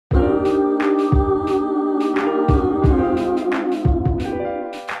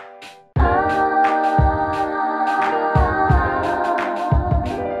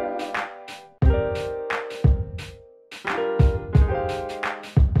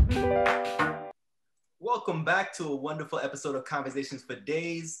Welcome back to a wonderful episode of Conversations for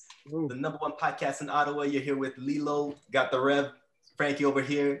Dayz, Ooh. the #1 podcast in Ottawa. You're here with Lilo, got the Rev, Franky over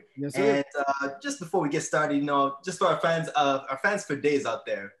here. Yes, sir. And just before we get started, just for our fans for Dayz out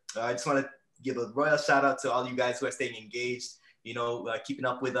there, I just want to give a royal shout out to all you guys who are staying engaged, keeping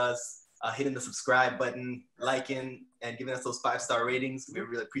up with us, hitting the subscribe button, liking, and giving us those 5-star ratings. We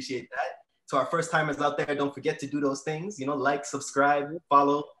really appreciate that. To our first timers out there, don't forget to do those things, like, subscribe,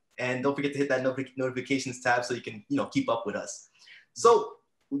 follow, and don't forget to hit that notifications tab so you can, keep up with us. So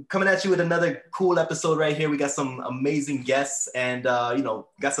coming at you with another cool episode right here. We got some amazing guests and,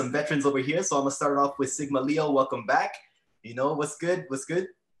 got some veterans over here. So I'm gonna start off with Sigma Leo. Welcome back. What's good? What's good?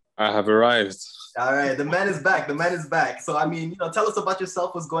 I have arrived. All right, the man is back. So, tell us about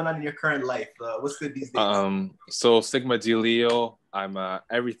yourself. What's going on in your current life? What's good these days? So Sigma D Leo. I'm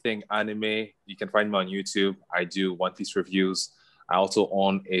everything anime. You can find me on YouTube. I do One Piece reviews. I also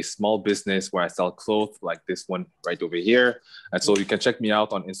own a small business where I sell clothes like this one right over here. And so you can check me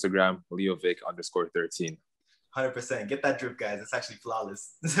out on Instagram, leovic_13. 100%. Get that drip, guys. It's actually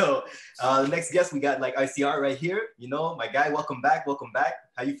flawless. So the next guest, we got ICR right here. My guy, welcome back.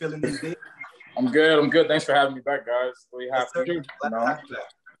 How you feeling these days? I'm good. Thanks for having me back, guys. Really happy. Glad to have you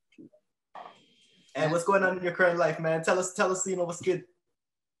back. And what's going on in your current life, man? Tell us, what's good.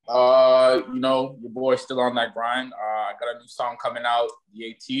 Your boy's still on that grind. I got a new song coming out the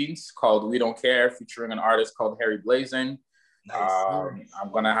 18th called We Don't Care, featuring an artist called Harry Blazin. Nice. I'm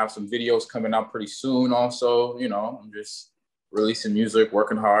gonna have some videos coming out pretty soon also. I'm just releasing music,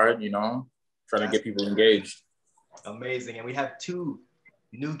 working hard, trying to get people engaged. Amazing. And we have two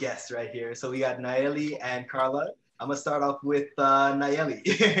new guests right here. So we got Nayeli and Karla. I'm gonna start off with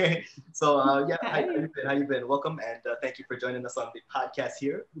Nayeli. So how you been? Welcome, and thank you for joining us on the podcast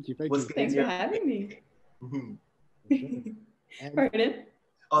here. Thanks for having me. Mm-hmm. Pardon?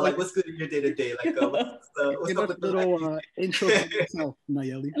 What's good in your day-to-day? What's up with the little intro to yourself,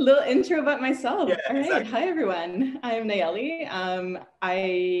 Nayeli? A little intro about myself. Yeah, All right. exactly. Hi, everyone. I'm Nayeli.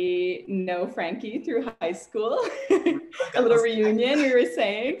 I know Franky through high school. A little reunion, we were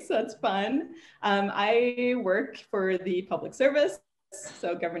saying, so it's fun. I work for the public service,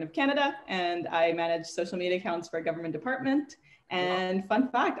 so Government of Canada, and I manage social media accounts for a government department. And fun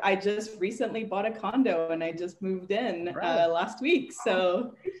fact, I just recently bought a condo and I just moved in last week.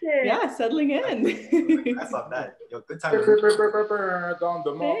 So yeah, settling in. I saw that. Good time. That's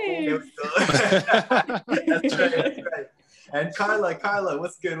right. And Karla,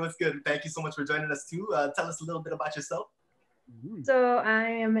 what's good? Thank you so much for joining us too. Tell us a little bit about yourself. So I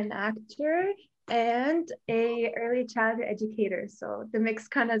am an actor and a early childhood educator. So the mix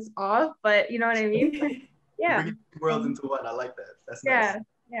kind of is off, but you know what I mean? Yeah. Bringing two worlds into one. I like that. That's nice.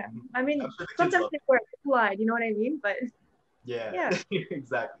 Yeah. Sometimes they work collide, you know what I mean? But yeah.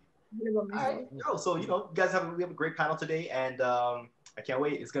 Exactly. All right. So you guys we have a great panel today, and I can't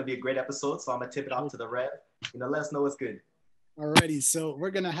wait. It's gonna be a great episode. So I'm gonna tip it off to the Rev. Let us know what's good. Alrighty, so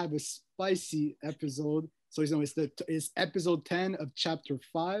we're gonna have a spicy episode. So it's episode 10 of chapter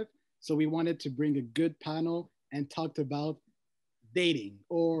 5. So we wanted to bring a good panel and talked about dating,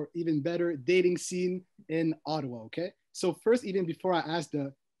 or even better, dating scene in Ottawa. Okay, so first, even before I ask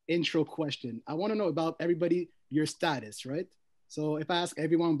the intro question, I want to know about everybody, your status, right? So if I ask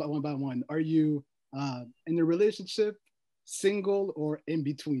everyone one by one, are you in a relationship, single, or in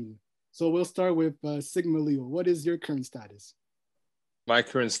between? So we'll start with Sigma Leo. What is your current status? My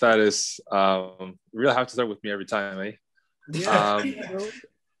current status, really have to start with me every time, eh? Yeah.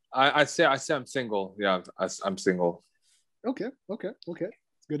 I say I'm single. Yeah, I'm single. Okay.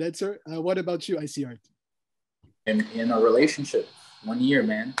 Good answer. What about you, ICR? In a relationship, 1 year,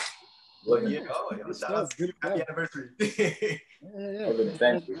 man. 1 year. Happy anniversary. Yeah.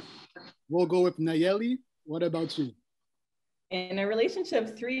 Thank you. We'll go with Nayeli. What about you? In a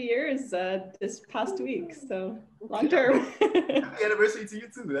relationship, 3 years this past week. So long term. Happy anniversary to you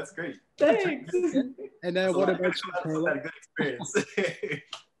too. That's great. Thanks. And then what about you, Karla? Had a good experience.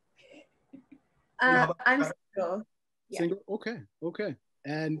 I'm single. Yeah. Single? Okay.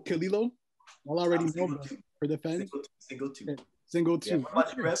 And Kalilo? I'll already know for the fans. Single two. Single two. Yeah, what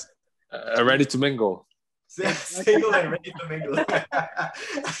about you, Rev? Ready to mingle. Single and ready to mingle.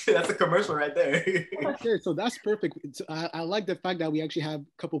 That's a commercial right there. Okay, so that's perfect. I like the fact that we actually have a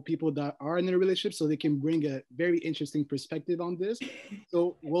couple people that are in a relationship, so they can bring a very interesting perspective on this.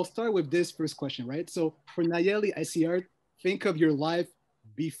 So we'll start with this first question, right? So for Nayeli, ICR, think of your life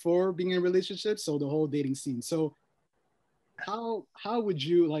before being in a relationship, so the whole dating scene. So how would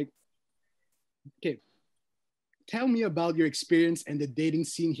you tell me about your experience and the dating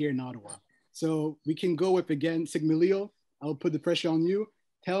scene here in Ottawa. So we can go with, again, Sigma Leo. I'll put the pressure on you.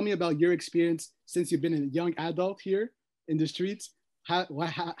 tell me about your experience since you've been a young adult here in the streets. How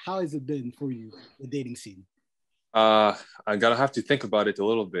has it been for you, the dating scene? I gotta have to think about it a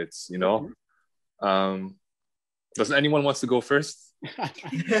little bit, you know. Does anyone wants to go first?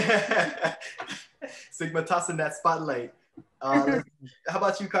 Sigma tossing that spotlight. How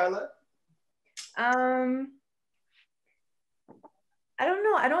about you, Karla? I don't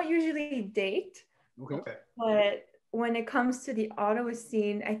know. I don't usually date. Okay. But when it comes to the Ottawa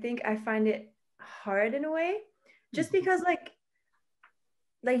scene, I think I find it hard in a way, just because like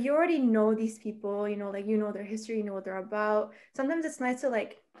you already know these people, you know, like you know their history, you know what they're about. Sometimes it's nice to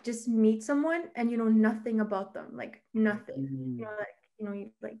like just meet someone and you know nothing about them, like nothing. You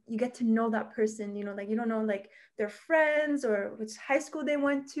know, like you get to know that person. You know, like you don't know like their friends or which high school they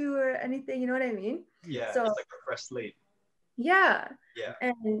went to or anything. You know what I mean? Yeah. So it's like a fresh slate. Yeah. Yeah.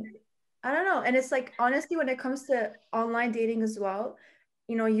 And I don't know. And it's like, honestly, when it comes to online dating as well,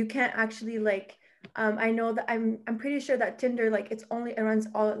 you know, you can't actually like, I know that I'm pretty sure that Tinder, like it runs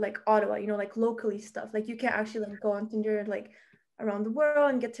all like Ottawa, you know, like locally stuff. Like you can't actually like go on Tinder like around the world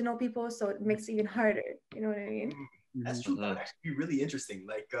and get to know people. So it makes it even harder. You know what I mean? That's true. That would actually be really interesting.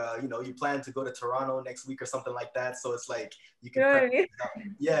 Like, you know, you plan to go to Toronto next week or something like that. So it's like you can. You know what I mean?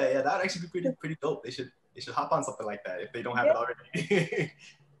 Yeah, that would actually be pretty dope. They should hop on something like that if they don't have it already.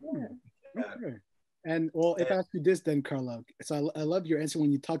 Okay. And well, if I ask you this then, Karla, so I love your answer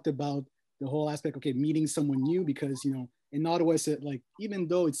when you talked about the whole aspect, okay, meeting someone new, because, you know, in Ottawa, it's like, even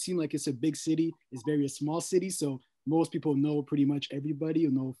though it seemed like it's a big city, it's very a small city. So most people know pretty much everybody,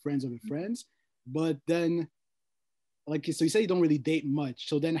 you know, friends of friends. But then, like, so you say you don't really date much.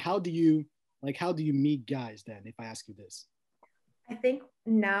 So then how do you meet guys then, if I ask you this? I think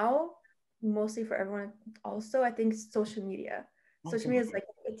now, mostly for everyone also, I think social media. Social media is like,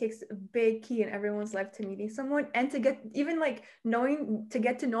 it takes a big key in everyone's life to meeting someone and to get even like to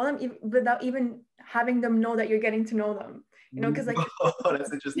get to know them without even having them know that you're getting to know them. You know, because like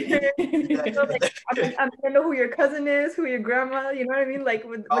that's interesting. You know, like, I'm gonna know who your cousin is, who your grandma, you know what I mean? Like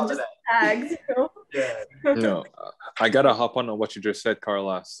with just tags, you know? Yeah. No, I gotta hop on what you just said,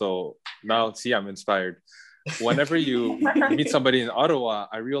 Karla. So now, see, I'm inspired. Whenever you meet somebody in Ottawa,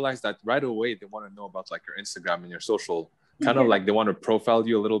 I realize that right away they want to know about like your Instagram and your social. Kind of like they want to profile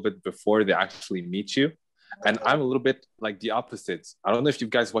you a little bit before they actually meet you. And I'm a little bit like the opposite. I don't know if you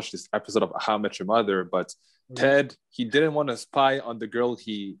guys watched this episode of How I Met Your Mother, but Ted, he didn't want to spy on the girl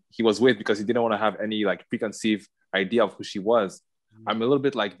he was with because he didn't want to have any like preconceived idea of who she was. I'm a little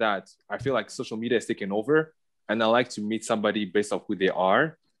bit like that. I feel like social media is taking over, and I like to meet somebody based off who they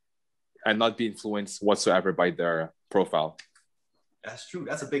are and not be influenced whatsoever by their profile. That's true.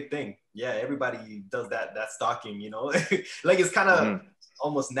 That's a big thing. Yeah, everybody does that stalking, you know. Like it's kind of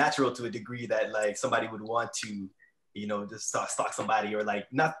almost natural to a degree that like somebody would want to, you know, just stalk somebody, or like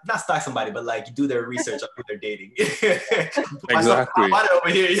not stalk somebody, but like do their research on who they're dating. Exactly. I over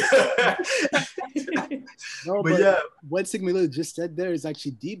here. No, but yeah, what Sigma just said there is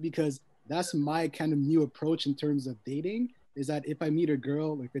actually deep, because that's my kind of new approach in terms of dating, is that if I meet a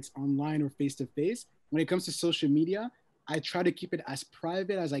girl, if it's online or face-to-face, when it comes to social media, I try to keep it as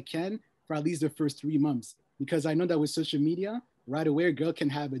private as I can for at least the first 3 months, because I know that with social media, right away, a girl can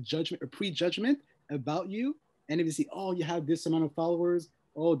have a judgment or prejudgment about you. And if you see, oh, you have this amount of followers,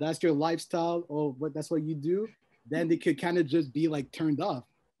 oh, that's your lifestyle, oh, that's what you do, then they could kind of just be like turned off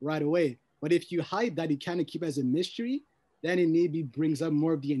right away. But if you hide that, you kind of keep as a mystery, then it maybe brings up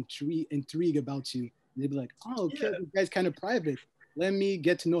more of the intrigue about you. They'd be like, oh, okay, this guy's kind of private. Let me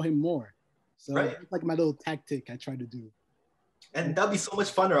get to know him more. So it's like my little tactic I try to do. And that'd be so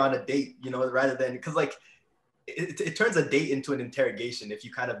much funner on a date, you know, rather than, because like it turns a date into an interrogation if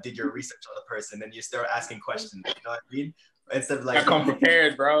you kind of did your research on the person and you start asking questions, you know what I mean? Instead of like, I come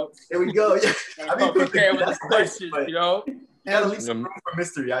prepared, bro. There we go. Yeah. I come prepared with the questions, you know? You gotta leave some room for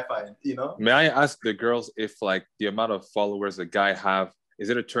mystery, I find, you know? May I ask the girls if like the amount of followers a guy have, is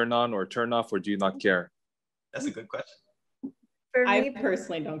it a turn on or turn off, or do you not care? That's a good question. For me, I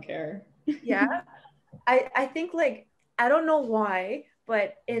personally don't care. Yeah. I think like, I don't know why,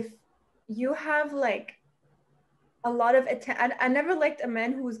 but if you have like a lot of attention, I never liked a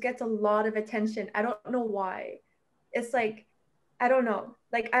man who gets a lot of attention. I don't know why. It's like, I don't know.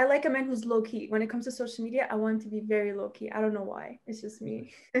 Like, I like a man who's low key. When it comes to social media, I want him to be very low key. I don't know why. It's just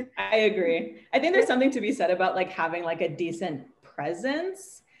me. I agree. I think there's something to be said about like having like a decent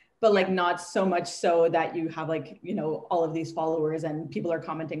presence, but like not so much so that you have like, you know, all of these followers and people are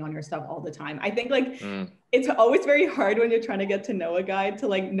commenting on your stuff all the time. I think like it's always very hard when you're trying to get to know a guy to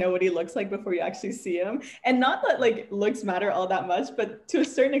like know what he looks like before you actually see him. And not that like looks matter all that much, but to a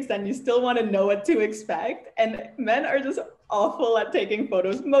certain extent, you still want to know what to expect. And men are just awful at taking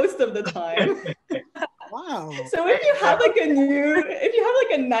photos most of the time. Wow. So if you have like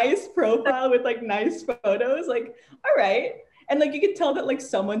a nice profile with like nice photos, like, all right. And like, you could tell that like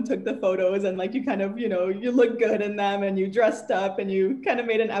someone took the photos and like, you kind of, you look good in them and you dressed up and you kind of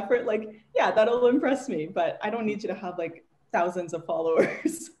made an effort. Like, yeah, that'll impress me, but I don't need you to have like thousands of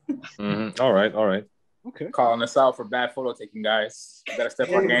followers. Mm-hmm. All right. Okay. Calling us out for bad photo taking, guys. We gotta step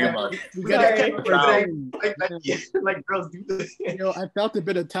our game up. We gotta Sorry. step our game. Like girls do this. I felt a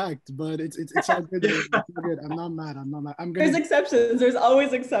bit attacked, but it's all good. It's all good. I'm not mad. There's exceptions. There's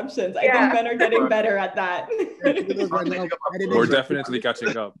always exceptions. I think men are getting better at that. We're definitely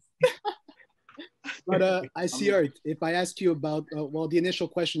catching up. But I see, Art, if I ask you about, the initial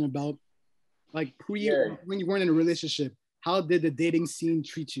question about like when you weren't in a relationship, how did the dating scene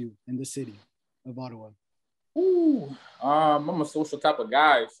treat you in the city of Ottawa? I'm a social type of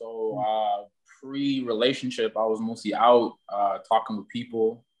guy. So pre-relationship, I was mostly out talking with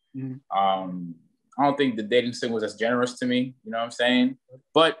people. Mm-hmm. I don't think the dating scene was as generous to me, you know what I'm saying?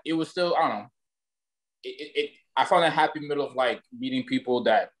 But it was still, I don't know. I found a happy middle of like meeting people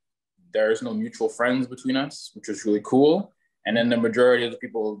that there's no mutual friends between us, which was really cool. And then the majority of the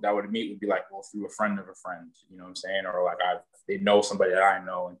people that would meet would be like, well, through a friend of a friend, you know what I'm saying? Or like they know somebody that I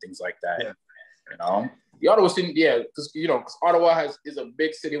know and things like that. Yeah. You know, the Ottawa scene, because Ottawa is a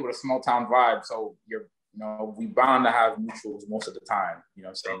big city with a small town vibe. So we bound to have mutuals most of the time. You know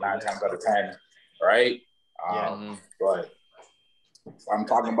what I'm saying? 9 times out of 10, right? But if I'm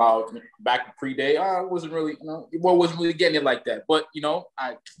talking about back pre-day, I wasn't really, wasn't really getting it like that. But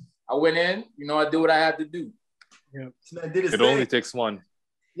I went in, I did what I had to do. Yeah, it only takes one.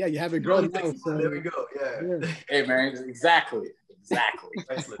 Yeah, you have a girl now. So there we go. Yeah. Hey man, exactly.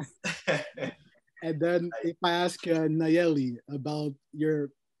 And then if I ask Nayeli about your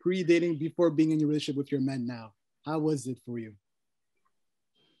pre-dating before being in your relationship with your men now, how was it for you?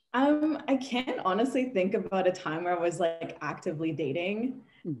 I can't honestly think about a time where I was like actively dating.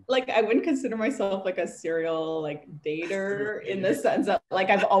 Like I wouldn't consider myself like a serial like dater in the sense that like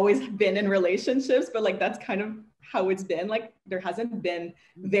I've always been in relationships, but like that's kind of how it's been. Like there hasn't been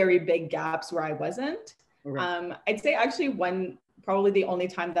very big gaps where I wasn't. Okay. I'd say actually probably the only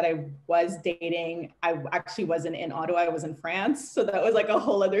time that I was dating, I actually wasn't in Ottawa, I was in France. So that was like a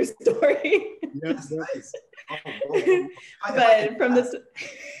whole other story. Yes, nice. But from this,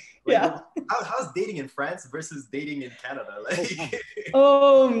 how's dating in France versus dating in Canada? Like,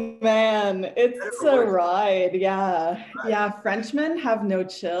 oh man, it's a ride. Yeah, Frenchmen have no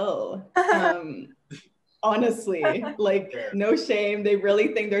chill. Honestly, like no shame. They really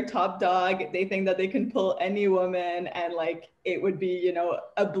think they're top dog. They think that they can pull any woman and like it would be,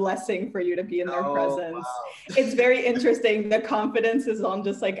 a blessing for you to be in their presence. Wow. It's very interesting. The confidence is on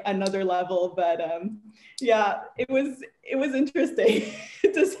just like another level, but it was interesting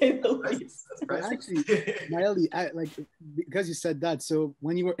to say the least. Actually, Nayeli, like because you said that, so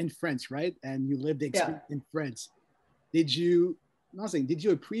when you were in France, right, and you lived in France, did you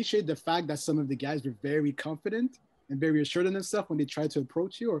appreciate the fact that some of the guys were very confident and very assured in themselves when they tried to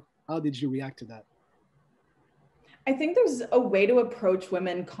approach you, or how did you react to that? I think there's a way to approach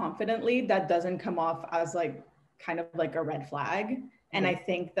women confidently that doesn't come off as like kind of like a red flag. And I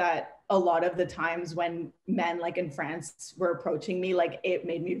think that a lot of the times when men like in France were approaching me, like it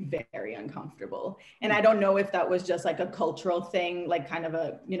made me very uncomfortable. And I don't know if that was just like a cultural thing, like kind of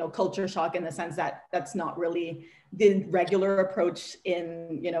a, culture shock in the sense that that's not really the regular approach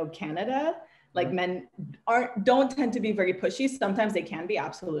in, Canada. Like men don't tend to be very pushy. Sometimes they can be,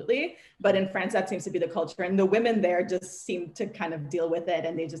 absolutely. But in France, that seems to be the culture. And the women there just seem to kind of deal with it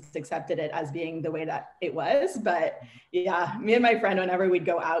and they just accepted it as being the way that it was. But yeah, me and my friend, whenever we'd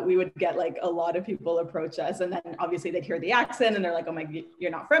go out, we would get like a lot of people approach us. And then obviously they'd hear the accent and they're like, oh my, you're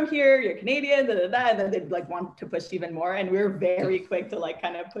not from here, you're Canadian, da, da, da. And then they'd like want to push even more. And we were very quick to like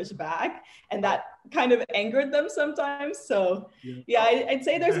kind of push back. And that kind of angered them sometimes. So yeah, I'd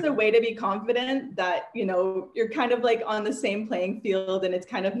say there's a way to be confident that you're kind of like on the same playing field, and it's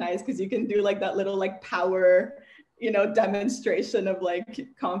kind of nice because you can do like that little like power demonstration of like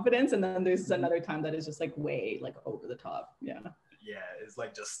confidence, and then there's another time that is just like way like over the top. It's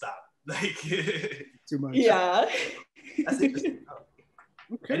like just stop, like too much. That's interesting.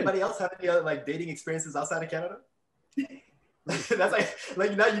 Okay. Anybody else have any other like dating experiences outside of Canada? That's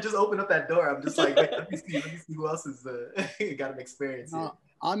like now you just open up that door. I'm just like, wait, let me see who else has got an experience here.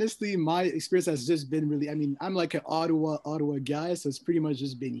 Honestly, my experience has just been really, I'm like an Ottawa guy, so it's pretty much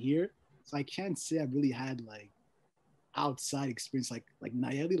just been here. So I can't say I've really had like outside experience like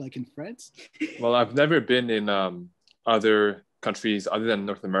Nayeli, like in France. Well, I've never been in other countries other than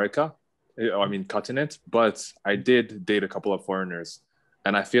North America. I mean, continent, but I did date a couple of foreigners.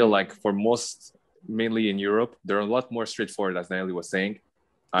 And I feel like for most, mainly in Europe, they're a lot more straightforward, as Nayeli was saying.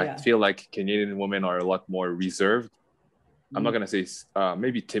 I feel like Canadian women are a lot more reserved. I'm not going to say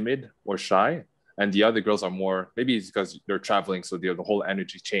maybe timid or shy. And the other girls are more, maybe it's because they're traveling, so the whole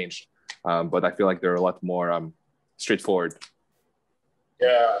energy changed. But I feel like they're a lot more straightforward.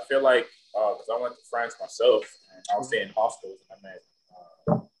 Yeah, I feel like, because I went to France myself, and I was staying in hostels, and I met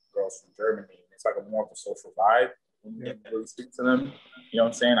girls from Germany. And it's like a more of a social vibe when you really speak to them. You know what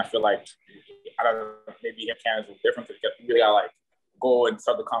I'm saying? I feel like, I don't know, maybe in Canada it's different, because you really gotta like go and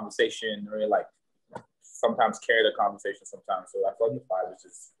start the conversation, or like sometimes carry the conversation sometimes. So I feel like the vibe is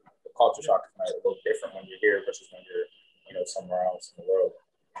just, the culture shock is a little different when you're here versus when you're, you know, somewhere else in the world.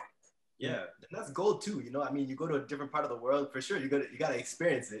 Yeah, and that's gold too. You know, I mean, you go to a different part of the world, for sure. You gotta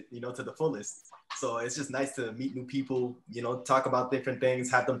experience it, you know, to the fullest. So it's just nice to meet new people, you know, talk about different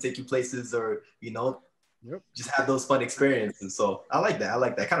things, have them take you places, or you know, just have those fun experiences. So I like that. I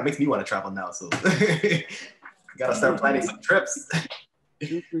like that. Kind of makes me want to travel now. So gotta start planning some trips.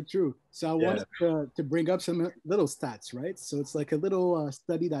 True. So I wanted to bring up some little stats, right? So it's like a little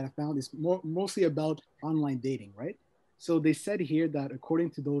study that I found is mostly about online dating, right? So they said here that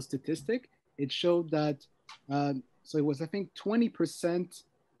according to those statistics, it showed that, so it was, I think, 20%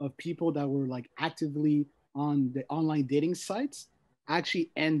 of people that were like actively on the online dating sites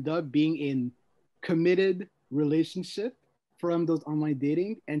actually end up being in committed relationship from those online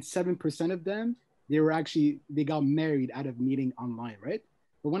dating, and 7% of them, they got married out of meeting online, right?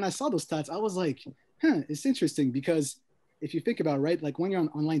 But when I saw those stats, I was like, it's interesting, because if you think about it, right, like when you're on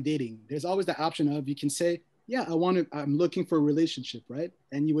online dating, there's always the option of, you can say, yeah, I'm looking for a relationship, right?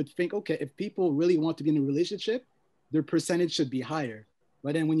 And you would think, okay, if people really want to be in a relationship, their percentage should be higher.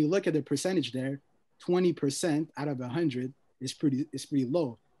 But then when you look at the percentage there, 20% out of 100 is pretty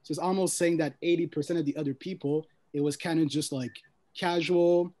low. So it's almost saying that 80% of the other people, it was kind of just like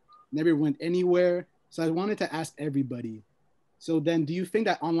casual, never went anywhere. So I wanted to ask everybody. So then, do you think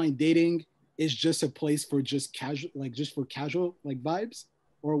that online dating is just a place for just casual, like just for casual like vibes?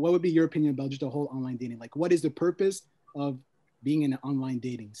 Or what would be your opinion about just the whole online dating? Like, what is the purpose of being in an online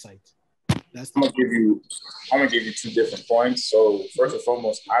dating site? I'm gonna give you two different points. So first and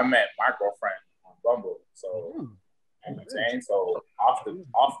foremost, I met my girlfriend on Bumble. So you know what I'm saying? So off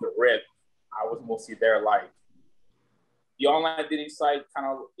the rip, I was mostly there like, the online dating site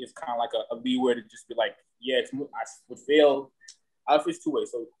is kind of like a leeway to just be like, yeah, I would feel, I feel two ways.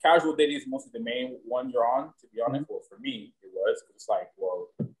 So casual dating is mostly the main one you're on, to be honest. Well, for me, it was, because it's like, well,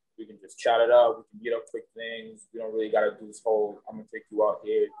 we can just chat it up, we can get up quick things. We don't really got to do this whole, I'm going to take you out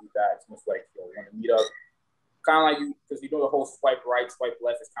here, do that. It's just like, yo, we want to meet up. Kind of like you, because you know the whole swipe right, swipe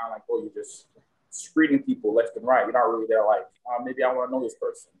left is kind of like, oh, you're just screening people left and right. You're not really there like, maybe I want to know this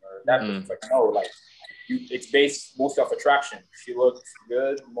person, or that person's like, no, like, it's based mostly off attraction. She looks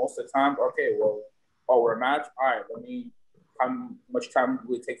good most of the time. Okay, well, we're a match. All right, how much time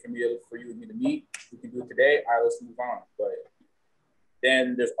will it take for you and me to meet? We can do it today. All right, let's move on. But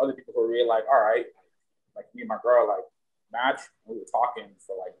then there's other people who are really like, all right, like me and my girl, like match. We were talking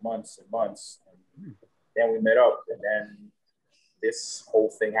for like months and months, and then we met up, and then this whole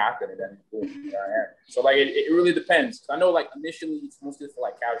thing happened, and then boom, there I am. So like, it really depends. I know like initially it's mostly for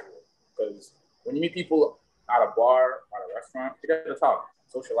like casual, because when you meet people at a bar, at a restaurant, you got to talk,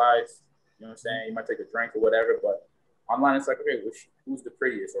 socialize. You know what I'm saying? You might take a drink or whatever, but online it's like, okay, who's the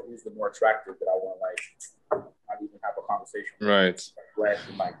prettiest or who's the more attractive that I want to like not even have a conversation with. Right. Glad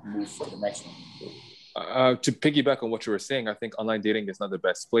to like move to the next one. To piggyback on what you were saying, I think online dating is not the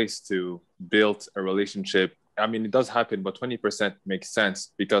best place to build a relationship. I mean, it does happen, but 20% makes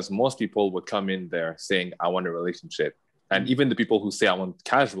sense, because most people would come in there saying, I want a relationship. And even the people who say I want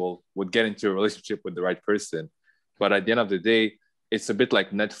casual would get into a relationship with the right person. But at the end of the day, it's a bit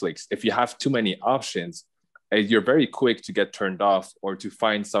like Netflix. If you have too many options, you're very quick to get turned off or to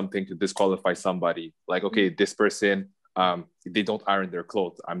find something to disqualify somebody. Like, okay, this person, they don't iron their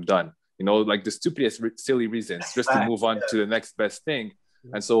clothes, I'm done. You know, like the stupidest, silly reasons just to move on to the next best thing.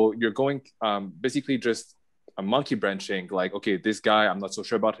 And so you're going basically just a monkey branching, like, okay, this guy, I'm not so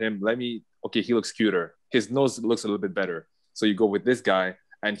sure about him. Okay, he looks cuter. His nose looks a little bit better. So you go with this guy,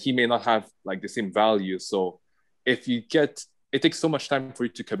 and he may not have like the same value. So if you it takes so much time for you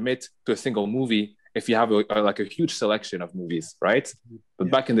to commit to a single movie if you have like a huge selection of movies, right?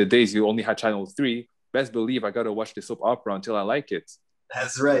 But back in the days, you only had channel 3. Best believe I got to watch the soap opera until I like it.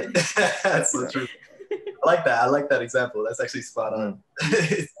 That's right. That's so true. I like that. I like that example. That's actually spot on.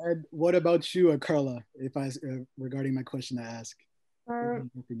 And what about you, Karla, regarding my question I asked?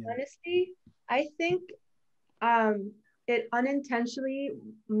 Honestly, I think it unintentionally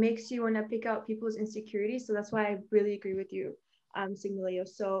makes you want to pick out people's insecurities. So that's why I really agree with you, Signalio.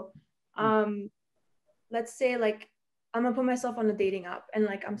 So let's say like I'm gonna put myself on a dating app and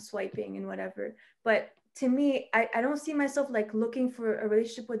like I'm swiping and whatever. But to me, I don't see myself like looking for a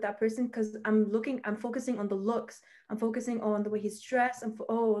relationship with that person, because I'm focusing on the looks. I'm focusing on the way he's dressed.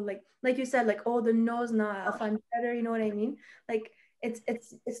 Like you said, like, oh, the nose, nah, I'll find better, you know what I mean? Like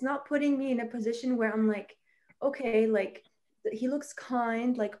it's not putting me in a position where I'm like, okay, like he looks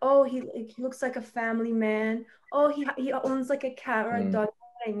kind, like, oh, he looks like a family man. Oh, he owns like a cat or a dog. You know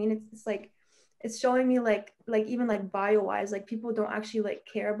what I mean? It's like, it's showing me like even like bio wise, like people don't actually like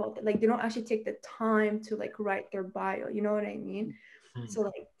care about that. Like they don't actually take the time to like write their bio. You know what I mean? So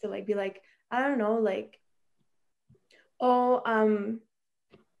like to like be like, I don't know, like, oh,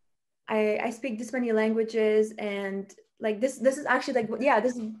 I speak this many languages, and like this is actually like, yeah,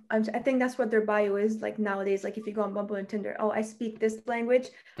 this is, I think that's what their bio is like nowadays. Like if you go on Bumble and Tinder, oh, I speak this language,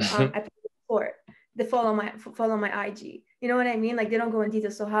 I play sport, they follow my IG. You know what I mean? Like they don't go in detail.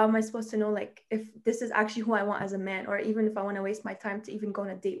 So how am I supposed to know like if this is actually who I want as a man, or even if I want to waste my time to even go on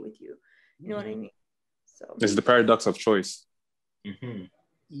a date with you? You know what I mean? So it's the paradox of choice.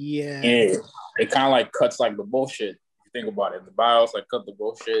 Yeah. And it kind of like cuts like the bullshit. Think about it. The bios like cut the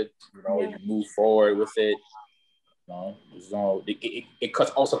bullshit. You know, you move forward with it. You know, there's no. It cuts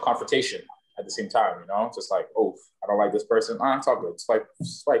also confrontation at the same time. You know, just like, oh, I don't like this person. It's all good. Swipe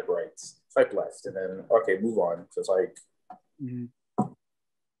right, swipe left, and then okay, move on. So it's like,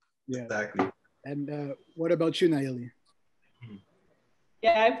 yeah, exactly. And what about you, Nayeli?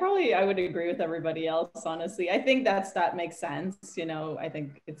 Yeah, I would agree with everybody else. Honestly, I think that makes sense. You know, I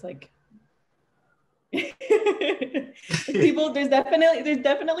think it's like. People, there's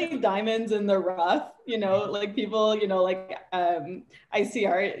definitely diamonds in the rough, you know, like people, you know, like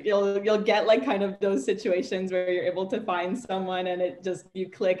ICR, you'll get like kind of those situations where you're able to find someone and it just, you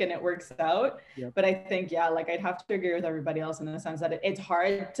click and it works out. But I think, yeah, like I'd have to agree with everybody else in the sense that it's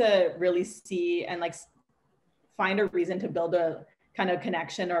hard to really see and like find a reason to build a kind of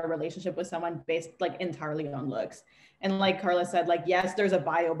connection or a relationship with someone based like entirely on looks. And like Karla said, like, yes, there's a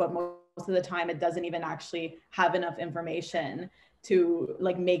bio, but most of the time it doesn't even actually have enough information to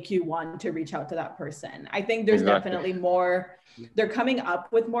like make you want to reach out to that person. I think there's definitely more, they're coming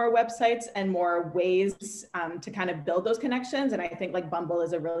up with more websites and more ways to kind of build those connections. And I think like Bumble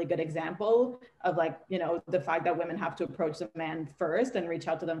is a really good example of like, you know, the fact that women have to approach the man first and reach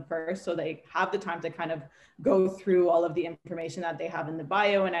out to them first. So they have the time to kind of go through all of the information that they have in the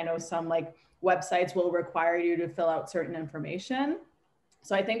bio. And I know some like websites will require you to fill out certain information.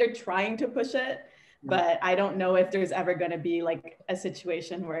 So I think they're trying to push it, but I don't know if there's ever going to be like a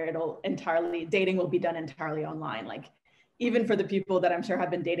situation where dating will be done entirely online. Like even for the people that I'm sure have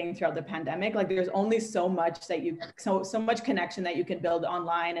been dating throughout the pandemic, like there's only so much that so much connection that you can build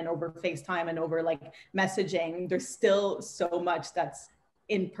online and over FaceTime and over like messaging. There's still so much that's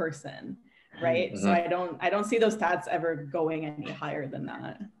in person, right? So I don't see those stats ever going any higher than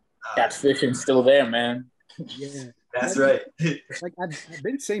that. Catfishing's still there, man. Yeah. That's right. Like I've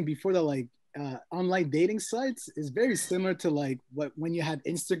been saying before that like online dating sites is very similar to like when you have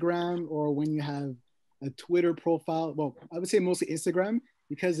Instagram or when you have a Twitter profile. Well, I would say mostly Instagram,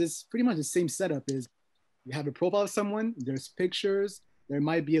 because it's pretty much the same setup. Is you have a profile of someone, there's pictures, there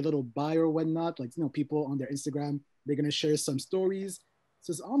might be a little bio or whatnot. Like, you know, people on their Instagram, they're gonna share some stories.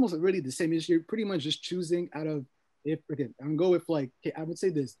 So it's almost really the same issue. You're pretty much just choosing out of, if okay, I'm gonna go with like, okay, I would say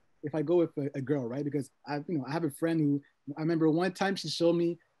this. If I go with a girl, right? Because I have a friend who, I remember one time she showed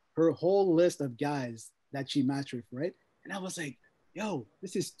me her whole list of guys that she matched with, right? And I was like, yo,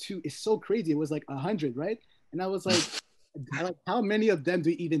 it's so crazy. It was like 100, right? And I was like, how many of them do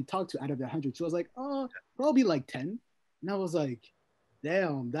you even talk to out of the 100? She was like, oh, probably like 10. And I was like,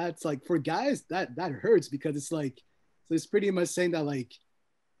 damn, that's like, for guys, that hurts, because it's like, so it's pretty much saying that like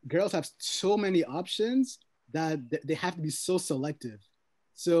girls have so many options that they have to be so selective.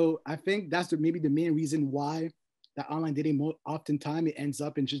 So I think that's maybe the main reason why that online dating oftentimes it ends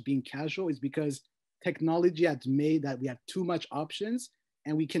up in just being casual, is because technology has made that we have too much options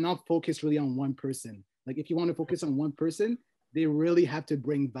and we cannot focus really on one person. Like if you want to focus on one person, they really have to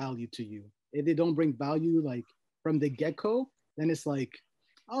bring value to you. If they don't bring value like from the get-go, then it's like,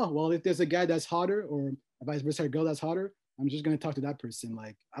 oh, well, if there's a guy that's hotter or vice versa, a girl that's hotter, I'm just going to talk to that person.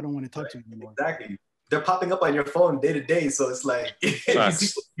 Like, I don't want to talk to you anymore. Exactly. They're popping up on your phone day to day. So it's like, if you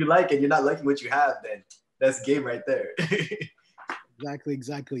see what you like and you're not liking what you have, then that's game right there.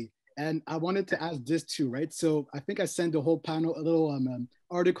 Exactly. And I wanted to ask this too, right? So I think I sent the whole panel a little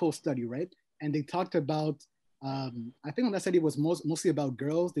article study, right? And they talked about I think on that study was mostly about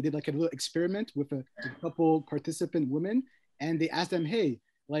girls. They did like a little experiment with a couple participant women, and they asked them, hey,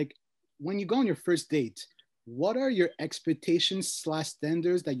 like when you go on your first date, what are your expectations slash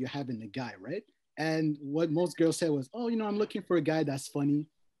standards that you have in a guy, right? And what most girls said was, oh, I'm looking for a guy that's funny.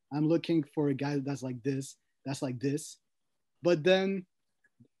 I'm looking for a guy that's like this, that's like this. But then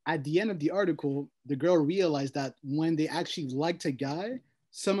at the end of the article, the girl realized that when they actually liked a guy,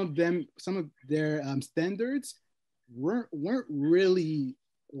 some of their standards weren't really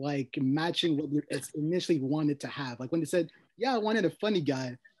like matching what you initially wanted to have. Like when they said, yeah, I wanted a funny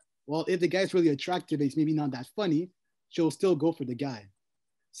guy. Well, if the guy's really attractive, he's maybe not that funny, she'll still go for the guy.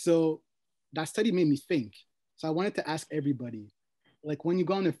 So that study made me think. So I wanted to ask everybody, like when you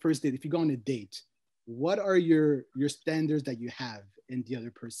go on a first date, if you go on a date, what are your standards that you have in the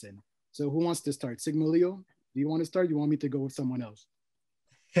other person? So who wants to start? Sigma Leo, do you want to start? You want me to go with someone else?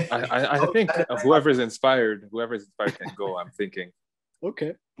 I think whoever's inspired can go, I'm thinking.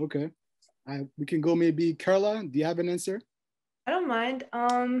 Okay. We can go maybe Karla. Do you have an answer? I don't mind.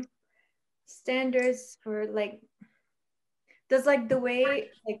 Standards for like, does like the way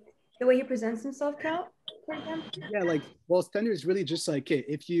he presents himself count, for example? Yeah, like, well, standard is really just like, okay,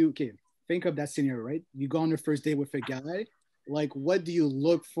 if you think of that scenario, right? You go on your first date with a guy, like what do you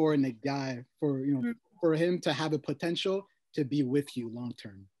look for in a guy for for him to have a potential to be with you long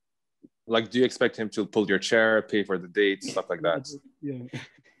term? Like, do you expect him to pull your chair, pay for the date, stuff like that? Yeah.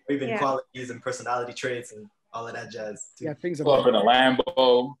 Even qualities and personality traits and all of that jazz too. Yeah, things pull up in a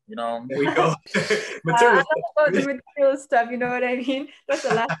Lambo, There we go. Material. About the material stuff, you know what I mean? That's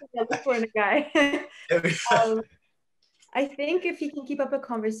the last thing I look for in a guy. I think if he can keep up a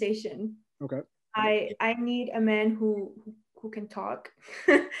conversation. Okay. I need a man who can talk.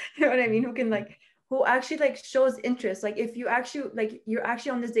 You know what I mean? Who can who actually shows interest. Like if you actually you're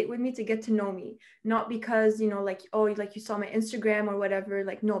actually on this date with me to get to know me, not because you saw my Instagram or whatever.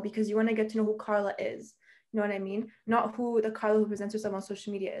 No, because you want to get to know who Karla is. You know what I mean? Not who the Karla who presents herself on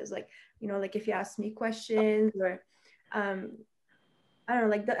social media is. If you ask me questions or I don't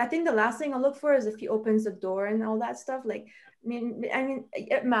know, I think the last thing I'll look for is if he opens the door and all that stuff. I mean,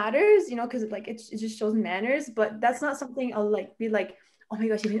 it matters, because it just shows manners, but that's not something I'll be like, oh my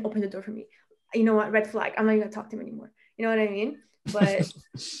gosh, he didn't open the door for me. You know what? Red flag. I'm not even gonna talk to him anymore. You know what I mean? But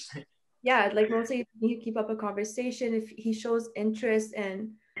yeah, mostly you keep up a conversation if he shows interest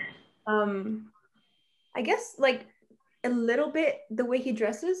and I guess a little bit the way he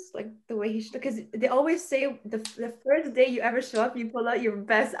dresses, the way he because they always say the first day you ever show up, you pull out your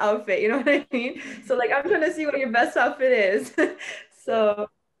best outfit. You know what I mean? So I'm trying to see what your best outfit is. So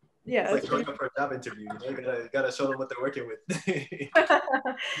yeah, it's like going up for a job interview. You gotta show them what they're working with.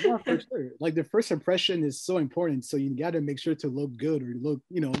 Yeah, for sure. The first impression is so important. So you gotta make sure to look good or look,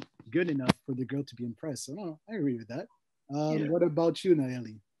 good enough for the girl to be impressed. So I agree with that. What about you,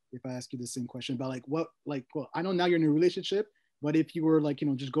 Nayeli? If I ask you the same question about I know now you're in a relationship, but if you were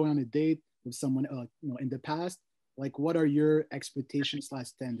just going on a date with someone in the past, what are your expectations /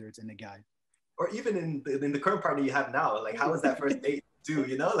 standards in a guy? Or even in the current partner you have now, how was that first date too?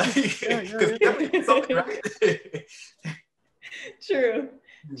 Yeah. Something, right? True.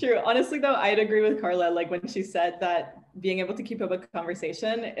 Honestly though, I'd agree with Karla, when she said that being able to keep up a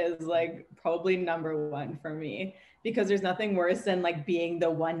conversation is probably number one for me, because there's nothing worse than being the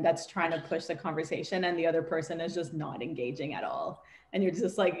one that's trying to push the conversation and the other person is just not engaging at all. And you're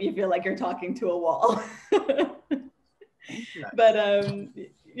just you feel like you're talking to a wall. But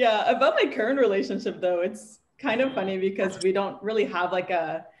yeah, about my current relationship though, it's kind of funny because we don't really have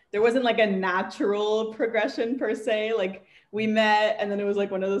there wasn't a natural progression per se. We met and then it was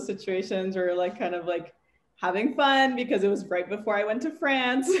one of those situations where we're having fun because it was right before I went to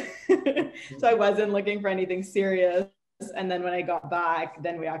France. So I wasn't looking for anything serious. And then when I got back,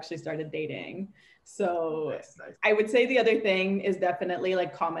 then we actually started dating. So nice. I would say the other thing is definitely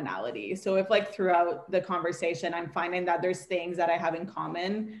commonality. So if throughout the conversation, I'm finding that there's things that I have in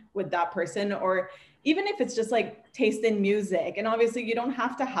common with that person, or even if it's just taste in music. And obviously you don't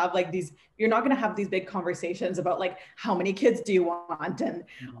have to have you're not going to have these big conversations about how many kids do you want and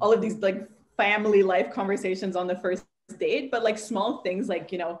all of these family life conversations on the first date, but small things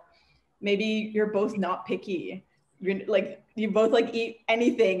maybe you're both not picky. You're you both eat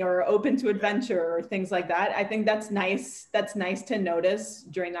anything or open to adventure or things like that. I think that's nice. That's nice to notice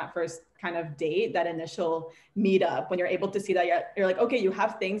during that first kind of date, that initial meetup, when you're able to see that you're okay, you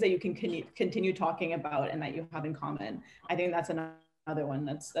have things that you can continue talking about and that you have in common. I think that's another one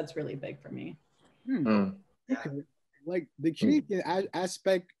that's really big for me. Okay. The community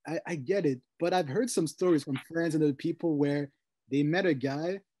aspect, I get it, but I've heard some stories from friends and other people where they met a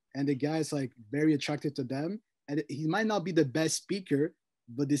guy and the guy's very attracted to them, and he might not be the best speaker,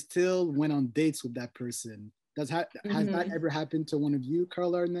 but they still went on dates with that person. Has that ever happened to one of you,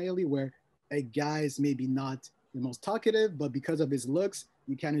 Karla or Nayeli, where a guy is maybe not the most talkative, but because of his looks,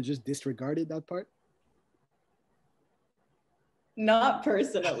 you kind of just disregarded that part? Not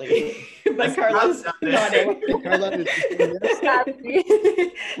personally, but Karla's nodding. Karla is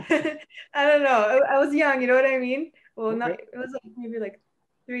I don't know. I was young, you know what I mean? Well, okay. not, it was like maybe like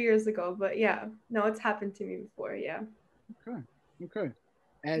 3 years ago, but yeah, no, it's happened to me before. Yeah. Okay.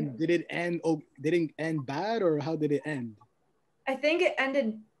 And did it end? Oh, did it end bad, or how did it end? I think it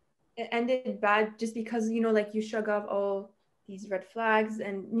ended bad just because, you know, like you shrug off all these red flags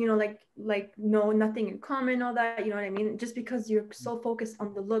and, you know, like no, nothing in common, all that, you know what I mean? Just because you're so focused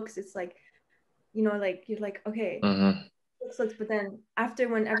on the looks, it's like, you know, like you're like, okay, looks, but then after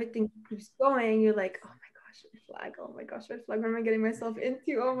when everything keeps going, you're like, oh my gosh, red flag, oh my gosh, red flag, what am I getting myself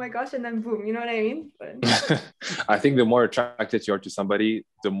into? Oh my gosh, and then boom, you know what I mean? But I think the more attracted you are to somebody,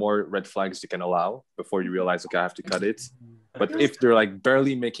 the more red flags you can allow before you realize, okay, I have to cut it. But if they're like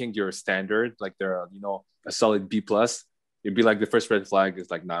barely making your standard, like they're, you know, a solid B+, it'd be like the first red flag is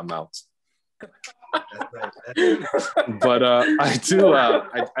like, nah, I'm out. But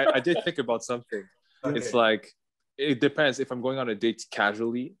I did think about something. Okay. It's like, it depends if I'm going on a date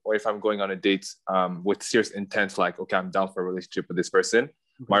casually or if I'm going on a date with serious intent, like, okay, I'm down for a relationship with this person.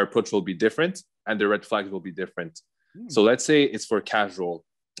 Okay. My approach will be different and the red flags will be different. So let's say it's for casual.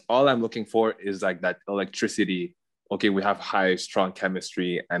 All I'm looking for is like that electricity. Okay, we have high, strong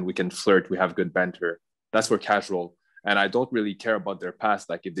chemistry and we can flirt. We have good banter. That's for casual. And I don't really care about their past.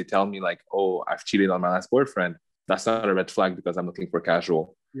 Like if they tell me like, oh, I've cheated on my last boyfriend, that's not a red flag because I'm looking for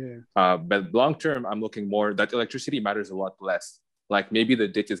casual. Yeah. But long term, I'm looking more, that electricity matters a lot less. Like maybe the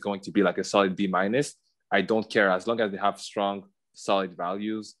date is going to be like a solid B-. I don't care. As long as they have strong, solid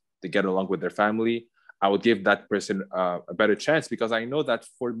values, they get along with their family, I would give that person a better chance because I know that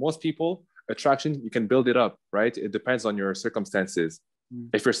for most people, attraction, you can build it up, right? It depends on your circumstances.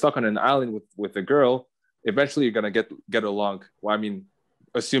 If you're stuck on an island with a girl, eventually you're going to get along. Well, I mean,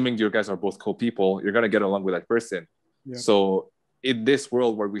 assuming you guys are both co-people, you're going to get along with that person. Yeah. So in this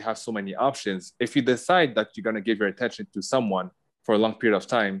world where we have so many options, if you decide that you're going to give your attention to someone for a long period of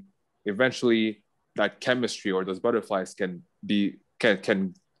time, eventually that chemistry or those butterflies can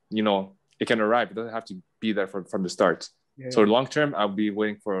you know, it can arrive. It doesn't have to be there from the start. Yeah. So long term, I'll be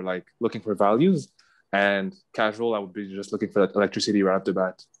waiting for like looking for values, and casual, I would be just looking for that electricity right off the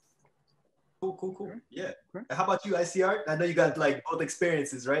bat. Cool. Yeah. How about you, ICR? I know you got like both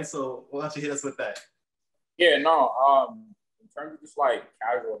experiences, right? So why don't you hit us with that? Yeah, no. In terms of just like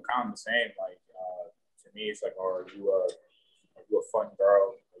casual, kind of the same. Like to me, it's like, are you a fun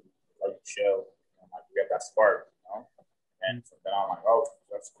girl? Are you chill? Like you get that spark, you know? And so then I'm like, oh,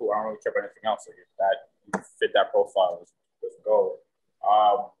 that's cool. I don't really care about anything else. Like if that you fit that profile, let's go.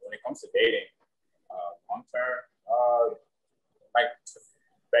 When it comes to dating, long term, like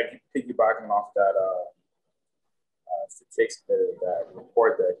piggybacking off that statistics, that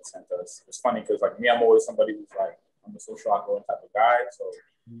report that he sent us. It's funny because like me, I'm always somebody who's like, I'm a social outgoing type of guy. So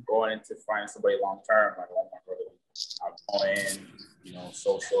going into finding somebody long term, like I want my brother outgoing, you know,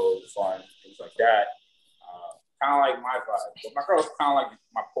 social, fun, things like that. Kind of like my vibe, but my girl's kind of like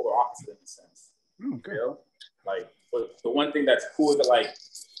my polar opposite in a sense. Okay. You know? Like, but the one thing that's cool is that like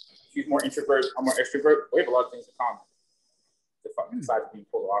she's more introvert, I'm more extrovert. We have a lot of things in common. Besides being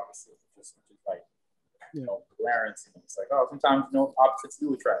polar opposite, just like you know, glaring to me. It's like, oh, sometimes you know opposites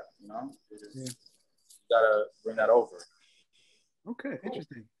do attract. You know, you gotta bring that over. Okay,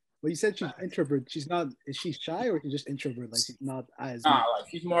 interesting. Well, you said she's introvert. She's not. Is she shy or is she just introvert? Like she's not as. Nah, like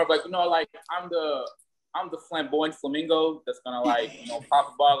she's more of like, you know, like I'm the flamboyant flamingo that's gonna like, you know,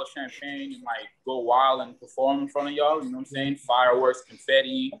 pop a bottle of champagne and like go wild and perform in front of y'all. You know what I'm saying? Fireworks,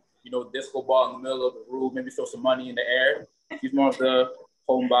 confetti, you know, disco ball in the middle of the room, maybe throw some money in the air. She's more of the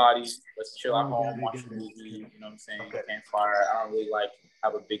homebody. Let's chill at home, watch a movie. You know what I'm saying? Campfire. I don't really like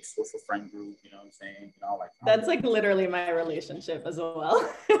have a big social friend group. You know what I'm saying? You know, like that's like literally my relationship as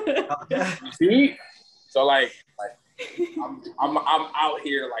well. You see? So like I'm out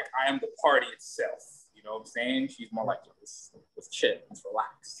here like I am the party itself. You know what I'm saying? She's more like let's chill, let's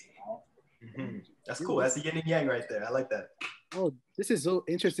relax. You know? Mm-hmm. That's cool. That's a yin and yang right there. I like that. Oh, this is so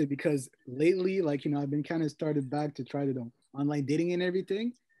interesting because lately, like, you know, I've been kind of started back to try to do online dating and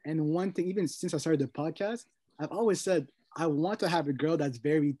everything. And one thing, even since I started the podcast, I've always said I want to have a girl that's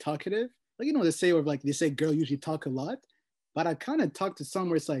very talkative. Like, you know, they say girls usually talk a lot, but I kind of talk to some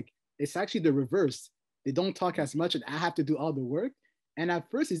where it's like, it's actually the reverse. They don't talk as much and I have to do all the work. And at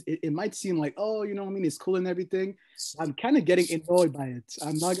first it might seem like, oh, you know what I mean? It's cool and everything. I'm kind of getting annoyed by it.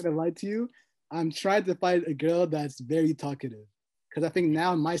 I'm not going to lie to you. I'm trying to find a girl that's very talkative. Because I think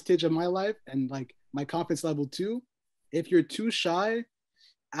now in my stage of my life and like my confidence level too, if you're too shy,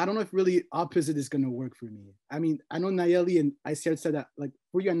 I don't know if really opposite is gonna work for me. I mean, I know Nayeli and I said that, like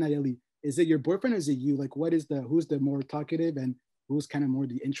for you and Nayeli, is it your boyfriend or is it you? Like who's the more talkative and who's kind of more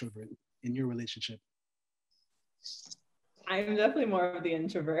the introvert in your relationship? I'm definitely more of the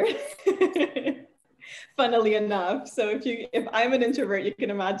introvert. Funnily enough. So if I'm an introvert, you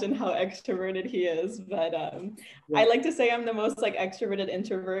can imagine how extroverted he is. But I like to say I'm the most like extroverted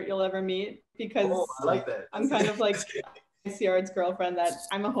introvert you'll ever meet, because I like that. I'm kind of like Ciarad's girlfriend, that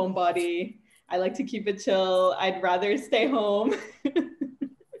I'm a homebody. I like to keep it chill. I'd rather stay home.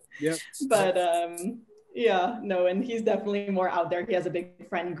 Yeah. But yeah, no, and he's definitely more out there. He has a big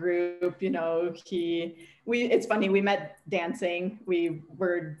friend group, you know. It's funny, we met dancing. We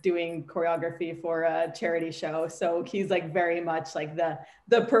were doing choreography for a charity show. So he's like very much like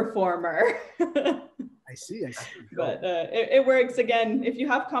the performer. I see. But it works. Again, if you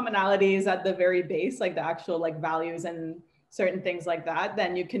have commonalities at the very base, like the actual like values and certain things like that,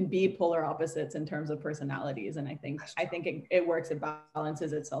 then you can be polar opposites in terms of personalities. And I think it works, it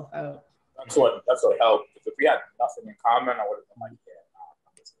balances itself out. That's what helped. If we had nothing in common, I would have been like,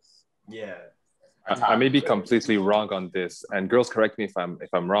 yeah. I may be completely wrong on this, and girls correct me if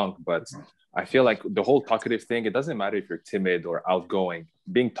I'm wrong, but I feel like the whole talkative thing, it doesn't matter if you're timid or outgoing.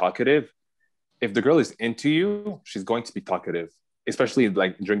 Being talkative, if the girl is into you, she's going to be talkative, especially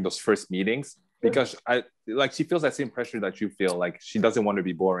like during those first meetings, because she feels that same pressure that you feel. Like she doesn't want to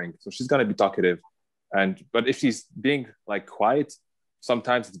be boring, so she's gonna be talkative. But if she's being like quiet,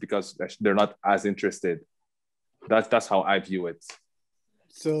 sometimes it's because they're not as interested. That's how I view it.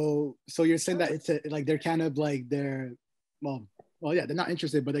 So you're saying that it's like they're kind of like they're they're not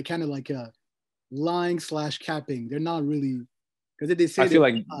interested, but they're kind of like lying / capping. They're not really, because they say I feel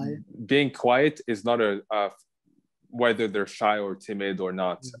like being quiet is not a whether they're shy or timid or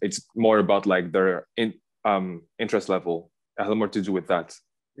not. It's more about like their interest level. It has more to do with that.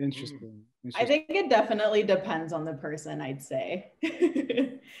 Interesting. I think it definitely depends on the person, I'd say.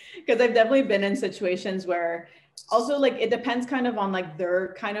 Because I've definitely been in situations where also like it depends kind of on like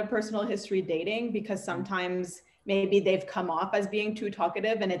their kind of personal history dating, because sometimes maybe they've come off as being too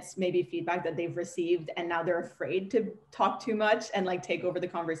talkative and it's maybe feedback that they've received and now they're afraid to talk too much and like take over the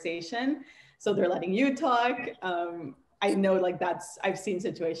conversation. So they're letting you talk. I know like I've seen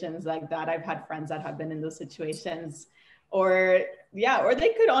situations like that. I've had friends that have been in those situations. Or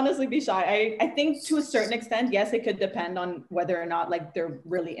they could honestly be shy. I think to a certain extent, yes, it could depend on whether or not like they're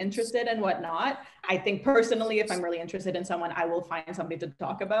really interested and whatnot. I think personally, if I'm really interested in someone, I will find somebody to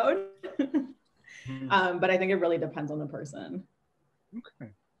talk about. But I think it really depends on the person.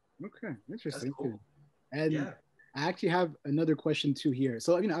 Okay, interesting. Cool. And I actually have another question too here.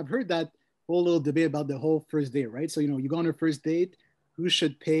 So I've heard that whole little debate about the whole first date, right? So you go on a first date, who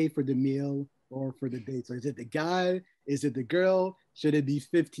should pay for the meal or for the date? So is it the guy? Is it the girl? Should it be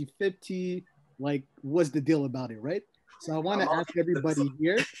 50-50? Like, what's the deal about it, right? So I want to ask everybody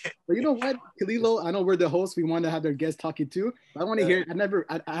here. But you know what, Kalilo, I know we're the hosts. We want to have their guests talking too. But I want to hear,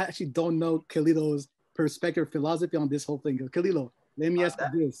 I actually don't know Kalilo's perspective, philosophy on this whole thing. Kalilo, let me ask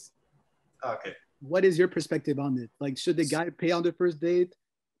you this. Okay. What is your perspective on it? Like, should the guy pay on the first date?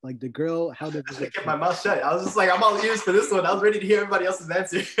 Like the girl, how does I kept my mouth shut. I was just like, I'm all ears for this one. I was ready to hear everybody else's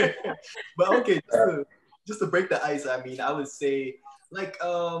answer. But okay, just to break the ice, I mean, I would say, like,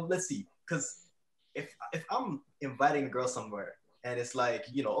 let's see, because if I'm inviting a girl somewhere and it's like,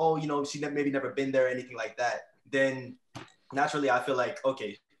 she maybe never been there or anything like that, then naturally I feel like,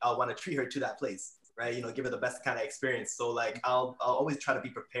 okay, I'll want to treat her to that place, right? Give her the best kind of experience. So like, I'll always try to be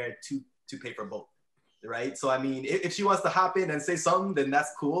prepared to pay for both, right? So I mean, if she wants to hop in and say something, then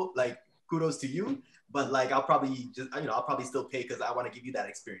that's cool. Like, kudos to you. But like, I'll probably still pay because I want to give you that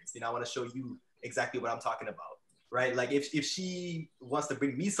experience. I want to show you exactly what I'm talking about, right? Like if she wants to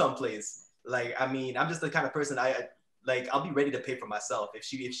bring me someplace, like, I mean, I'm just the kind of person I'll be ready to pay for myself. If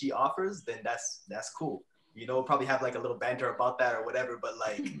she offers, then that's cool. Probably have like a little banter about that or whatever. But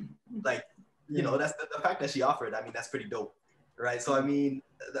like that's the fact that she offered. I mean, that's pretty dope, right? So I mean,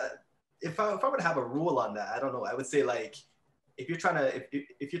 if I were to have a rule on that, I don't know. I would say like, if you're trying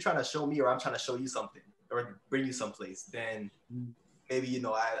to show me or I'm trying to show you something or bring you someplace, then maybe,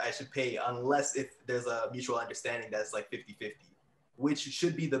 I should pay, unless if there's a mutual understanding that's like 50-50, which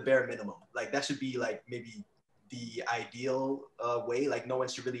should be the bare minimum. Like that should be like maybe the ideal way. Like no one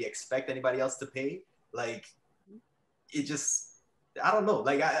should really expect anybody else to pay. Like it just, I don't know.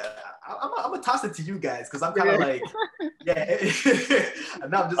 Like I'm gonna toss it to you guys because I'm kind of like,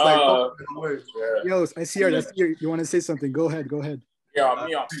 and now I'm just like, words. Yo, I see her. You want to say something? Go ahead. Yeah,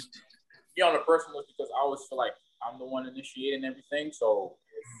 me. me on a personal list because I always feel like I'm the one initiating everything. So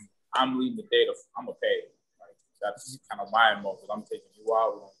if I'm leading the date, I'm gonna pay. Like that's kind of my mode. I'm taking you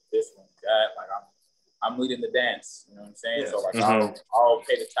out, we're gonna do this, we're gonna do that. Like I'm leading the dance. You know what I'm saying? Yeah. So like I'll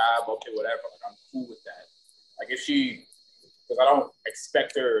pay the tab, I'll pay whatever. Like I'm cool with that. Like if she, because I don't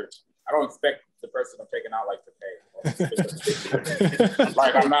expect the person I'm taking out like to pay.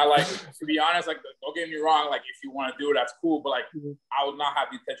 Like I'm not like, to be honest, like don't get me wrong, like if you want to do it, that's cool, but like I would not have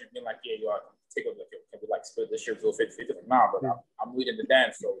the intention of being like, yeah, you are take a look, can we like split this shit, we'll 50-50? Like, nah, but I'm leading the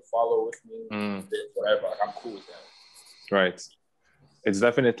dance, so follow with me, whatever. Like I'm cool with that. Right. It's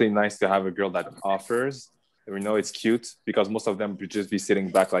definitely nice to have a girl that offers. We know it's cute because most of them would just be sitting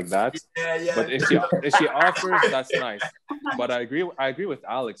back like that. Yeah. But if she offers, that's nice. But I agree with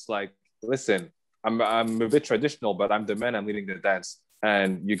Alex. Like, listen, I'm a bit traditional, but I'm the man. I'm leading the dance,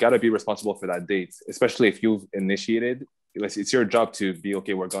 and you got to be responsible for that date, especially if you've initiated. It's your job to be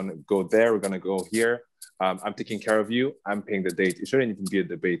okay. We're gonna go there. We're gonna go here. I'm taking care of you. I'm paying the date. It shouldn't even be a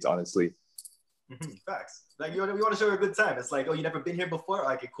debate, honestly. Facts. Like you want to show her a good time. It's like, oh, you never been here before?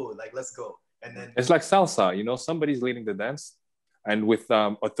 Okay, cool. Like let's go. And then it's like salsa. You know, somebody's leading the dance, and with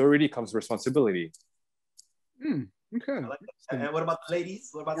authority comes responsibility. Okay. Like and what about the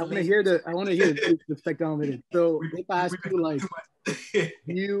ladies? What about I want to hear the perspective on it. So if I ask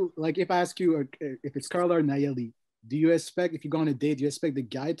you, like, if I ask you if it's Karla or Nayeli, do you expect, if you go on a date, do you expect the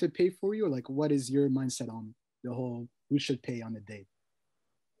guy to pay for you, or like what is your mindset on the whole who should pay on a date?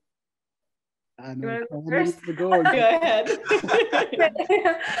 I know. Go ahead.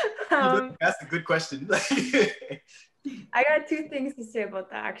 That's a good question. I got two things to say about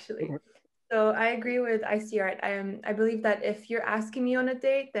that actually. So I agree with ICR. I believe that if you're asking me on a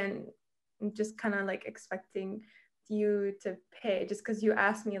date, then I'm just kind of like expecting you to pay just because you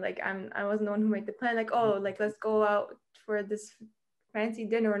asked me. Like I wasn't the one who made the plan. Like, oh, like let's go out for this fancy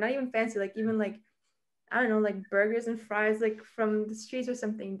dinner, or not even fancy, like even like I don't know, like burgers and fries like from the streets or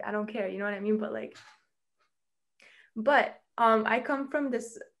something. I don't care, you know what I mean? But I come from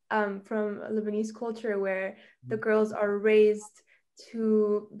this from Lebanese culture where the girls are raised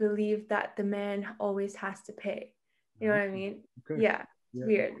to believe that the man always has to pay. You know what I mean? Okay. Yeah.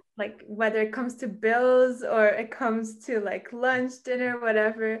 Weird. Like whether it comes to bills or it comes to like lunch, dinner,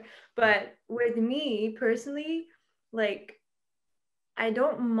 whatever. But with me personally, like I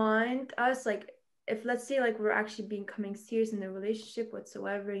don't mind us, like if let's say like we're actually becoming serious in the relationship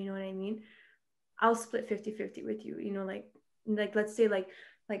whatsoever, you know what I mean? I'll split 50-50 with you, you know, like let's say like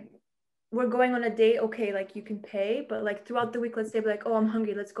we're going on a date, okay, like you can pay, but like throughout the week, let's say like, oh, I'm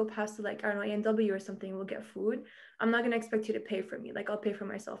hungry, let's go past to like, I don't know, A&W or something, we'll get food. I'm not gonna expect you to pay for me. Like I'll pay for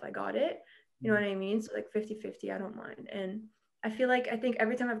myself, I got it. You know what I mean? So like 50-50, I don't mind. And I think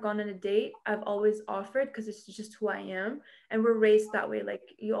every time I've gone on a date, I've always offered because it's just who I am. And we're raised that way. Like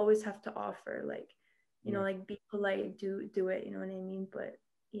you always have to offer, like, you know, like be polite, do it, you know what I mean? But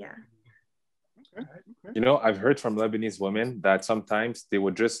yeah. Okay. You know, I've heard from Lebanese women that sometimes they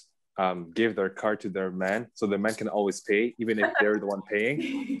would just give their card to their man so the man can always pay even if they're the one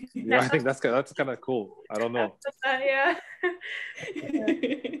paying. You know, I think that's kind of cool. I don't know. Yeah.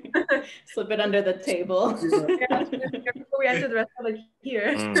 Slip it under the table. Yeah, before we enter the rest of it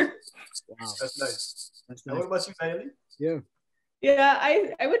here. Wow, that's nice. And what about you, Nayeli? Yeah,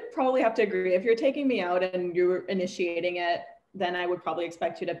 I would probably have to agree. If you're taking me out and you're initiating it, then I would probably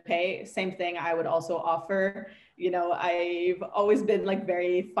expect you to pay. Same thing, I would also offer. You know, I've always been like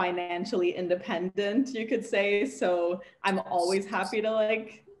very financially independent, you could say. So I'm always happy to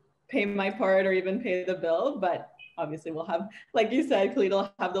like pay my part or even pay the bill. But obviously we'll have, like you said, Khalid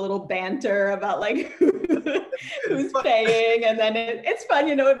will have the little banter about like who's paying. And then it's fun,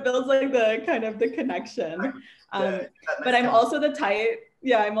 you know, it builds like the kind of the connection. But I'm also the type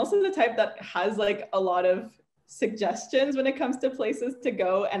that has like a lot of suggestions when it comes to places to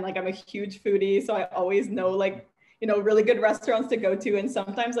go, and like I'm a huge foodie, so I always know like, you know, really good restaurants to go to. And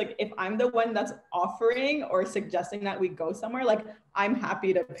sometimes like if I'm the one that's offering or suggesting that we go somewhere, like I'm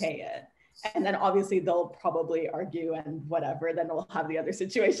happy to pay it. And then obviously they'll probably argue and whatever, then we'll have the other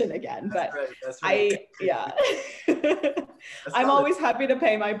situation again. But that's right. I'm always happy to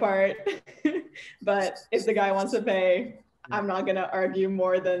pay my part. But if the guy wants to pay, I'm not gonna argue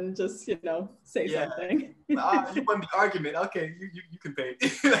more than just, you know, say something. You won the argument. Okay, you can pay.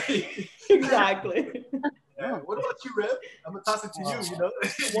 Exactly. Yeah. What about you, Rev? I'm gonna toss it to you. You know.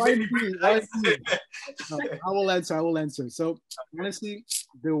 Why me? No, I will answer. So honestly,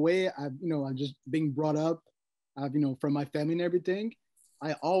 the way I'm just being brought up, from my family and everything.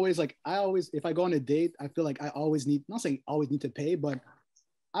 I always, if I go on a date, I feel like I always need, not saying always need to pay, but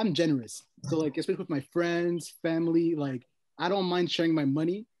I'm generous. So like, especially with my friends, family, like I don't mind sharing my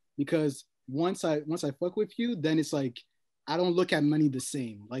money because once I fuck with you, then it's like I don't look at money the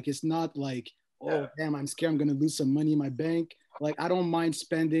same. Like it's not like, oh damn, I'm scared I'm gonna lose some money in my bank. Like I don't mind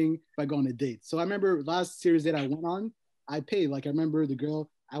spending if I go on a date. So I remember last series date I went on, I paid. Like I remember the girl,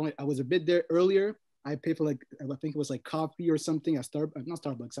 I was a bit there earlier. I paid for like, I think it was like coffee or something at not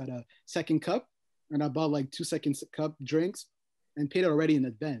Starbucks, at a Second Cup. And I bought like 2 Second Cup drinks and paid it already in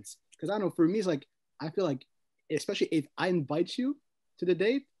advance. Cause I don't know, for me, it's like, I feel like, especially if I invite you to the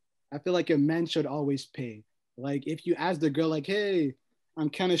date, I feel like a man should always pay. Like if you ask the girl like, hey, I'm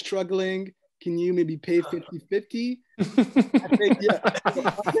kind of struggling, can you maybe pay 50-50? I think, yeah.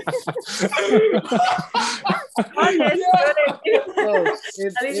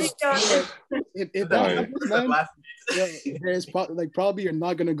 If that happens, man, there's probably you're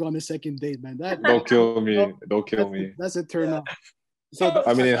not gonna go on a second date, man. Don't kill me. Don't kill me. That's a turn off. So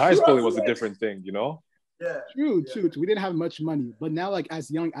I mean, in high school, it was a different thing, you know? Yeah. True. We didn't have much money, but now, like as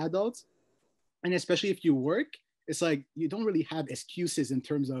young adults, and especially if you work, it's like you don't really have excuses in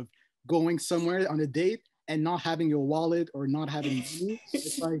terms of going somewhere on a date and not having your wallet or not having money.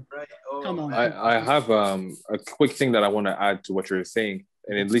 It's like, come on. I have a quick thing that I want to add to what you're saying,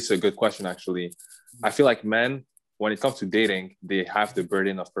 and it leads to a good question, actually. I feel like men, when it comes to dating, they have the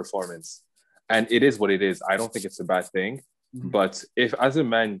burden of performance. And it is what it is. I don't think it's a bad thing. But if as a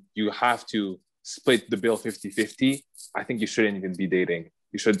man, you have to split the bill 50-50, I think you shouldn't even be dating.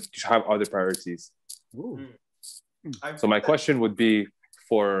 You should have other priorities. So my question would be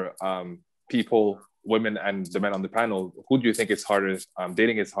for people, women and the men on the panel, who do you think it's harder,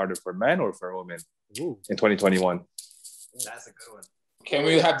 dating is harder for men or for women in 2021? That's a good one. Can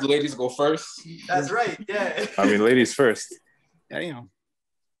we have the ladies go first? That's right, yeah. I mean, ladies first. Damn.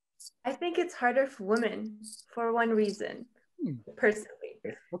 I think it's harder for women for one reason, personally.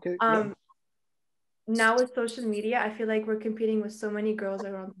 Okay. Now with social media, I feel like we're competing with so many girls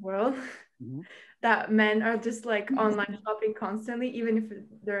around the world that men are just like online shopping constantly, even if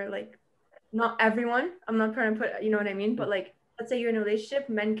they're like, not everyone. I'm not trying to put, you know what I mean? But like, let's say you're in a relationship,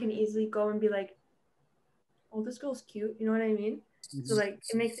 men can easily go and be like, oh, this girl's cute. You know what I mean? So like,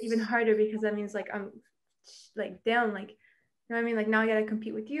 it makes it even harder because that means like, I'm like down, like, you know what I mean? Like now I gotta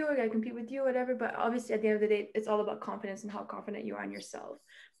compete with you, whatever. But obviously at the end of the day, it's all about confidence and how confident you are in yourself.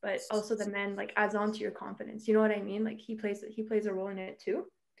 But also the man like adds on to your confidence. You know what I mean? Like he plays a role in it too.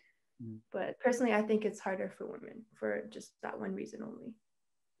 But personally, I think it's harder for women for just that one reason only.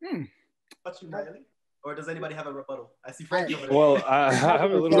 What's you, Nayeli? Or does anybody have a rebuttal? I see Franky over there. Well, I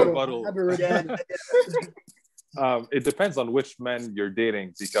have a little rebuttal. Yeah. It depends on which man you're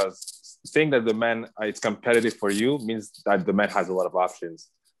dating, because saying that the man it's competitive for you means that the man has a lot of options,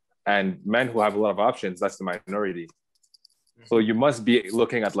 and men who have a lot of options, that's the minority. So you must be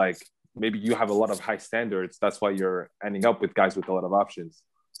looking at like, maybe you have a lot of high standards, that's why you're ending up with guys with a lot of options,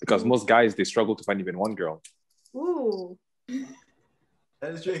 because most guys, they struggle to find even one girl. Ooh.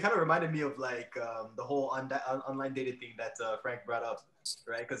 That is true. It kind of reminded me of like the whole online dating thing that Frank brought up,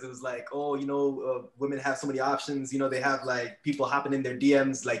 right? Because it was like, oh, you know, women have so many options. You know, they have like people hopping in their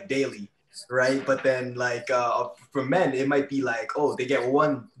DMs like daily, right? But then like for men, it might be like, oh, they get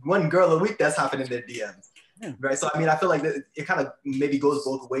one girl a week that's hopping in their DMs, right? So I mean, I feel like it kind of maybe goes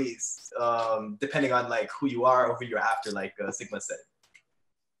both ways, depending on like who you are or who you're after, like Sigma said.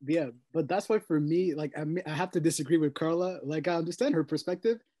 Yeah, but that's why for me, like I have to disagree with Karla. Like I understand her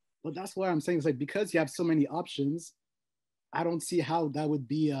perspective, but that's why I'm saying it's like, because you have so many options, I don't see how that would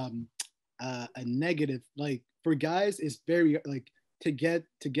be a negative. Like for guys, it's very like to get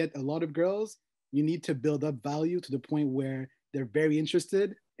a lot of girls, you need to build up value to the point where they're very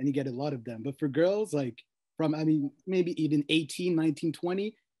interested and you get a lot of them. But for girls, like from, I mean, maybe even 18, 19,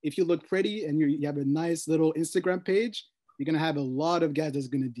 20, if you look pretty and you have a nice little Instagram page, you're gonna have a lot of guys that's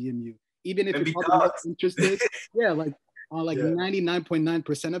gonna DM you, even if you're probably not interested. Yeah, like on like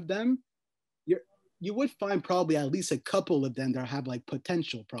 99.9% of them, you would find probably at least a couple of them that have like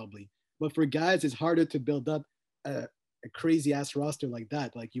potential probably. But for guys, it's harder to build up a crazy ass roster like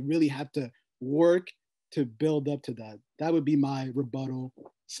that. Like you really have to work to build up to that. That would be my rebuttal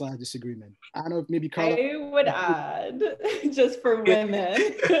 / disagreement. I don't know if maybe Karla. I would add, just for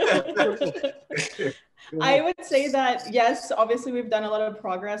women. I would say that, yes, obviously we've done a lot of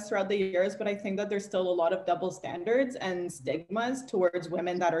progress throughout the years, but I think that there's still a lot of double standards and stigmas towards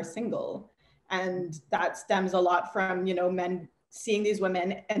women that are single. And that stems a lot from, you know, men seeing these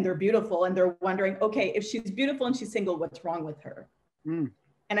women and they're beautiful and they're wondering, okay, if she's beautiful and she's single, what's wrong with her? And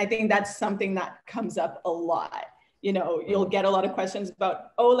I think that's something that comes up a lot. you know, you'll get a lot of questions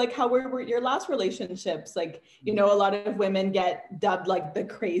about, oh, like how were your last relationships? Like, you know, a lot of women get dubbed like the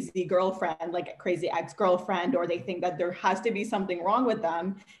crazy girlfriend, like a crazy ex-girlfriend, or they think that there has to be something wrong with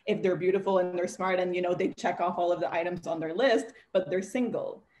them if they're beautiful and they're smart and, you know, they check off all of the items on their list, but they're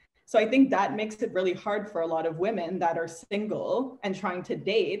single. So I think that makes it really hard for a lot of women that are single and trying to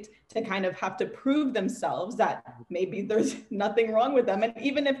date to kind of have to prove themselves that maybe there's nothing wrong with them. And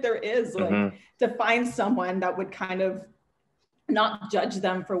even if there is, like to find someone that would kind of not judge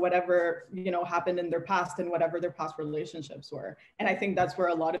them for whatever, you know, happened in their past and whatever their past relationships were. And I think that's where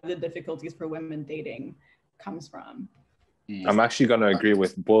a lot of the difficulties for women dating comes from. I'm actually going to agree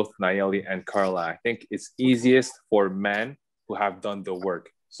with both Nayeli and Karla. I think it's easiest for men who have done the work.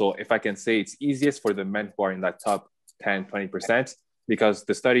 So if I can say it's easiest for the men who are in that top 10, 20%, because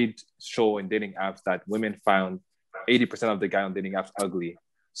the studies show in dating apps that women found 80% of the guy on dating apps ugly.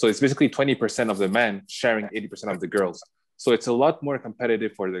 So it's basically 20% of the men sharing 80% of the girls. So it's a lot more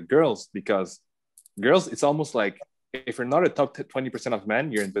competitive for the girls, because girls, it's almost like if you're not a top 20% of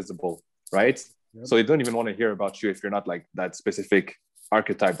men, you're invisible, right? Yep. So they don't even want to hear about you if you're not like that specific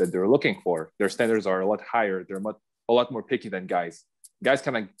archetype that they're looking for. Their standards are a lot higher. They're a lot more picky than guys. Guys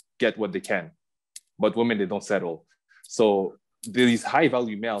kind of get what they can, but women, they don't settle. So these high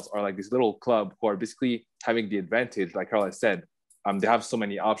value males are like this little club who are basically having the advantage, like Karla said. They have so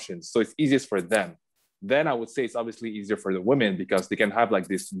many options. So it's easiest for them. Then I would say it's obviously easier for the women because they can have like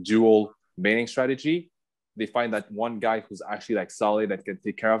this dual mating strategy. They find that one guy who's actually like solid and can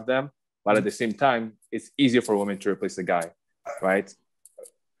take care of them. But at the same time, it's easier for women to replace a guy, right?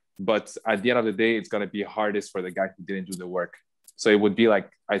 But at the end of the day, it's going to be hardest for the guy who didn't do the work. So it would be like,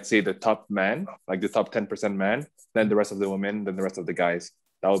 I'd say the top man, like the top 10% man, then the rest of the women, then the rest of the guys.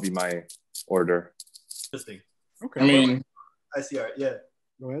 That would be my order. Interesting. Okay. I mean, I see. Yeah.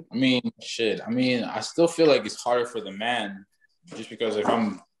 Go ahead. I mean, shit. I mean, I still feel like it's harder for the man, just because if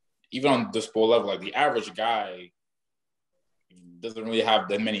I'm even on the sport level, like the average guy doesn't really have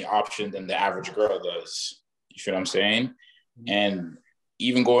that many options than the average girl does. You feel what I'm saying? Mm-hmm. And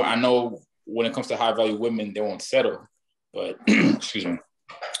even I know when it comes to high value women, they won't settle, but excuse me,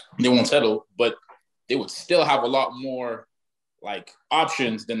 they won't settle, but they would still have a lot more like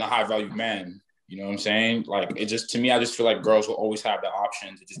options than the high value man. You know what I'm saying? Like, it just, to me, I just feel like girls will always have the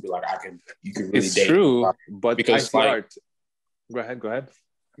option to just be like, you could really it's date. It's true, but because like, go ahead.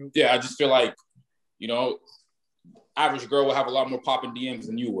 Yeah, I just feel like, you know, average girl will have a lot more popping DMs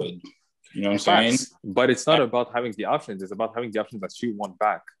than you would. You know what I'm saying? But it's not about having the options. It's about having the options that she want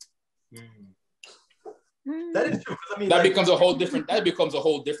back. That is true. I mean, that becomes a whole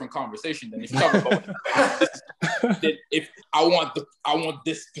different conversation than if you talk about if I want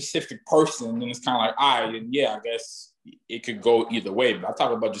this specific person, then it's kind of like, and yeah, I guess it could go either way. But I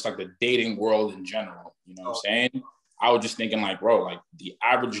talk about just like the dating world in general. You know what I'm saying? I was just thinking like, bro, like the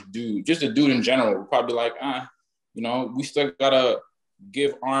average dude, just a dude in general, would probably like, you know, we still gotta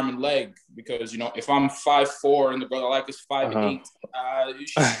give arm and leg, because, you know, if I'm 5'4" and the girl I like is 5'8",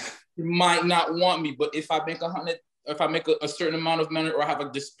 you might not want me. But if I make a certain amount of money, or have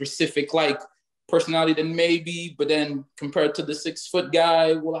like this specific like personality, then maybe. But then compared to the 6 foot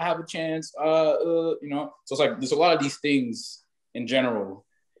guy, will I have a chance? You know, so it's like there's a lot of these things in general.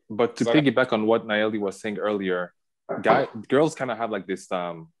 But to piggyback on what Nayeli was saying earlier, girls kind of have like this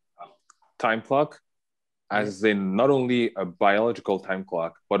time clock, as in not only a biological time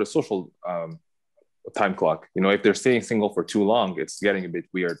clock, but a social time clock. You know, if they're staying single for too long, it's getting a bit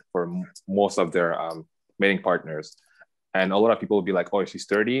weird for most of their mating partners. And a lot of people will be like, oh, she's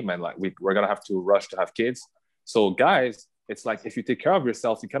 30, man, like we're gonna have to rush to have kids. So guys, it's like, if you take care of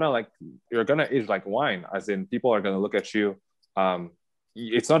yourself, you kind of like, you're gonna age like wine, as in people are gonna look at you.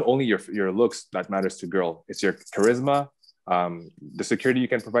 It's not only your looks that matters to girl, it's your charisma, the security you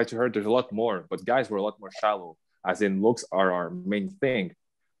can provide to her. There's a lot more, but guys were a lot more shallow, as in looks are our main thing.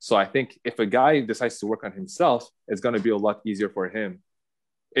 So I think if a guy decides to work on himself, it's going to be a lot easier for him.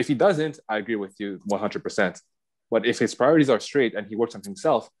 If he doesn't, I agree with you 100%. But if his priorities are straight and he works on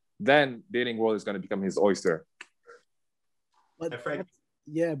himself, then dating world is going to become his oyster. But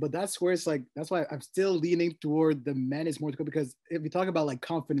but that's where it's like, that's why I'm still leaning toward the men is more, because if we talk about like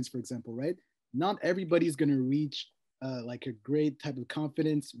confidence, for example, right? Not everybody's going to reach like a great type of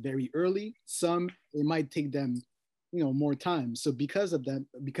confidence very early. Some, it might take them, you know, more time. So because of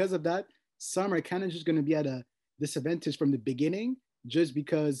that, some are kind of just going to be at a disadvantage from the beginning, just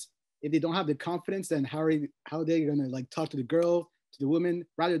because if they don't have the confidence, then how are they going to like talk to the girl, to the woman,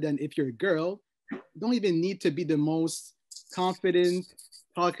 rather than if you're a girl, you don't even need to be the most confident,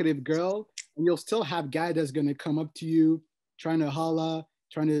 talkative girl, and you'll still have guy that's going to come up to you, trying to holla,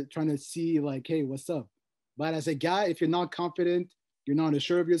 trying to see like, hey, what's up? But as a guy, if you're not confident, you're not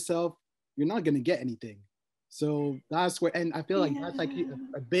assured of yourself, you're not gonna get anything. So that's where, and I feel like that's like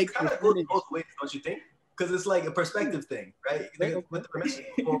a big kind of goes both ways, don't you think? Because it's like a perspective thing, right? Like, what the permission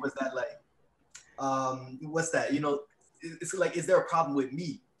before was that like, what's that? You know, it's like, is there a problem with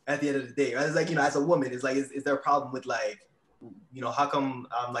me at the end of the day? Right? It's like, you know, as a woman, it's like, is there a problem with like, you know, how come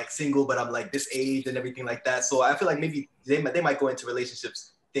I'm like single, but I'm like this age and everything like that? So I feel like maybe they might go into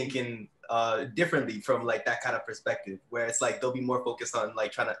relationships thinking differently from like that kind of perspective, where it's like they'll be more focused on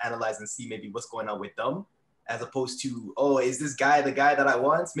like trying to analyze and see maybe what's going on with them, as opposed to, oh, is this guy the guy that I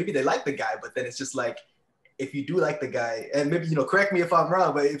want? Maybe they like the guy, but then it's just like, if you do like the guy, and maybe, you know, correct me if I'm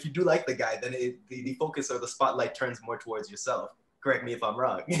wrong, but if you do like the guy, then the focus or the spotlight turns more towards yourself. Correct me if I'm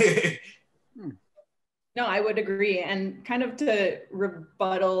wrong. No, I would agree. And kind of to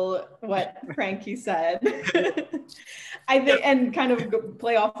rebuttal what Franky said, I think, and kind of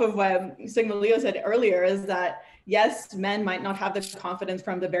play off of what Sigma Leo said earlier, is that yes, men might not have the confidence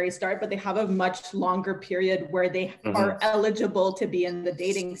from the very start, but they have a much longer period where they are eligible to be in the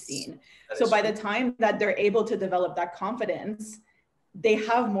dating scene. So by the time that they're able to develop that confidence, they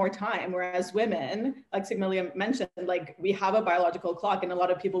have more time. Whereas women, like Sigma Leo mentioned, like we have a biological clock, and a lot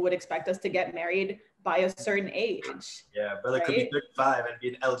of people would expect us to get married by a certain age. Yeah, brother could be 35 and be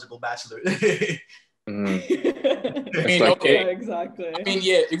an eligible bachelor. I mean, okay. Yeah, exactly. I mean,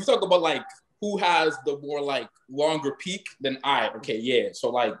 yeah, if you talk about like who has the more like longer peak than okay, yeah. So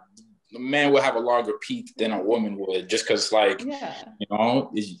like a man would have a longer peak than a woman would, just because like, you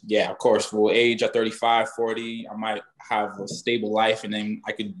know, of course, we'll age at 35, 40, I might have a stable life and then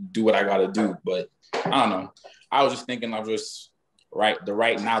I could do what I got to do. But I don't know. I was just thinking of just right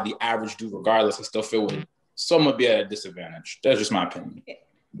now, the average dude, regardless, I still feel would somewhat be at a disadvantage. That's just my opinion.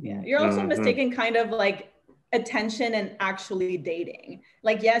 Yeah, you're also mistaking kind of like attention and actually dating.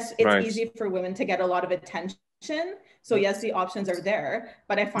 Like, yes, it's easy for women to get a lot of attention. So yes, the options are there,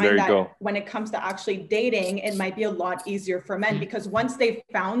 but I find that when it comes to actually dating, it might be a lot easier for men, because once they've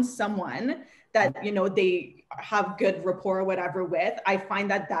found someone that, you know, they have good rapport or whatever with, I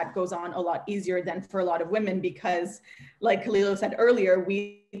find that that goes on a lot easier than for a lot of women, because like Khalilo said earlier,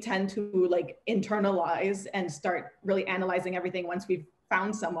 we tend to like internalize and start really analyzing everything once we've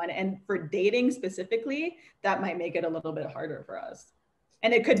found someone. And for dating specifically, that might make it a little bit harder for us.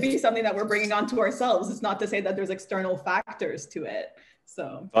 And it could be something that we're bringing onto ourselves. It's not to say that there's external factors to it.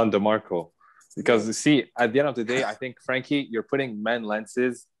 So on DeMarco, because you see, at the end of the day, I think, Franky, you're putting men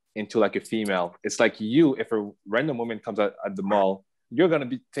lenses into like a female. It's like you, if a random woman comes at the mall, you're gonna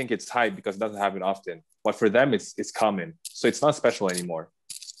think it's hype because it doesn't happen often. But for them, it's common. So it's not special anymore.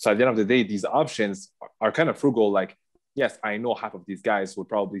 So at the end of the day, these options are kind of frugal. Like, yes, I know half of these guys would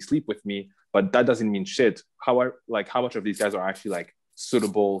probably sleep with me, but that doesn't mean shit. How much of these guys are actually like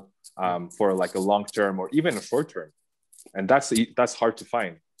suitable for like a long term or even a short term, and that's hard to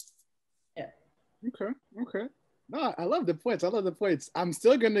find. Yeah. Okay. No, I love the points. I'm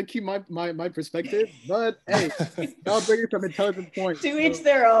still gonna keep my perspective, but hey, I'll bring some intelligent points. To each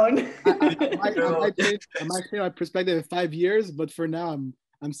their own. I might change my perspective in 5 years, but for now,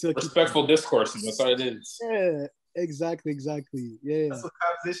 I'm still respectful discourse. That's what it is. Yeah. Exactly. Yeah. That's what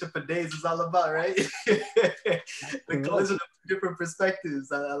conversation for days is all about, right? The collision of different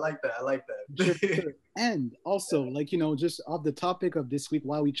perspectives. I like that. Sure. And also, like, you know, just off the topic of this week,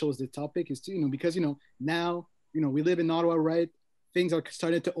 why we chose this topic is to, you know, because, you know, now, you know, we live in Ottawa, right? Things are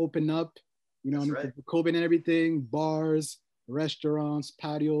starting to open up, you know, COVID and everything, bars, restaurants,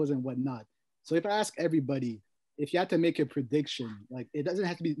 patios, and whatnot. So if I ask everybody, if you had to make a prediction, like, it doesn't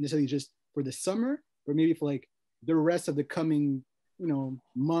have to be necessarily just for the summer, but maybe for like the rest of the coming, you know,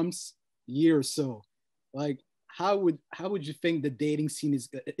 months, year or so, like how would you think the dating scene is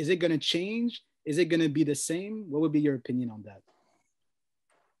it going to change? Is it going to be the same? What would be your opinion on that?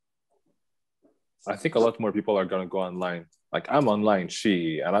 I think a lot more people are going to go online. Like, I'm online,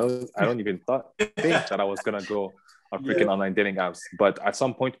 and I don't even think that I was going to go on freaking online dating apps. But at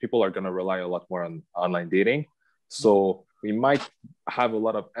some point, people are going to rely a lot more on online dating. So we might have a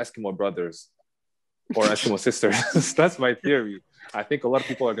lot of Eskimo brothers or Eskimo sisters. That's my theory. I think a lot of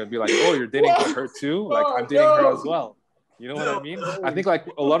people are going to be like, oh, you're dating her too? Like, I'm dating her as well. You know what I mean? I think like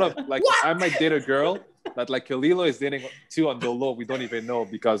a lot of, like, I might date a girl that like Khalilo is dating too on the low. We don't even know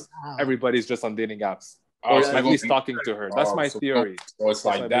because everybody's just on dating apps. Or at least talking to her. That's my theory. So it's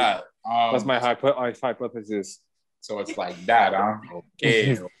like that. That's my hypothesis. So it's like that, huh?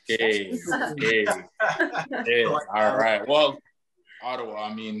 Okay. Yeah, all right. Well, Ottawa,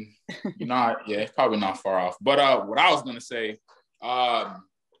 I mean, probably not far off. But what I was gonna say, I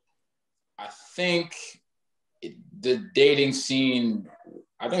think the dating scene,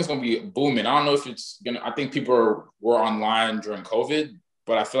 I think it's gonna be booming. I don't know if it's gonna. I think people were online during COVID,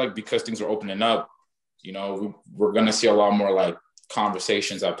 but I feel like because things are opening up, you know, we're gonna see a lot more like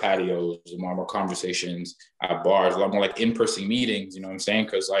conversations at patios, a lot more conversations at bars, a lot more like in-person meetings. You know what I'm saying?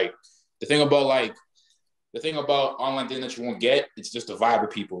 Because like the thing about online dating that you won't get, it's just the vibe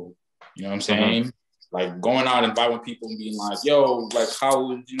of people. You know what I'm saying? Like going out and vibing with people and being like, yo, like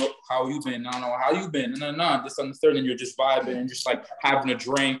how you been? I don't know how you been. No, this and the third, and you're just vibing and just like having a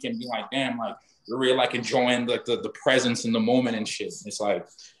drink and being like, damn, like you're really like enjoying like the presence in the moment and shit. It's like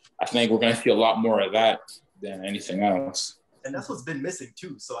I think we're gonna see a lot more of that than anything else. And that's what's been missing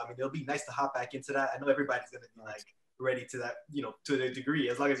too. So I mean, it'll be nice to hop back into that. I know everybody's gonna be like ready to that, you know, to a degree.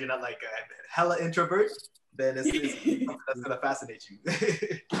 As long as you're not like a hella introvert, then it's something that's gonna fascinate you.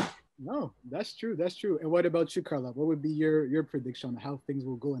 No, that's true. That's true. And what about you, Karla? What would be your prediction on how things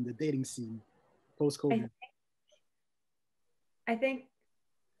will go in the dating scene post-COVID? I think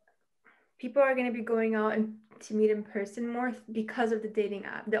people are going to be going out and to meet in person more because of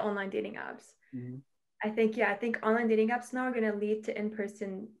the online dating apps. Mm-hmm. I think online dating apps now are going to lead to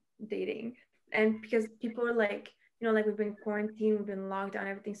in-person dating. And because people are like, you know, like we've been quarantined, we've been locked down,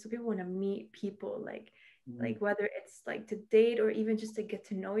 everything. So people want to meet people, like whether it's like to date or even just to get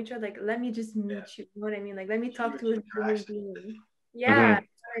to know each other. Like, let me just meet you. You know what I mean? Like, let me talk to a human being. Yeah, you know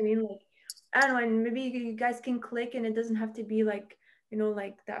what I mean? Like, I don't know, and maybe you guys can click, and it doesn't have to be like, you know,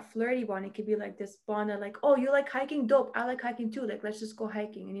 like that flirty bond. It could be like this bond of like, oh, you like hiking? Dope. I like hiking too. Like, let's just go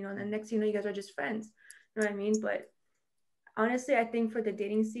hiking. And, you know, and the next thing you know, you guys are just friends. You know what I mean? But honestly, I think for the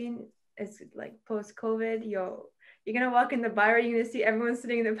dating scene, it's like post-COVID, you're going to walk in the bar, you're going to see everyone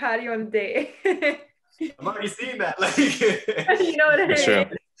sitting in the patio on a date. I'm already seeing that. Like, you know what I mean? Sure.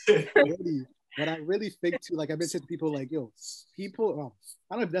 But I really think too, like I've been saying to people like, yo, people,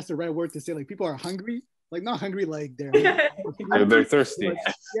 I don't know if that's the right word to say, like people are hungry, like not hungry like they're thirsty. Like,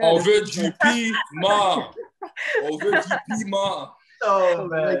 yeah, Over GP, ma. Over GP, ma. Oh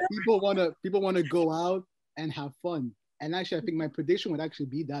man. Like people wanna go out and have fun. And actually, I think my prediction would actually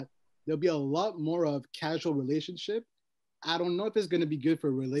be that there'll be a lot more of casual relationship. I don't know if it's going to be good for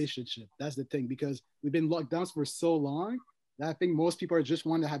a relationship. That's the thing, because we've been locked down for so long that I think most people are just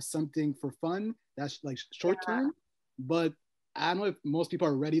want to have something for fun that's like short term. But I don't know if most people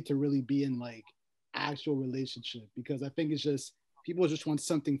are ready to really be in like actual relationship, because I think it's just people just want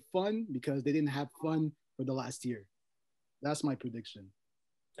something fun because they didn't have fun for the last year. That's my prediction.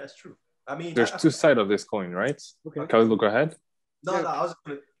 That's true. I mean, there's two sides of this coin, right? Okay. Karla, go ahead. No, I was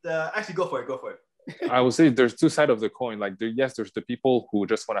gonna actually go for it. I would say there's two sides of the coin. Like, there's the people who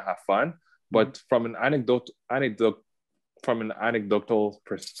just want to have fun, but from an anecdotal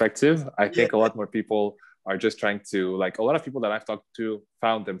perspective, I think a lot more people are just trying to, like, a lot of people that I've talked to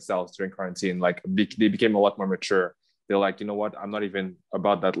found themselves during quarantine. Like, they became a lot more mature. They're like, you know what? I'm not even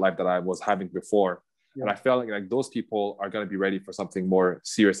about that life that I was having before. Yeah. And I felt like those people are going to be ready for something more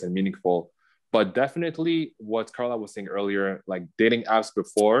serious and meaningful. But definitely what Karla was saying earlier, like dating apps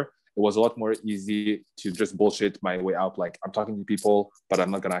before, it was a lot more easy to just bullshit my way out. Like, I'm talking to people, but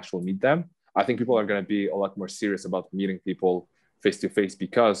I'm not going to actually meet them. I think people are going to be a lot more serious about meeting people face to face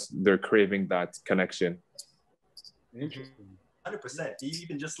because they're craving that connection. Interesting. 100%.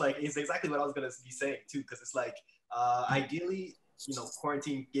 Even just like, it's exactly what I was going to be saying too, because it's like, ideally, you know,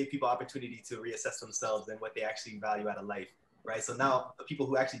 quarantine gave people opportunity to reassess themselves and what they actually value out of life, right? So now the people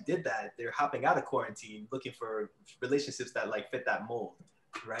who actually did that, they're hopping out of quarantine, looking for relationships that like fit that mold,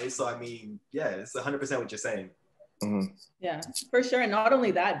 right? So I mean, yeah, it's 100% what you're saying. Mm-hmm. Yeah, for sure. And not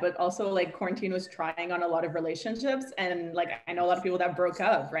only that, but also like quarantine was trying on a lot of relationships, and like I know a lot of people that broke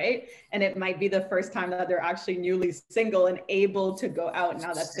up, right? And it might be the first time that they're actually newly single and able to go out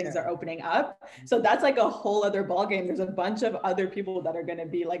now that things are opening up. So that's like a whole other ballgame. There's a bunch of other people that are going to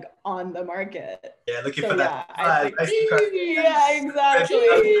be like on the market. Yeah, looking for that. Yeah, exactly.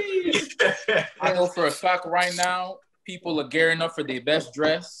 I know for a fact right now, people are gearing up for their best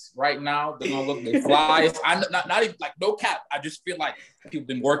dress right now. They're gonna look their flyest. I'm not even like no cap. I just feel like people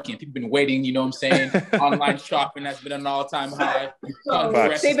been working, people been waiting. You know what I'm saying? Online shopping has been an all-time high.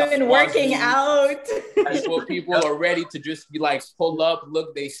 They've been working out. That's what people are ready to just be like, pull up,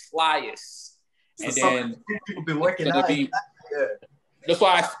 look they flyest, and then people been working out. That's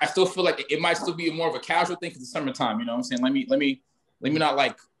why I still feel like it might still be more of a casual thing because it's summertime. You know what I'm saying? Let me not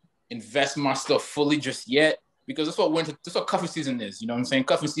like invest my stuff fully just yet. Because that's what cuffing season is, you know what I'm saying?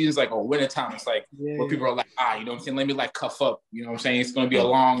 Cuffing season is like winter time. It's like where people are like, you know what I'm saying? Let me like cuff up, you know what I'm saying? It's gonna be a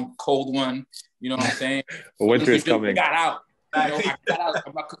long, cold one, you know what I'm saying? Winter is coming. Got out, you know, I got out.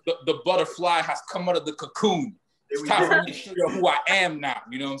 The butterfly has come out of the cocoon. It's time for me to figure out who I am now,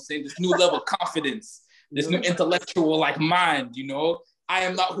 you know what I'm saying? This new level of confidence, this new intellectual like mind, you know? I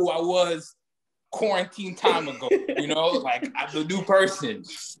am not who I was quarantine time ago. You know, like I'm the new person.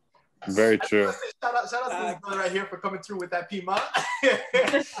 Very true. Shout out to this brother right here for coming through with that Pima. 5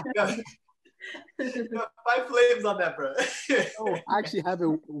 flames on that, bro. Oh, I actually have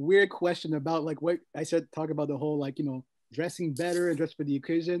a weird question about like what I said, talk about the whole like, you know, dressing better and dress for the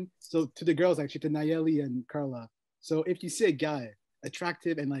occasion. So to the girls, actually, to Nayeli and Karla. So if you see a guy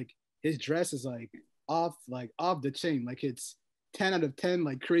attractive and like his dress is like off the chain, like it's 10 out of 10,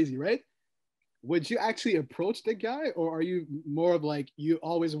 like crazy, right? Would you actually approach the guy, or are you more of like you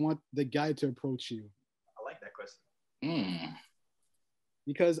always want the guy to approach you? I like that question.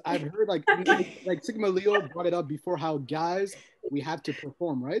 Because I've heard like Sigma Leo brought it up before, how guys, we have to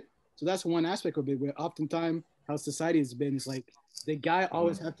perform, right? So that's one aspect of it, where oftentimes how society has been is like the guy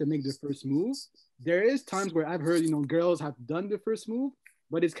always have to make the first move. There is times where I've heard, you know, girls have done the first move,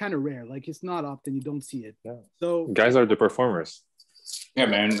 but it's kind of rare. Like it's not often, you don't see it. Yeah. So guys are the performers. Yeah,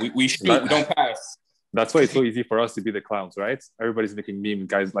 man, we shoot, we don't pass. That's why it's so easy for us to be the clowns, right? Everybody's making meme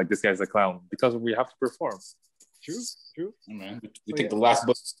guys like this guy's a clown because we have to perform. True. Yeah, man, we take the last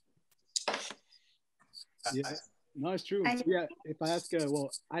book. Yeah, no, it's true. So, yeah, if I ask,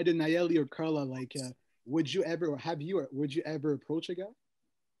 well, either Nayeli or Karla, like, would you ever approach a guy?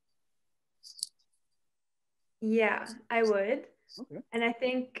 Yeah, I would. Okay. And I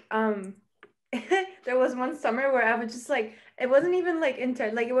think there was one summer where I was just like, it wasn't even like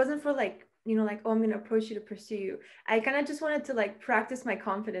like it wasn't for like, you know, like, oh, I'm gonna approach you to pursue you. I kind of just wanted to like practice my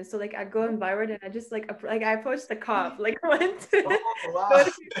confidence. So like I'd go in Byward and I just like I approached the cop, like went to go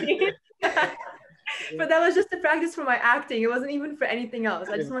to but that was just to practice for my acting. It wasn't even for anything else.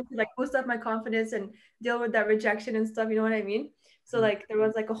 I just wanted to like boost up my confidence and deal with that rejection and stuff. You know what I mean? So like there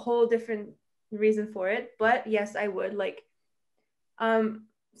was like a whole different reason for it. But yes, I would like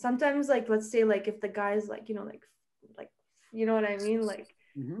sometimes like, let's say like if the guy's like, you know, like you know what I mean? Like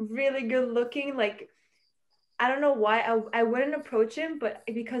really good looking, like I don't know why I wouldn't approach him, but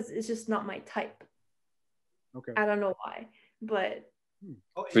because it's just not my type. Okay. I don't know why, but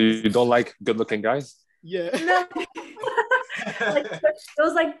so you don't like good looking guys? Yeah. No. Like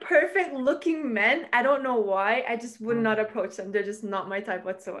those like perfect looking men, I don't know why, I just would not approach them. They're just not my type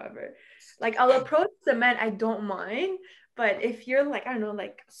whatsoever. Like I'll approach the men I don't mind, but if you're like, I don't know,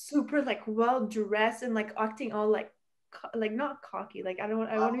 like super like well dressed and like acting all like not cocky, like I want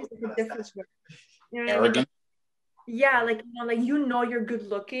to use a different word. You know what I mean? Yeah, like you know you're good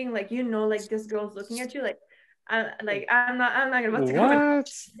looking, like you know like this girl's looking at you, like I'm not gonna what?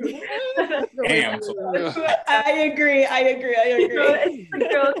 Damn. I agree. It's the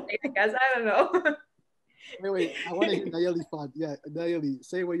girl thing, I guess. I don't know. Wait, I want to hear Nayeli's thought. Yeah, Nayeli,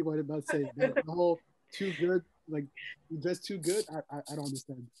 say what you wanted about to say. The whole too good, like you dress too good. I don't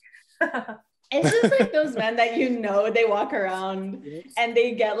understand. It's just like those men that you know, they walk around and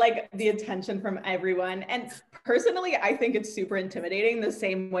they get like the attention from everyone. And personally, I think it's super intimidating, the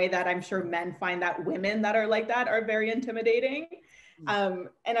same way that I'm sure men find that women that are like that are very intimidating. And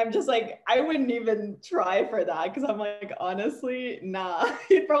I'm just like, I wouldn't even try for that, because I'm like, honestly, nah.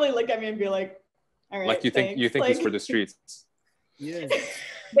 He'd probably look at me and be like, all right, like you think like, he's for the streets. Yeah.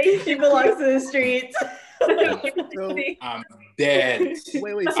 He belongs to the streets. So, I'm dead.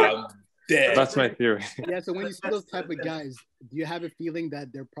 Wait. I'm dead. That's my theory. Yeah, so when you see those type of guys, do you have a feeling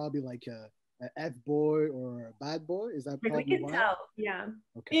that they're probably like a F-boy or a bad boy? Is that probably like we can why? tell, yeah.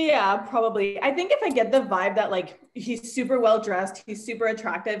 Okay. Yeah, probably. I think if I get the vibe that like he's super well dressed, he's super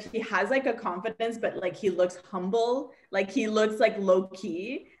attractive, he has like a confidence, but like he looks humble, like he looks like low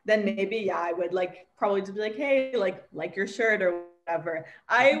key, then maybe yeah, I would like probably just be like, hey, like your shirt or whatever.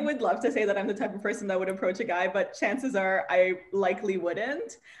 I would love to say that I'm the type of person that would approach a guy, but chances are I likely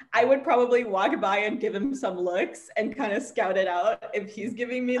wouldn't. I would probably walk by and give him some looks and kind of scout it out if he's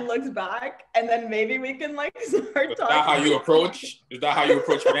giving me looks back, and then maybe we can like start talking. Is that how you approach? Is that how you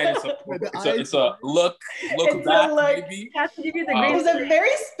approach men? It's a look it's back, a look. maybe. Has to give you the It's a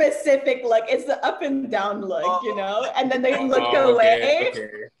very specific look. It's the up and down look, you know, and then they look away.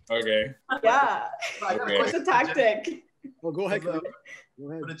 Okay. Yeah, Okay. it's a tactic. Well, go ahead. For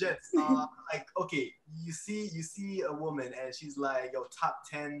the gents, like, okay, you see a woman and she's like, yo, top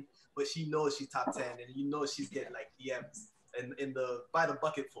 10, but she knows she's top 10, and you know she's getting like DMs in the by the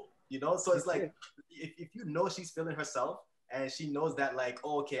bucketful, you know. So it's like, if you know she's feeling herself and she knows that, like,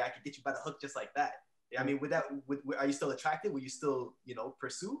 oh, okay, I can get you by the hook just like that. I mean, are you still attracted? Would you still, you know,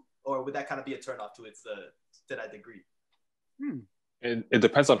 pursue, or would that kind of be a turnoff to that degree? It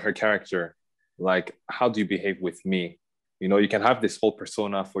depends on her character. Like, how do you behave with me? You know, you can have this whole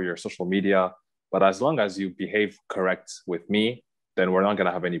persona for your social media, but as long as you behave correct with me, then we're not going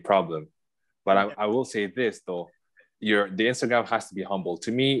to have any problem. But I will say this, though. the Instagram has to be humble.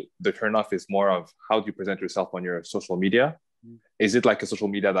 To me, the turnoff is more of how do you present yourself on your social media? Is it like a social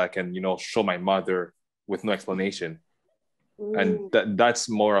media that I can, show my mother with no explanation? Ooh. And that's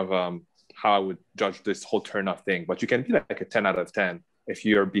more of how I would judge this whole turnoff thing. But you can be like a 10 out of 10. If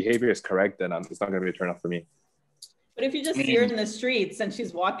your behavior is correct, then it's not going to be a turnoff for me. But if you just see her in the streets and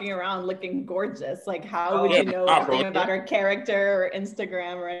she's walking around looking gorgeous, like how would you know anything about her character or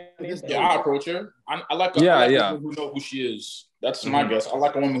Instagram or anything? Yeah, I approach her. I like a woman who knows who she is. That's my guess. I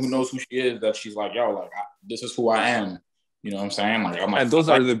like a woman who knows who she is, that she's like, yo, like, this is who I am. You know what I'm saying? Like, and those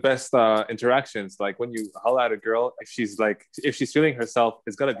are the best interactions. Like when you holler at a girl, if she's feeling herself,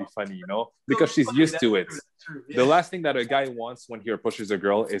 it's gonna be funny, because she's used to it. True. Yeah. The last thing that a guy wants when he approaches a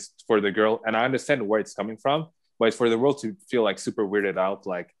girl is for the girl, and I understand where it's coming from, but it's for the world to feel like super weirded out,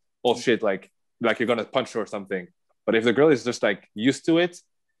 like, oh shit, like you're gonna punch her or something. But if the girl is just like used to it,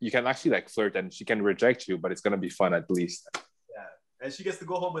 you can actually like flirt and she can reject you, but it's gonna be fun at least. And she gets to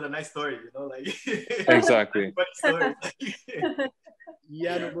go home with a nice story, like exactly.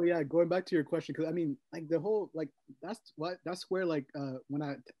 Going back to your question, because I mean, like the whole that's where like when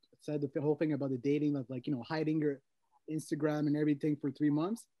I said the whole thing about the dating of like hiding your Instagram and everything for 3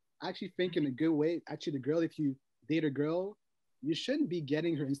 months, I actually think in a good way. Actually, the girl, if you date a girl, you shouldn't be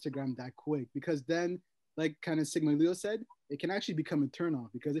getting her Instagram that quick, because then, like kind of Sigma Leo said, it can actually become a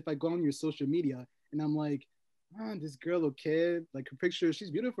turnoff. Because if I go on your social media and I'm like, this girl, okay, like her picture, she's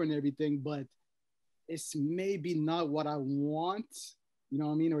beautiful and everything, but it's maybe not what I want, you know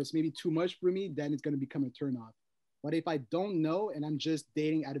what I mean? Or it's maybe too much for me, then it's going to become a turn off. But if I don't know and I'm just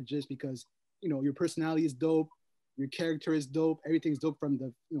dating out of just because, your personality is dope, your character is dope, everything's dope from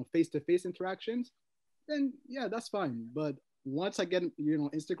the, face-to-face interactions, then yeah, that's fine. But once I get,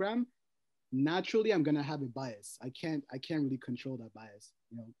 Instagram, naturally I'm going to have a bias. I can't really control that bias,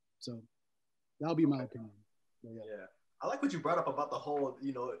 so that'll be my opinion. Yeah. I like what you brought up about the whole,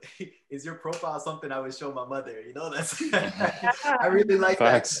 is your profile something I would show my mother? That's I really like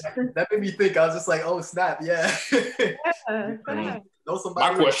that. That made me think. I was just like, oh snap, yeah.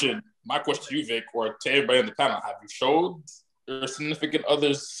 My question to you, Vic, or to everybody on the panel: have you showed your significant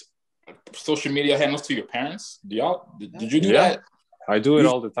others social media handles to your parents? Did you do that? I do it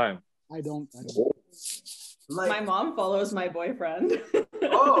all the time. I don't. My mom follows my boyfriend.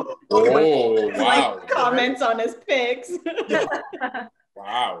 Oh, wow. Like, comments on his pics.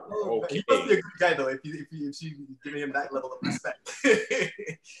 Wow. Okay. He must be a good guy though, if she's giving him that level of respect.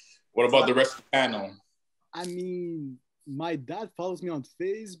 What about the rest of the panel? I mean, my dad follows me on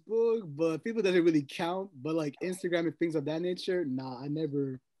Facebook, but people doesn't really count. But like Instagram and things of that nature, nah, I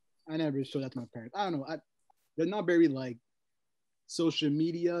never show that to my parents. I don't know. They're not very like social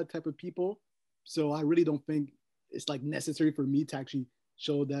media type of people. So I really don't think it's like necessary for me to actually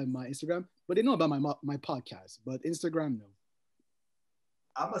show them my Instagram, but they know about my podcast, but Instagram, no.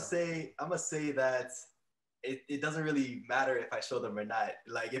 I'm gonna say that it doesn't really matter if I show them or not.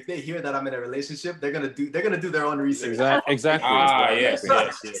 Like if they hear that I'm in a relationship, they're gonna do their own research. Exactly. Yes.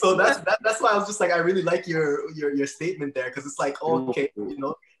 So that's why I was just like, I really like your statement there, because it's like, okay,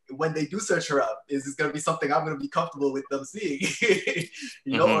 when they do search her up, is this gonna be something I'm gonna be comfortable with them seeing?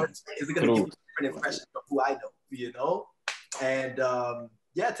 Or is it gonna give me a different impression of who I know? And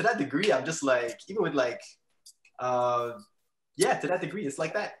to that degree, I'm just like, even with like, to that degree, it's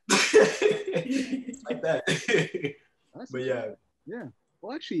like that. It's like that. But yeah.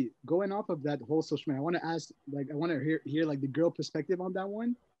 Well, actually, going off of that whole social media, I want to ask, like, I want to hear like the girl perspective on that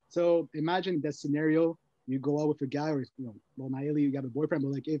one. So imagine that scenario. You go out with a guy, or Nayeli, you got a boyfriend,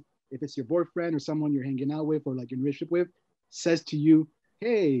 but like if it's your boyfriend or someone you're hanging out with or like in a relationship with, says to you,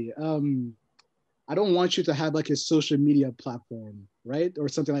 hey, I don't want you to have like a social media platform, right? Or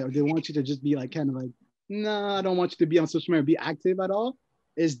something like that. Or they want you to just be like kind of like, no, I don't want you to be on social media, be active at all.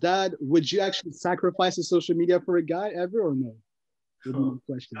 Would you actually sacrifice the social media for a guy ever or no?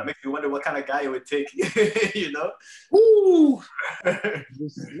 Question. That makes me wonder what kind of guy it would take, Ooh.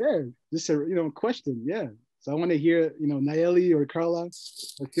 Just a question, yeah. So I want to hear, Nayeli or Karla,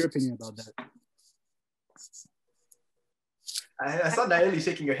 what's your opinion about that? I saw Nayeli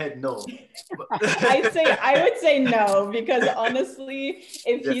shaking her head no. I would say no, because honestly,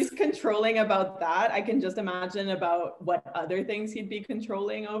 if he's controlling about that, I can just imagine about what other things he'd be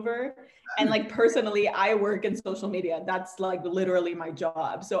controlling over. And like personally, I work in social media. That's like literally my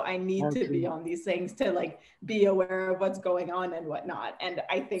job. So I need to be on these things to like be aware of what's going on and whatnot. And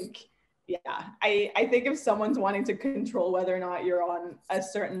I think, I think if someone's wanting to control whether or not you're on a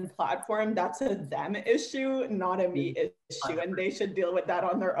certain platform, that's a them issue, not a me issue. And they should deal with that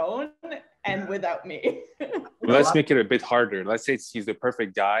on their own. and without me. Let's make it a bit harder. Let's say he's the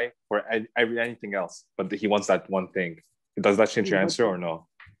perfect guy for anything else, but he wants that one thing. Does that change your answer or no?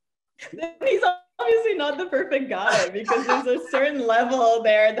 Then he's obviously not the perfect guy, because there's a certain level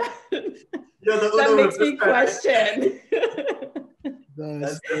there that, that makes me question.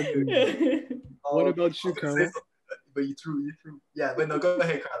 What about you, Karla? But you threw. Yeah, but no, go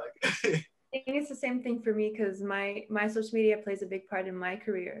ahead, Karla. I think it's the same thing for me, because my social media plays a big part in my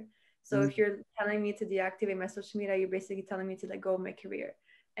career. So if you're telling me to deactivate my social media, you're basically telling me to let go of my career.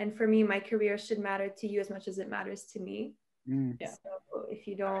 And for me, my career should matter to you as much as it matters to me. Yeah. So if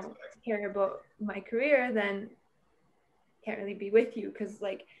you don't care about my career, then I can't really be with you. Because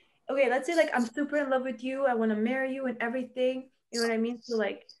like, okay, let's say like I'm super in love with you, I want to marry you and everything. You know what I mean? So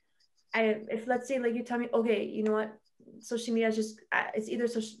like, if let's say like you tell me, okay, you know what, social media is just it's either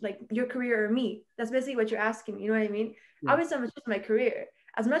like your career or me. That's basically what you're asking me. You know what I mean? Obviously, I'm gonna choose my career.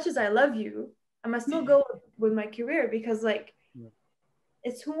 As much as I love you, I must still go with my career, because like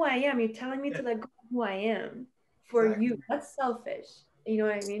it's who I am. You're telling me to let go of who I am for you. That's selfish. You know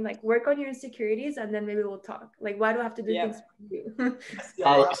what I mean? Like, work on your insecurities and then maybe we'll talk. Like, why do I have to do things for you?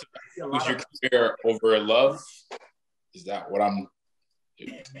 Is your career over love? Is that what I'm?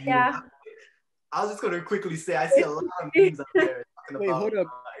 Yeah. I was just going to quickly say, I see a lot of memes out there talking about hold up.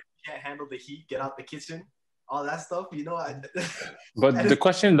 You can't handle the heat, get out the kitchen, all that stuff, you know. But the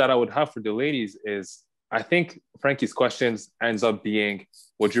question that I would have for the ladies is, I think Franky's questions ends up being,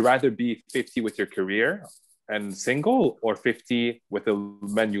 would you rather be 50 with your career and single, or 50 with the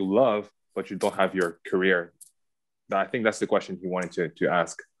men you love, but you don't have your career? I think that's the question he wanted to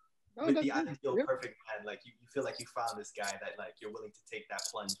ask. With the ideal perfect man, like you feel like you found this guy that like you're willing to take that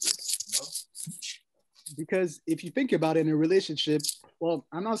plunge with, you know? Because if you think about it in a relationship, well,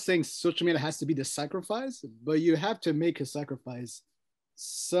 I'm not saying social media has to be the sacrifice, but you have to make a sacrifice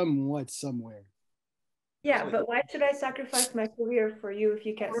somewhat somewhere. Yeah, but why should I sacrifice my career for you if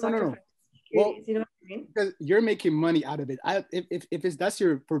you can't sacrifice? Well, you know what I mean? Because you're making money out of it. If it's that's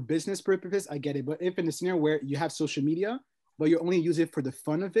your for business purposes, I get it. But if in a scenario where you have social media, but you only use it for the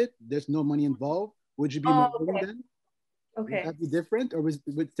fun of it, there's no money involved, would you be more willing then? Okay. Would that be different, or would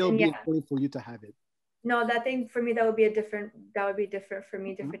it still be important for you to have it? No, that thing for me, that would be different for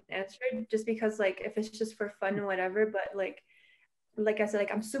me, different answer. Just because like if it's just for fun and whatever, but like I said,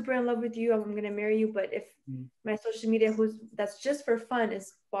 like I'm super in love with you, I'm gonna marry you. But if my social media that's just for fun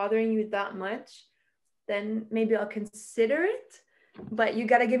is bothering you that much, then maybe I'll consider it. But you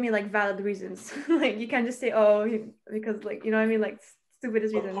gotta give me like valid reasons. Like you can't just say, oh, because like, you know what I mean, like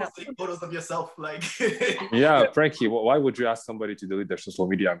stupidest reason. No. Photos of yourself, like. Yeah, Franky, why would you ask somebody to delete their social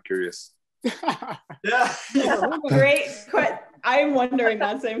media? I'm curious. Great. I'm wondering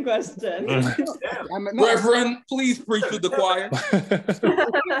that same question. Reverend, please preach to the choir.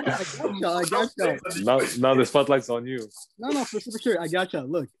 I gotcha. Now the spotlight's on you. No, for sure. I gotcha.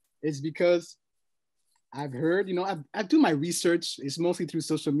 Look, it's because I've heard, I do my research. It's mostly through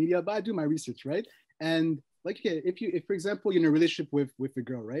social media, but I do my research, right? And like, if for example, you're in a relationship with a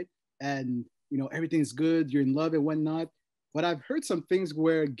girl, right? And, everything's good, you're in love and whatnot. But I've heard some things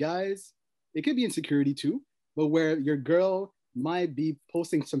where guys, it could be insecurity too, but where your girl might be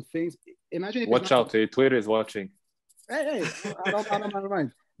posting some things. Imagine if watch out, Twitter is watching. Hey, I don't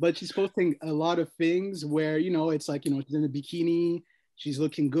mind. But she's posting a lot of things where, it's like, she's in a bikini, she's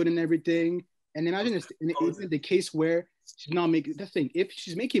looking good and everything. And imagine it's the case where she's not making the thing. If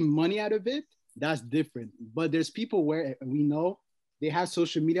she's making money out of it, that's different. But there's people where we know they have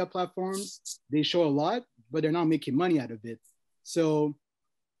social media platforms, they show a lot, but they're not making money out of it. So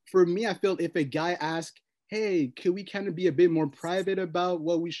for me, I feel if a guy asks, hey, could we kind of be a bit more private about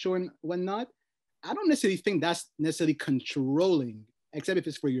what we show and whatnot? I don't necessarily think that's necessarily controlling, except if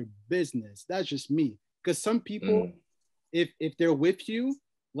it's for your business. That's just me. Because some people, if they're with you,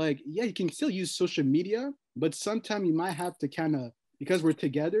 like, yeah, you can still use social media, but sometimes you might have to kind of, because we're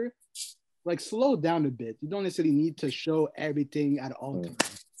together, like slow down a bit. You don't necessarily need to show everything at all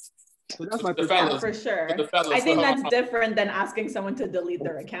times. So that's my perspective. For sure. I think that's different than asking someone to delete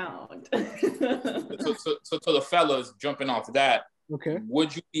their account. So to the fellas, jumping off that, okay,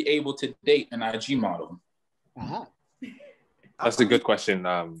 would you be able to date an IG model? That's a good question,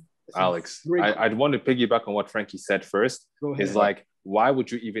 Alex. I'd want to piggyback on what Franky said first. Is like, why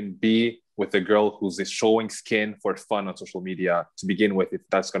would you even be with a girl who's showing skin for fun on social media to begin with, if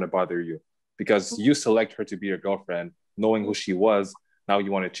that's going to bother you? Because you select her to be your girlfriend, knowing who she was. Now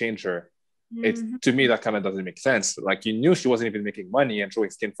you want to change her. It's, to me, that kind of doesn't make sense. Like, you knew she wasn't even making money and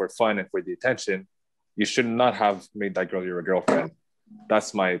showing skin for fun and for the attention. You should not have made that girl your girlfriend.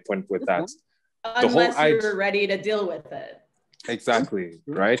 That's my point with that. Unless you were ready to deal with it. Exactly,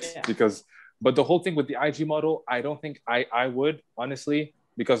 right? Yeah. Because, but the whole thing with the IG model, I don't think I would, honestly,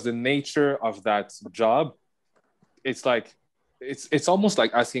 because the nature of that job, it's like, it's almost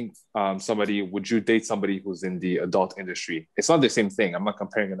like asking somebody, would you date somebody who's in the adult industry? It's not the same thing. I'm not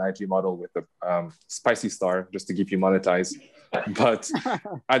comparing an IG model with a spicy star just to keep you monetized. But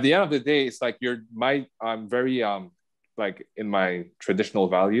at the end of the day, it's like I'm very like in my traditional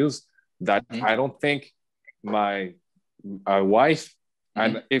values that I don't think my wife,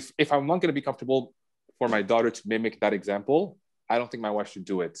 and if I'm not going to be comfortable for my daughter to mimic that example, I don't think my wife should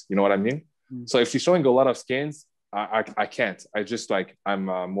do it. You know what I mean? So if she's showing a lot of skins, I can't. I just like, I'm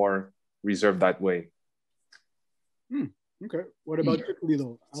more reserved that way. Okay. What about you,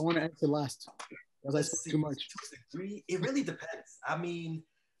 Lilo? I want to answer last because I spoke too much. It really depends. I mean,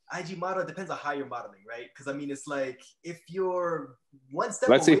 IG model, it depends on how you're modeling, right? Because I mean, it's like if you're one step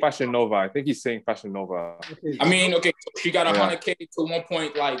Let's say away Fashion Nova. I think he's saying Fashion Nova. Okay. I mean, okay, so she got 100K to 1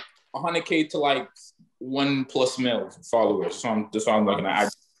 point, like 100K to like 1+ mil followers. So that's why I'm looking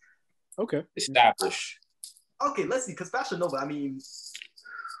at. Okay. Establish. Okay, let's see. Because Fashion Nova, I mean,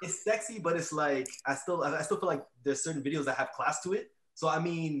 it's sexy, but it's like I still feel like there's certain videos that have class to it. So I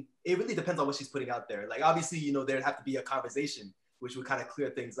mean, it really depends on what she's putting out there. Like obviously, you know, there'd have to be a conversation, which would kind of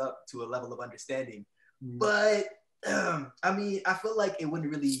clear things up to a level of understanding. But I mean, I feel like it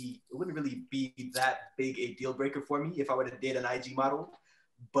wouldn't really be that big a deal breaker for me if I were to date an IG model.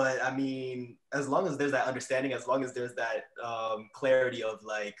 But I mean, as long as there's that understanding, as long as there's that clarity of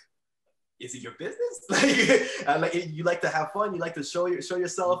like, is it your business? Like you like to have fun, you like to show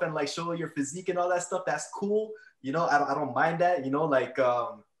yourself and like show your physique and all that stuff. That's cool. You know, I don't mind that. You know, like,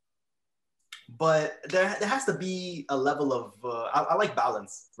 but there has to be a level of I like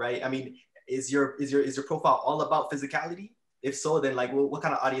balance, right? I mean, is your profile all about physicality? If so, then like, well, what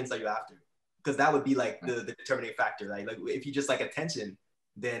kind of audience are you after? Because that would be like the determining factor. Like if you just like attention,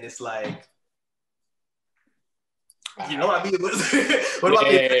 then it's like, you know, I mean, what about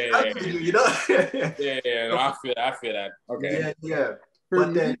you know? No, I feel that. Okay. Yeah.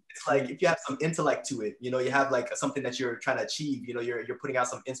 But then it's like if you have some intellect to it, you know, you have like something that you're trying to achieve. You know, you're putting out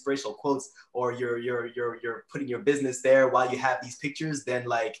some inspirational quotes, or you're putting your business there while you have these pictures. Then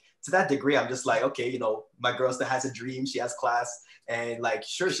like to that degree, I'm just like, okay, you know, my girl still has a dream. She has class, and like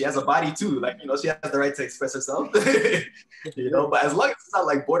sure, she has a body too. Like, you know, she has the right to express herself. You know, but as long as it's not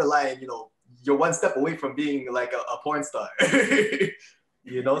like borderline, you know, you're one step away from being like a porn star.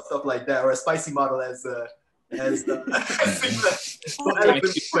 You know, stuff like that, or a spicy model as the I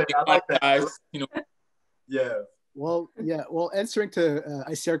like that. You know. Yeah. Well, answering to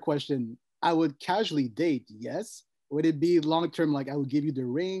ICR question, I would casually date, yes. Would it be long-term, like I would give you the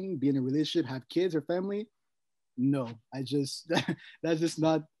ring, be in a relationship, have kids or family? No, that's just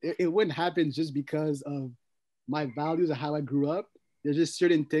not, it wouldn't happen just because of my values and how I grew up. There's just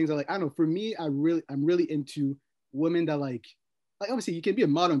certain things that, like, I don't know, for me, I'm really into women that like obviously you can be a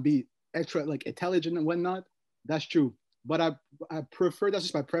model and be extra like intelligent and whatnot. That's true. But I prefer, that's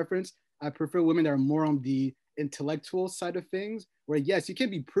just my preference. I prefer women that are more on the intellectual side of things, where yes, you can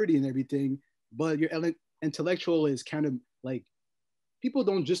be pretty and everything, but your intellectual is kind of like, people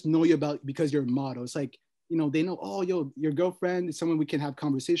don't just know you about because you're a model. It's like, you know, they know, oh, yo, your girlfriend is someone we can have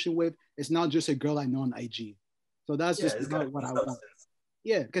conversation with. It's not just a girl I know on IG. So that's just not what I want.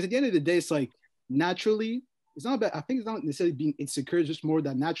 Yeah, because at the end of the day, it's like naturally, it's not about, I think it's not necessarily being insecure, it's just more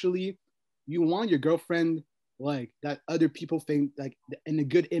that naturally you want your girlfriend like that other people think like in a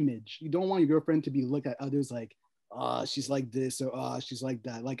good image. You don't want your girlfriend to be looked at others like, oh, she's like this, or oh, she's like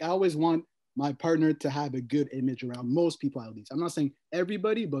that. Like I always want my partner to have a good image around most people, at least. I'm not saying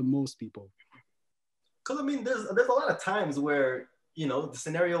everybody, but most people. Because I mean, there's a lot of times where, you know, the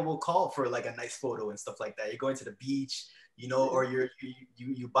scenario will call for like a nice photo and stuff like that. You're going to the beach, you know, or you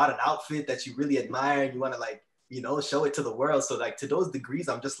bought an outfit that you really admire and you want to like, you know, show it to the world. So like to those degrees,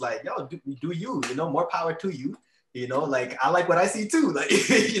 I'm just like, yo, do you, you know, more power to you. You know, like I like what I see too. Like,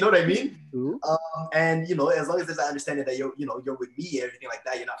 you know what I mean? And you know, as long as there's an understanding that you're with me, everything like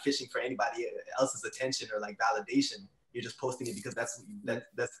that, you're not fishing for anybody else's attention or like validation. You're just posting it because that's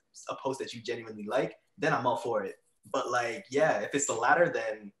a post that you genuinely like. Then I'm all for it. But like, yeah, if it's the latter,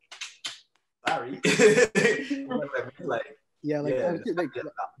 then sorry.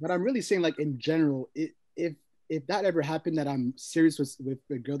 But I'm really saying like in general, if that ever happened, that I'm serious with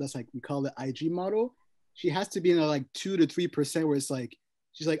a girl that's like, we call it IG model, she has to be in a like 2 to 3% where it's like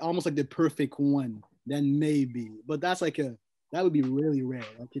she's like almost like the perfect one, then maybe. But that's like that would be really rare.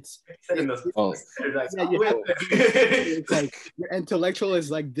 Like it's like your intellectual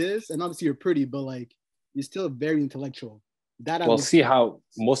is like this, and obviously you're pretty, but like you're still very intellectual. That see how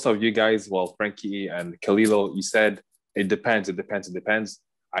most of you guys, well, Franky and Kalilo, you said it depends.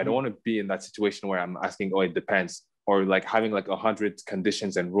 I don't want to be in that situation where I'm asking, oh, it depends, or like having like 100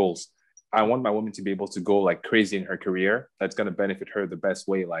 conditions and rules. I want my woman to be able to go like crazy in her career. That's going to benefit her the best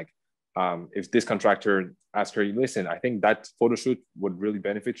way. Like, if this contractor asks her, listen, I think that photo shoot would really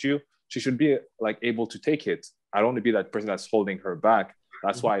benefit you, she should be like able to take it. I don't want to be that person that's holding her back.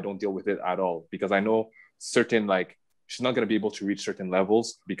 That's why I don't deal with it at all, because I know certain, like, she's not going to be able to reach certain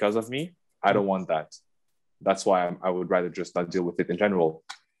levels because of me. I don't want that. That's why I would rather just not deal with it in general.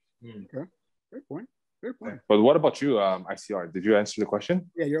 Okay. Great point. But what about you, ICR? Did you answer the question?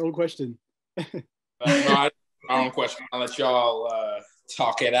 Yeah, your own question. No, my own question. I'll let y'all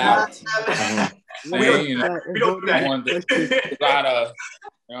talk it out. We don't want to gotta,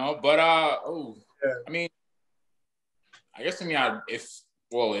 you know. But I mean, I guess to me, if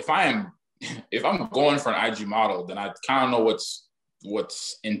I'm going for an IG model, then I kind of know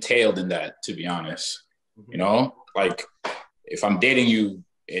what's entailed in that. To be honest, you know, like if I'm dating you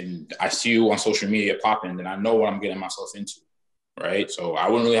and I see you on social media popping, then I know what I'm getting myself into, right? So I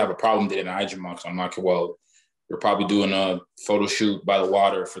wouldn't really have a problem dating an IG model. I'm like, well, you're probably doing a photo shoot by the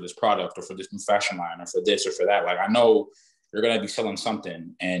water for this product or for this new fashion line or for this or for that. Like, I know you're going to be selling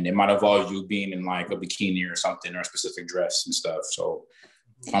something, and it might involve you being in like a bikini or something or a specific dress and stuff. So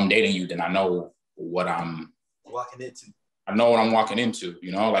if I'm dating you, then I know what I'm walking into. I know what I'm walking into,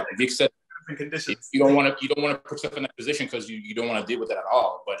 you know, like Vic said, conditions. You don't want to put yourself in that position because you don't want to deal with it at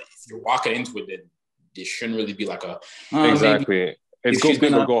all. But if you're walking into it, then there shouldn't really be like a exactly. It's go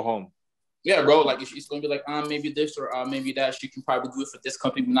big or go home. Yeah, bro. Like if she's gonna be like, maybe this or maybe that, she can probably do it for this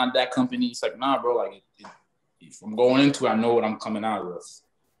company, but not that company. It's like, nah, bro. Like if I'm going into it, I know what I'm coming out with.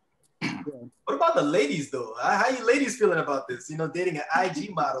 What about the ladies though? How you ladies feeling about this? You know, dating an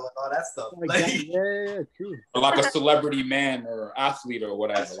IG model and all that stuff. Like, yeah, true. Or like a celebrity man or athlete or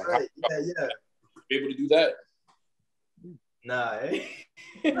whatever. That's like, right. Yeah. Be able to do that? Nah,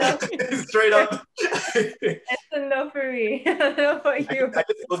 straight up. That's a no for me. No for you. I guess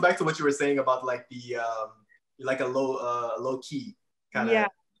it goes back to what you were saying about like the like a low key kind of. Yeah.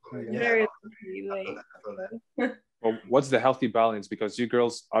 Yeah. Very Well, what's the healthy balance? Because you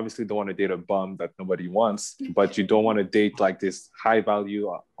girls obviously don't want to date a bum that nobody wants, but you don't want to date like this high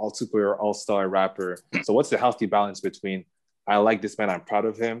value, all-star rapper. So what's the healthy balance between, I like this man, I'm proud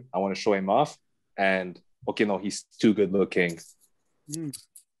of him, I want to show him off, and okay, no, he's too good looking.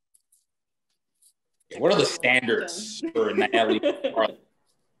 What are the standards for Nayeli?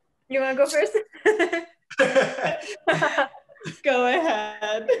 You want to go first? Go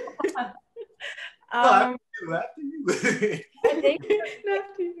ahead. I think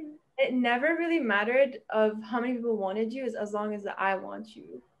it never really mattered of how many people wanted you, as long as I want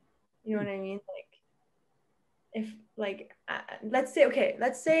you. You know what I mean? Like, if like, let's say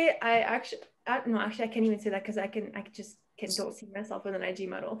I actually I can't even say that because I don't see myself with an IG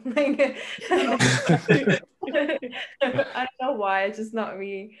model. Like, I don't know why. It's just not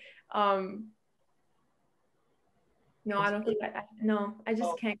me. No, I don't think I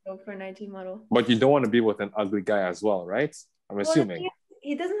just can't go for an IG model. But you don't want to be with an ugly guy as well, right? I'm assuming.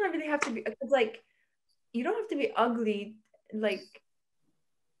 He doesn't really have to be, because like, you don't have to be ugly. Like,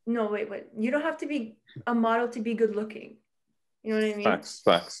 no, wait. You don't have to be a model to be good looking. You know what I mean? Facts.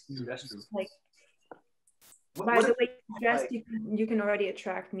 That's true. Like, by the way you dress, you can already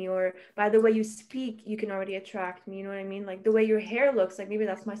attract me, or by the way you speak, you can already attract me. You know what I mean? Like the way your hair looks, like maybe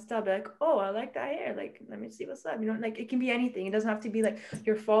that's my style. Like, oh, I like that hair. Like, let me see what's up. You know, like it can be anything. It doesn't have to be like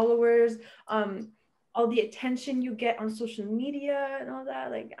your followers, all the attention you get on social media and all that.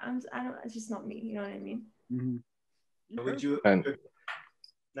 Like, it's just not me. You know what I mean? Mm-hmm. Would you, Nayeli?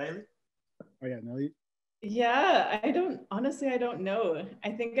 Oh yeah, Nayeli. Yeah, I don't know. I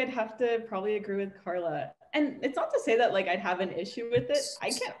think I'd have to probably agree with Karla. And it's not to say that like I'd have an issue with it. I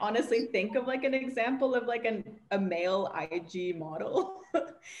can't honestly think of like an example of like a male IG model.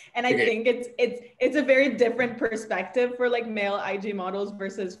 And I think it's a very different perspective for like male IG models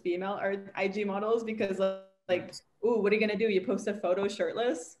versus female IG models, because like, ooh, what are you gonna do? You post a photo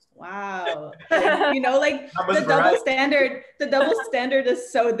shirtless? Wow. Like, you know, like the double standard is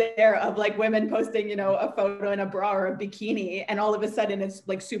so there of like women posting, you know, a photo in a bra or a bikini, and all of a sudden it's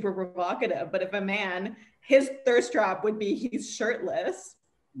like super provocative. But if a man, his thirst trap would be he's shirtless.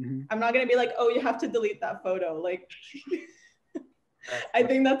 I'm not gonna be like, oh, you have to delete that photo. Like, I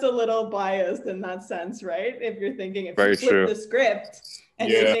think that's a little biased in that sense, right? If you're thinking, if you flip the script and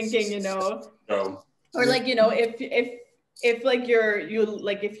you're thinking, you know, or like, you know, if like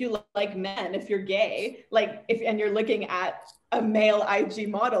if you like men, if you're gay, like and you're looking at a male IG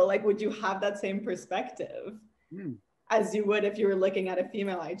model, like would you have that same perspective? as you would if you were looking at a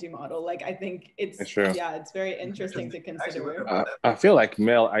female IG model. Like, I think it's true. Yeah, it's very interesting to consider. I feel like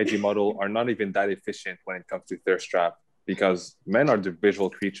male IG model are not even that efficient when it comes to thirst trap, because men are the visual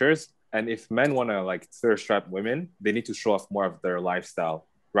creatures, and if men want to like thirst trap women, they need to show off more of their lifestyle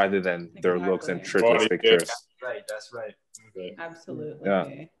rather than their looks and shirtless pictures. That's right. Okay. Absolutely.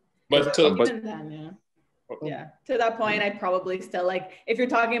 Yeah. But Even then, yeah, to that point, I'd probably still, like, if you're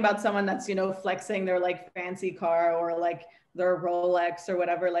talking about someone that's, you know, flexing their like fancy car or like their Rolex or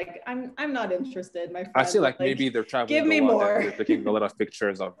whatever, like I'm not interested, my friend. I feel like maybe they're traveling. Give me more. They're taking a lot of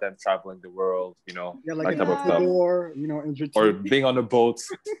pictures of them traveling the world, you know, Yeah, like that type of stuff. you know, Or being on a boat,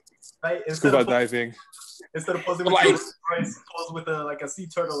 right? scuba diving. Instead of posing with Like- pose with a sea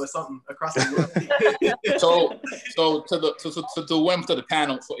turtle or something across the world. So to the women, to the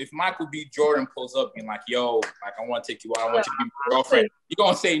panel. So if Michael B. Jordan pulls up and like, yo, like I want to take you out, I want you to be my girlfriend, you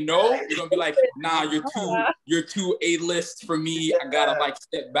gonna say no? You're gonna be like, nah, you're too A-list for me. I gotta like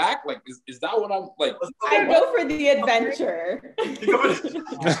step back. Like, is that what I'm like? I go for the adventure,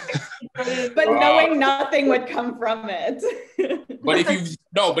 but knowing nothing would come from it. But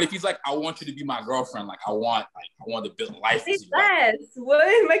if he's like, I want you to be my girlfriend, like I want to build life with you. Yes.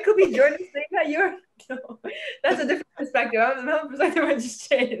 What? Michael B. Jordan saying that no, that's a different perspective. My perspective would just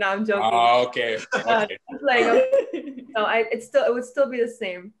change. No, I'm joking. Oh, okay. Like, no, it would still be the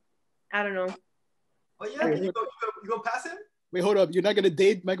same. I don't know. Oh yeah, you go pass him? Wait, hold up. You're not gonna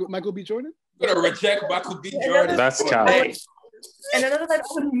date Michael B. Jordan? I'm gonna reject Michael B. Jordan. That's Callie. And another time,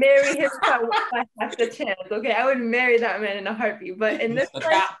 I would marry him if I had the chance. Okay, I would marry that man in a heartbeat. But in this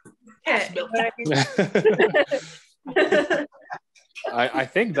case, I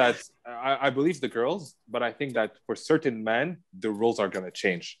think that I believe the girls, but I think that for certain men, the roles are gonna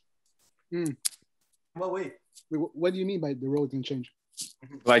change. Well, wait. What do you mean by the roles can change?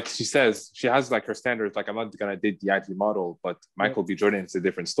 Like she says, she has like her standards. Like, I'm not gonna date the IG model, but Michael B. Jordan is a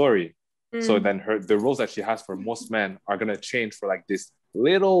different story. So then the roles that she has for most men are gonna change for like this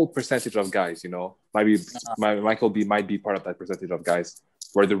little percentage of guys. You know, Michael B. might be part of that percentage of guys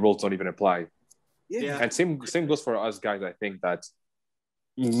where the roles don't even apply. Yeah. And same goes for us guys. I think that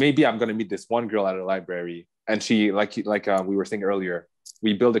maybe I'm gonna meet this one girl at a library, and she like we were saying earlier,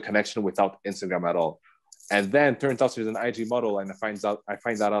 we build a connection without Instagram at all, and then turns out she's an IG model, and I find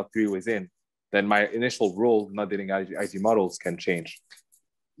that out 3 ways in. Then my initial role, not dating IG models, can change.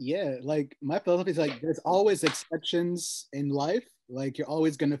 Yeah, like my philosophy is like there's always exceptions in life. Like you're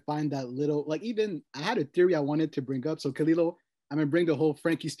always gonna find that little, like, even I had a theory I wanted to bring up. So Kalilo, I'm gonna bring the whole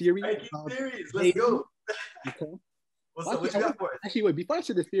Franky's theory. Let's go. Okay. What you got for us? Actually, wait, before I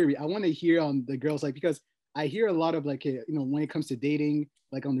say the theory, I want to hear on the girls, like, because I hear a lot of like, you know, when it comes to dating,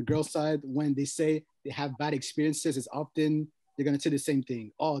 like on the girl side, when they say they have bad experiences, it's often they're gonna say the same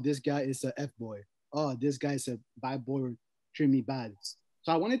thing. Oh, this guy is a F-boy. Oh, this guy is a bad boy or treat me bad.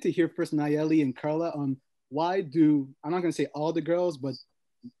 So I wanted to hear first Nayeli and Karla on why do, I'm not gonna say all the girls, but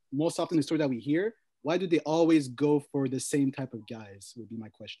most often the story that we hear, why do they always go for the same type of guys would be my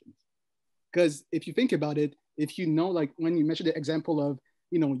question. Because if you think about it, if you know, like when you mentioned the example of,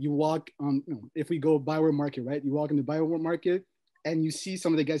 you know, you walk on, you know, if we go Bioware market, right? You walk in the Bioware market and you see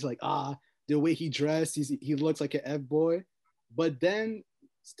some of the guys like, the way he dressed, he looks like an F-boy. But then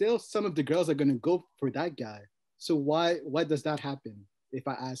still some of the girls are gonna go for that guy. So why does that happen? If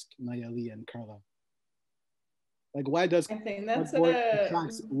I ask Nayeli and Karla, like, why does I think that's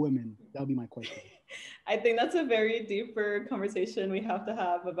attracts women? That'll be my question. I think that's a very deeper conversation we have to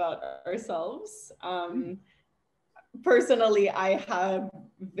have about ourselves. Personally, I have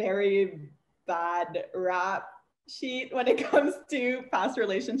very bad rap sheet when it comes to past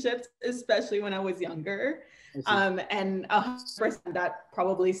relationships, especially when I was younger. And 100% that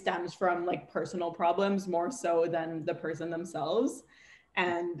probably stems from like personal problems more so than the person themselves.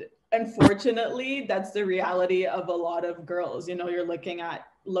 And unfortunately, that's the reality of a lot of girls. You know, you're looking at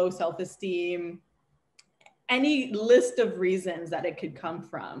low self-esteem, any list of reasons that it could come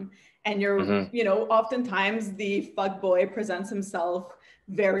from. And you're, you know, oftentimes the fuckboy presents himself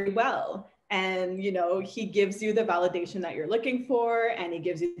very well. And, you know, he gives you the validation that you're looking for, and he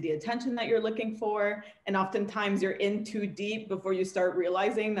gives you the attention that you're looking for. And oftentimes you're in too deep before you start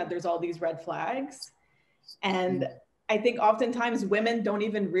realizing that there's all these red flags. And I think oftentimes women don't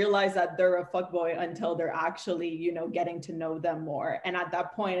even realize that they're a fuckboy until they're actually, you know, getting to know them more. And at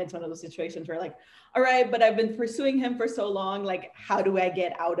that point, it's one of those situations where like, all right, but I've been pursuing him for so long. Like, how do I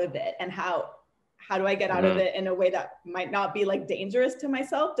get out of it? And how do I get out of it in a way that might not be like dangerous to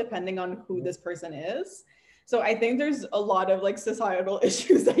myself, depending on who this person is? So I think there's a lot of like societal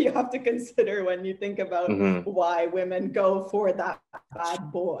issues that you have to consider when you think about why women go for that bad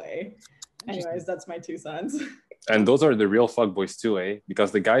boy. Anyways, that's my 2 cents. And those are the real fuckboys too, eh?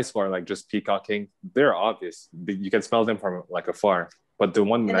 Because the guys who are like just peacocking, they're obvious. You can smell them from like afar. But the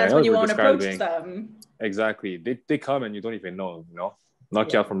one and that's when you we're won't approach describing, them. exactly. They come and you don't even know,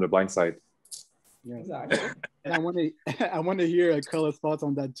 knock you out from the blind side. Yeah. Exactly. And I want to hear Karla's thoughts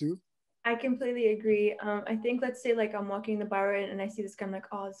on that too. I completely agree. I think, let's say like I'm walking the bar and I see this guy, I'm like,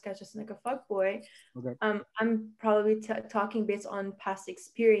 oh, this guy's just like a fuck boy. Okay. I'm probably talking based on past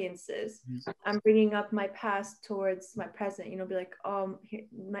experiences. I'm bringing up my past towards my present. Be like, oh,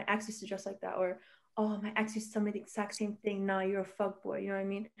 my ex used to dress like that, or oh, my ex used to tell me the exact same thing. Now you're a fuck boy. You know what I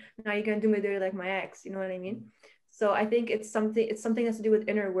mean? Now you're gonna do me dirty like my ex. You know what I mean? So I think it's something that's to do with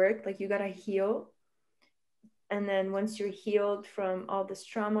inner work. Like you gotta heal. And then once you're healed from all this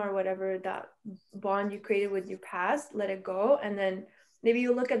trauma or whatever, that bond you created with your past, let it go. And then maybe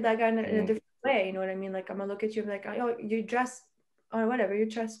you look at that guy in a different way. You know what I mean? Like, I'm going to look at you and be like, oh, you dress or whatever, you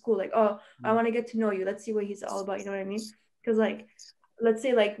dress cool. Like, oh, I want to get to know you. Let's see what he's all about. You know what I mean? Because like, let's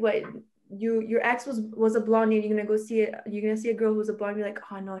say like what your ex was a blonde and you're going to go see it. You're going to see a girl who's a blonde. You're like,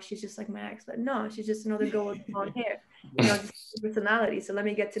 oh no, she's just like my ex. But no, she's just another girl with blonde hair. Just personality. So let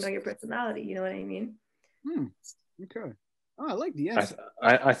me get to know your personality. You know what I mean? Okay. Oh, I like the answer.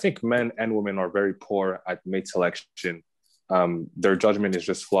 I think men and women are very poor at mate selection. Their judgment is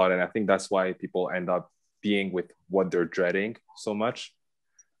just flawed, and I think that's why people end up being with what they're dreading so much.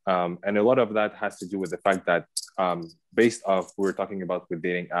 And a lot of that has to do with the fact that based off we were talking about with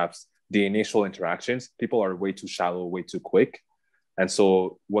dating apps, the initial interactions, people are way too shallow, way too quick. And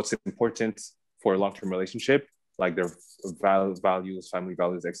so what's important for a long-term relationship, like their values, family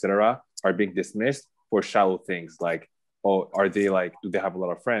values, etc., are being dismissed for shallow things like, oh, are they like, do they have a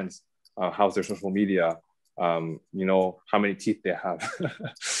lot of friends? How's their social media? How many teeth they have.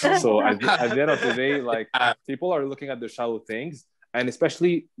 So at the end of the day, like people are looking at the shallow things, and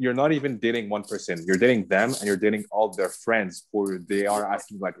especially you're not even dating one person, you're dating them and you're dating all their friends who they are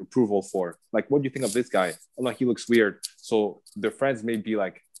asking like approval for. Like, what do you think of this guy? Oh, like he looks weird. So their friends may be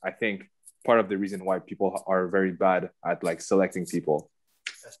like, I think part of the reason why people are very bad at like selecting people.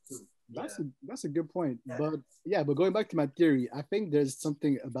 That's true. That's a good point. But going back to my theory, I think there's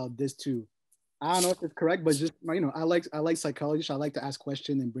something about this too. I don't know if it's correct, but just I like psychology, so I like to ask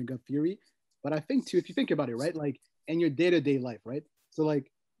questions and bring up theory. But I think too, if you think about it, right, like in your day-to-day life, right? So like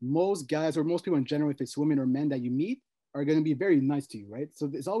most guys or most people in general, if it's women or men that you meet, are gonna be very nice to you, right?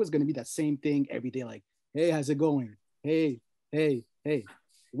 So it's always gonna be that same thing every day, like, hey, how's it going? Hey.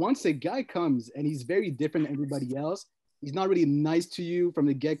 Once a guy comes and he's very different than everybody else, he's not really nice to you from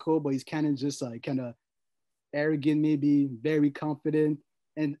the get-go, but he's kind of just like kind of arrogant, maybe very confident,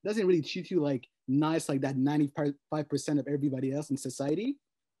 and doesn't really treat you like nice like that 95% of everybody else in society.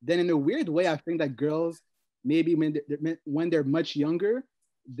 Then in a weird way, I think that girls, maybe when they're much younger,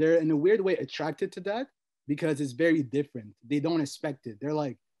 they're in a weird way attracted to that because it's very different. They don't expect it. They're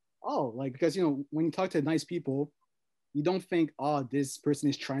like, oh, like, because, when you talk to nice people, you don't think, oh, this person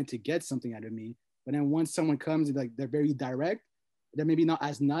is trying to get something out of me. But then once someone comes and like they're very direct, they're maybe not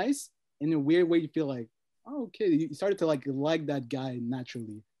as nice. In a weird way, you feel like, oh, okay, you started to like that guy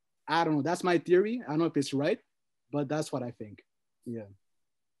naturally. I don't know. That's my theory. I don't know if it's right, but that's what I think. Yeah.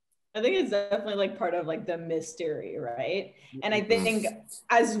 I think it's definitely like part of like the mystery, right? And I think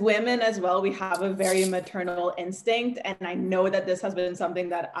as women as well, we have a very maternal instinct. And I know that this has been something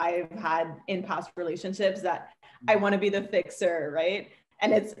that I've had in past relationships, that I want to be the fixer, right?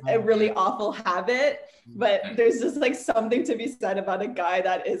 And it's a really awful habit, but there's just like something to be said about a guy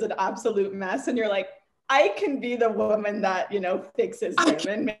that is an absolute mess. And you're like, I can be the woman that, fixes him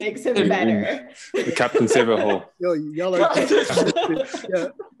and makes him better. The Captain Save-A-Hole. Yo, y'all are yeah.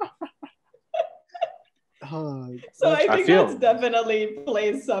 So I think that's definitely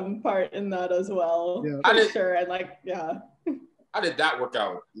plays some part in that as well. Yeah. For sure. And like, yeah. How did that work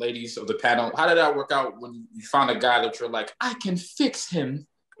out, ladies of the panel? How did that work out when you found a guy that you're like, I can fix him,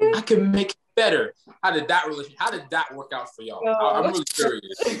 I can make it better? How did that work out for y'all? I'm really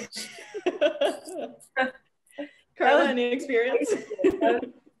curious. Karla, any experience?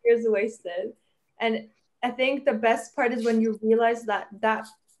 Years wasted. And I think the best part is when you realize that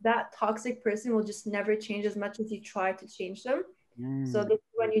toxic person will just never change as much as you try to change them. So this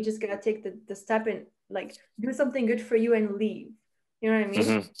is when you just gotta take the step and like do something good for you and leave. You know what I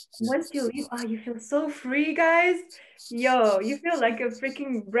mean? Once you leave, you feel so free, guys. Yo, you feel like a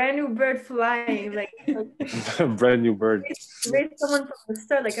freaking brand new bird flying. Like brand new bird. Raise someone from the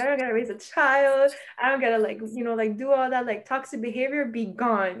start. Like, I don't gotta raise a child. I don't gotta like do all that like toxic behavior. Be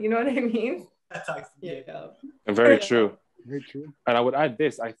gone. You know what I mean? Yeah. Very true. Very true. And I would add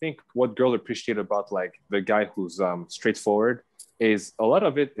this. I think what girls appreciate about like the guy who's straightforward is a lot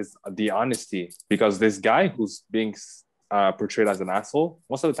of it is the honesty, because this guy who's being portrayed as an asshole,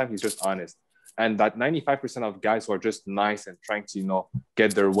 most of the time he's just honest. And that 95% of guys who are just nice and trying to, you know,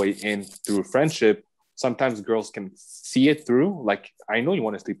 get their way in through friendship, sometimes girls can see it through. Like, I know you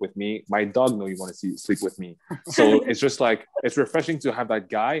want to sleep with me. My dog know you want to sleep with me. So it's just like, it's refreshing to have that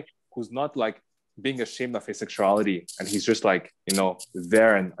guy who's not like being ashamed of his sexuality. And he's just like, you know,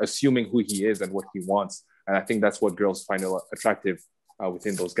 there and assuming who he is and what he wants. And I think that's what girls find attractive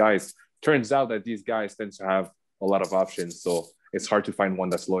within those guys. Turns out that these guys tend to have a lot of options. So it's hard to find one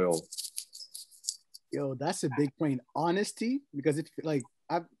that's loyal. Yo, that's a big point. Honesty, because it's like,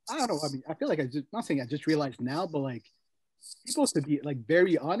 I don't know. I mean, I feel like not saying I just realized now, but like people to be like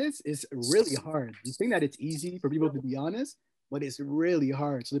very honest is really hard. You think that it's easy for people to be honest, but it's really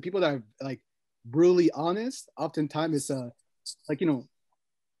hard. So the people that are like brutally honest, oftentimes it's like, you know,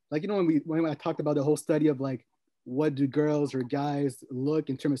 when I talked about the whole study of like, what do girls or guys look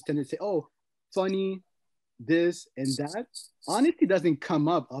in terms of standards, say, oh, funny, this and that. Honesty doesn't come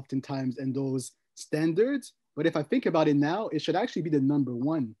up oftentimes in those standards. But if I think about it now, it should actually be the number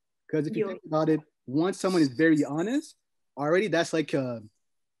one. Because if you think about it, once someone is very honest, already that's like, I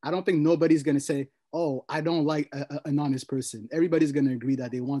don't think nobody's going to say, oh, I don't like an honest person. Everybody's going to agree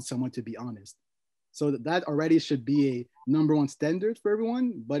that they want someone to be honest. So that already should be a number one standard for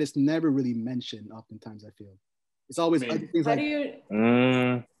everyone, but it's never really mentioned oftentimes, I feel. It's always other things how like...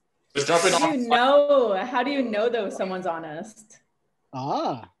 How do you know though someone's honest?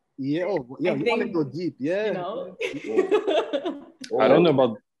 Yeah, you want to go deep. Yeah. You know? I don't know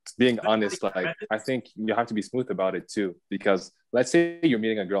about being honest. Like, I think you have to be smooth about it too, because let's say you're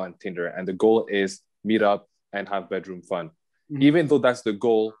meeting a girl on Tinder and the goal is meet up and have bedroom fun. Mm-hmm. Even though that's the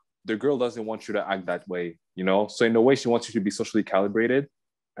goal, the girl doesn't want you to act that way, you know? So in a way, she wants you to be socially calibrated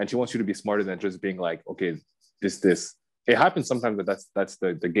and she wants you to be smarter than just being like, okay, this. It happens sometimes that that's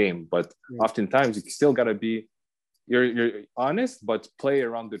the game, but oftentimes you still gotta be, you're honest, but play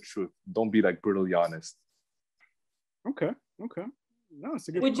around the truth. Don't be like brutally honest. Okay. No, it's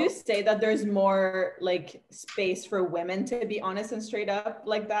a good Would you say that there's more like space for women to be honest and straight up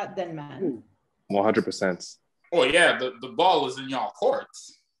like that than men? 100%. Oh yeah, the ball is in y'all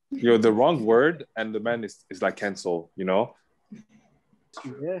courts. You're the wrong word, and the man is like cancel, you know?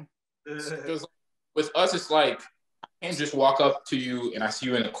 Yeah. Because with us, it's like, I can't just walk up to you and I see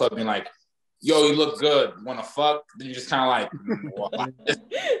you in the club being like, yo, you look good, wanna fuck? Then you just kind of like, well,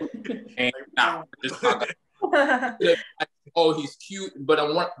 nah, just not gonna. Oh, he's cute, but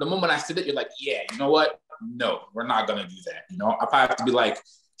the moment I said it, you're like, yeah, you know what? No, we're not gonna do that. You know, I probably have to be like,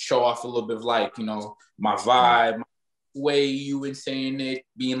 show off a little bit of like, you know, my vibe, my way you and saying it,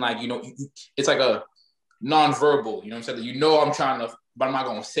 being like, you know, it's like a non-verbal, you know what I'm saying? You know I'm trying to, but I'm not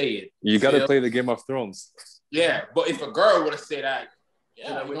gonna say it. You gotta play the Game of Thrones. Yeah, but if a girl were to say that,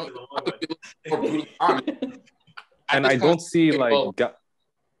 yeah, you know, I would be more brutally honest. And I don't see like,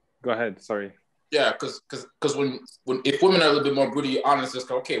 go ahead, sorry. Yeah, because when if women are a little bit more brutally honest, it's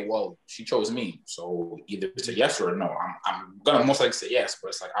like, okay, well, she chose me, so either it's a yes or a no. I'm gonna most likely say yes, but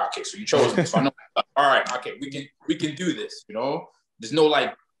it's like, okay, so you chose me, so I know. All right, okay, we can do this. You know, there's no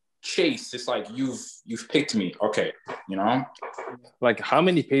like chase. It's like you've picked me. Okay, you know. Like, how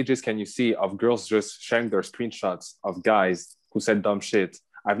many pages can you see of girls just sharing their screenshots of guys who said dumb shit?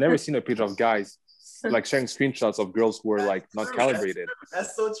 I've never seen a page of guys like sharing screenshots of girls who are like not calibrated.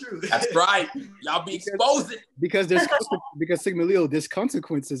 That's so true. That's right. Y'all be exposing. Because Sigma Leo, there's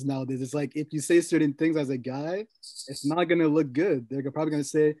consequences nowadays. It's like if you say certain things as a guy, it's not gonna look good. They're probably gonna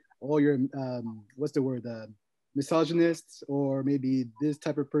say, "Oh, you're what's the word? Misogynist, or maybe this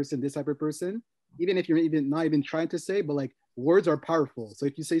type of person." Even if you're not even trying to say, but like words are powerful. So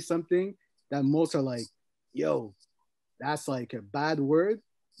if you say something that most are like, "Yo, that's like a bad word,"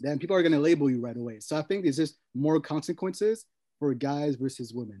 then people are going to label you right away. So I think there's just more consequences for guys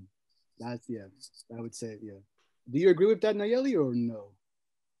versus women. That's, yeah, I would say, yeah. Do you agree with that, Nayeli, or no?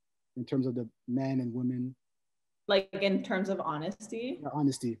 In terms of the man and women? Like in terms of honesty? Yeah,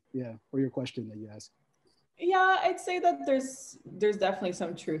 honesty, yeah, for your question that you asked. Yeah, I'd say that there's definitely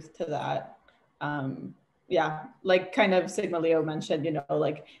some truth to that. Yeah, like kind of Sigma Leo mentioned, you know,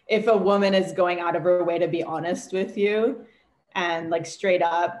 like if a woman is going out of her way to be honest with you, and like straight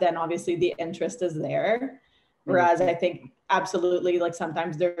up, then obviously the interest is there. Whereas I think absolutely, like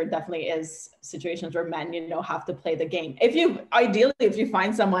sometimes there definitely is situations where men, you know, have to play the game. If you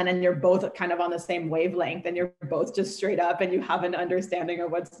find someone and you're both kind of on the same wavelength and you're both just straight up and you have an understanding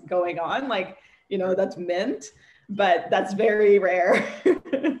of what's going on, like, you know, that's mint, but that's very rare.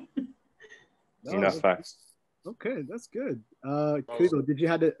 Enough facts. Okay, that's good. Krigo, did you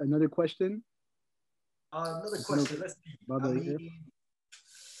have another question? Another question. Let's see.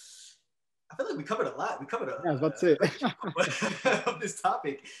 I feel like we covered a lot. We covered I was about to say of this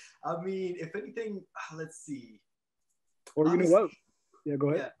topic. I mean, if anything, let's see. Or you know what? Yeah, go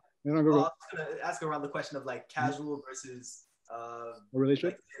ahead. Yeah. No, go. I was gonna ask around the question of like casual versus a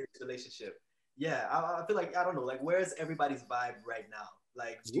relationship. Like, serious relationship. Yeah, I feel like I don't know. Like, where's everybody's vibe right now?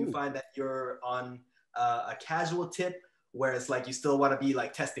 Like, do you find that you're on a casual tip, where it's like you still want to be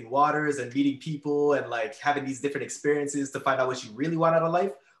like testing waters and meeting people and like having these different experiences to find out what you really want out of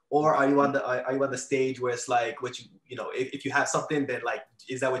life? Or are you on the stage where it's like what you know, if you have something, then like,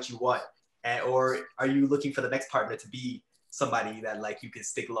 is that what you want? Or are you looking for the next partner to be somebody that like you can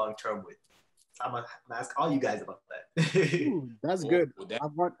stick long term with? I'm gonna ask all you guys about that. Ooh, that's good. I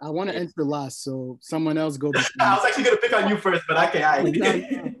want to enter last, so someone else go. I was actually gonna pick on you first, but okay, I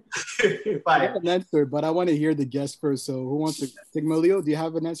have an answer, but I want to hear the guest first. So who wants to take Malio? Do you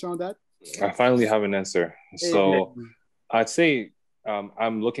have an answer on that? I finally have an answer. So I'd say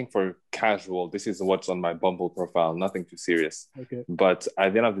I'm looking for casual. This is what's on my Bumble profile. Nothing too serious. Okay. But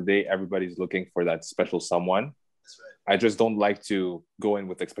at the end of the day, everybody's looking for that special someone. That's right. I just don't like to go in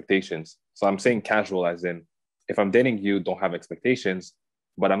with expectations. So I'm saying casual as in, if I'm dating you, don't have expectations,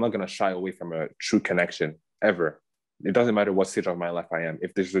 but I'm not going to shy away from a true connection ever. It doesn't matter what stage of my life I am.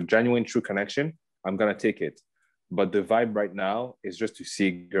 If there's a genuine true connection, I'm going to take it. But the vibe right now is just to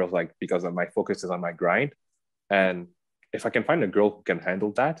see girls like, because my focus is on my grind. And if I can find a girl who can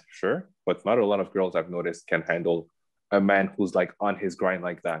handle that, sure. But not a lot of girls I've noticed can handle a man who's like on his grind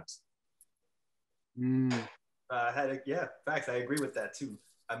like that. Yeah, facts. I agree with that too.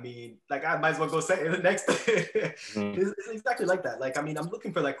 I mean, like I might as well go say it next. It's exactly like that. Like, I mean, I'm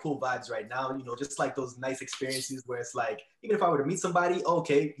looking for like cool vibes right now, you know, just like those nice experiences where it's like, even if I were to meet somebody,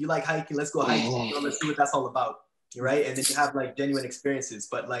 okay, you like hiking, let's go hiking, you know, let's see what that's all about, right? And then you have like genuine experiences.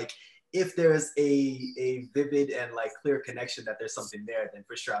 But like, if there's a vivid and like clear connection that there's something there, then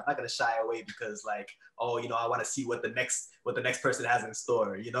for sure I'm not gonna shy away because like, oh, you know, I want to see what the next person has in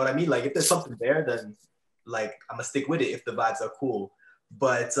store. You know what I mean? Like if there's something there, then like I'm gonna stick with it if the vibes are cool.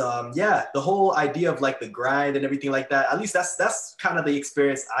 But yeah, the whole idea of like the grind and everything like that, at least that's kind of the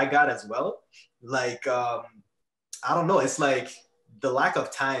experience I got as well. Like I don't know, it's like the lack of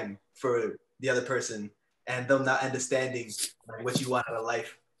time for the other person and them not understanding like, what you want out of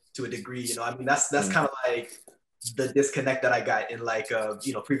life to a degree, you know. I mean, that's kind of like the disconnect that I got in like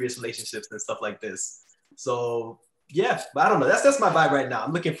you know, previous relationships and stuff like this. So yeah, but I don't know. That's my vibe right now.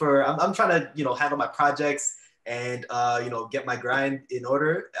 I'm looking for. I'm trying to, you know, handle my projects and you know, get my grind in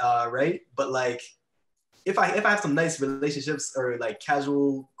order, right? But like, if I have some nice relationships or like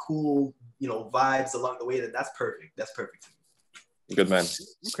casual, cool, you know, vibes along the way, then that's perfect. That's perfect. Good man.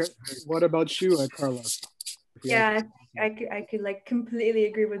 Okay. What about you, Karla? Yeah, I could like completely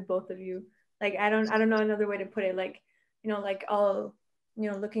agree with both of you. Like I don't know another way to put it. Like, you know, like all,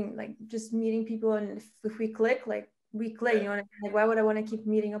 you know, looking like just meeting people, and if we click, like we click, you know what I mean? Like why would I want to keep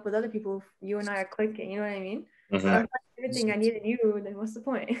meeting up with other people if you and I are clicking, you know what I mean? Mm-hmm. If I'm everything I need in you, then what's the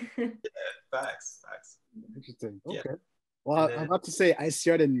point? Yeah, facts. Interesting. Okay. Yeah. Well, I'm about to say I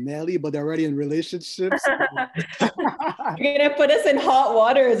started Nelly, but they're already in relatives. You're gonna put us in hot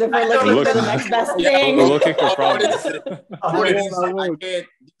waters if we're looking for the next best thing. We're looking for problems. These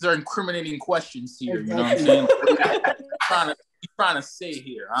are incriminating questions here. You know what I'm saying? trying to say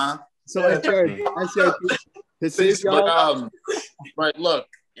here, huh? So I shared. But look,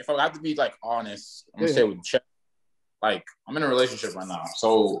 if I have to be like honest, I'm gonna say with Chet, like I'm in a relationship right now,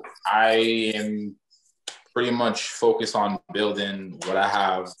 so I am pretty much focused on building what I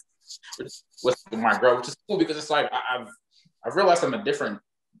have with my girl, which is cool because it's like I've realized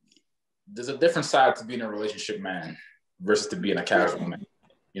there's a different side to being a relationship man versus to being a casual man.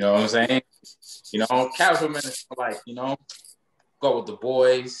 You know what I'm saying? You know, casual man is like, you know, go with the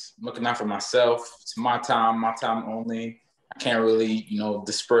boys, I'm looking out for myself. It's my time only. I can't really, you know,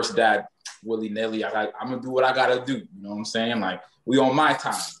 disperse that willy-nilly. I'm gonna do what I gotta do. You know what I'm saying? Like, we on my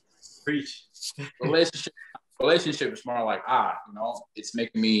time. Preach. Relationship is more like, you know, it's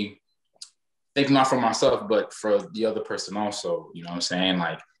making me think not for myself, but for the other person also. You know what I'm saying?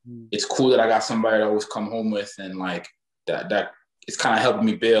 Like, it's cool that I got somebody to always come home with, and like that it's kind of helping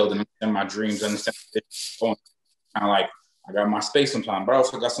me build and understand my dreams, understand kind of like I got my space sometimes, but I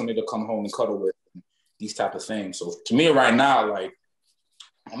also got somebody to come home and cuddle with, and these type of things. So to me right now, like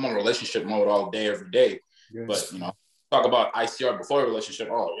I'm in relationship mode all day, every day. Good. But you know, talk about ICR before a relationship.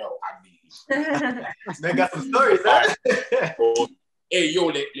 Oh, yo, I mean, man got some stories. Huh? Hey,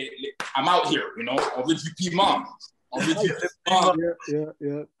 yo, I'm out here, you know, on with GP mom.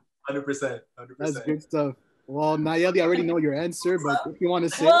 Yeah. 100%. That's good stuff. Well, Nayeli, I already know your answer, but if you want to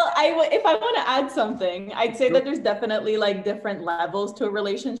say, well, if I want to add something, I'd say that there's definitely like different levels to a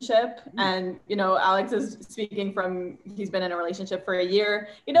relationship. And you know, Alex is speaking from he's been in a relationship for a year.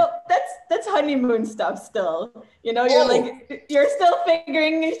 You know, that's honeymoon stuff still. You know, you're still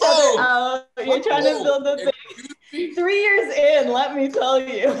figuring each other out. You're trying to build the thing. 3 years in, let me tell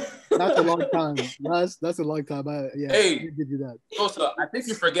you. that's a long time. That's a long time. Hey, I give you that. So I think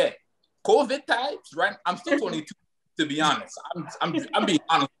you forget. COVID times, right? I'm still 22, to be honest. I'm being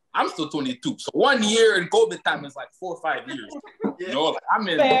honest. I'm still 22. So 1 year in COVID time is like 4 or 5 years. You know, like I'm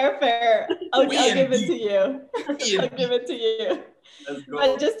in. Fair. I'll give it to you. I'll give it to you.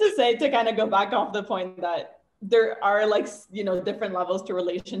 But just to say, to kind of go back off the point that there are like, you know, different levels to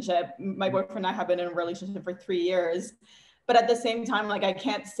relationship. My boyfriend and I have been in a relationship for 3 years, but at the same time, like I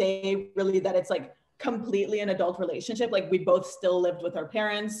can't say really that it's like completely an adult relationship. Like we both still lived with our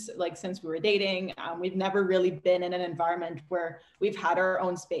parents, like since we were dating. We've never really been in an environment where we've had our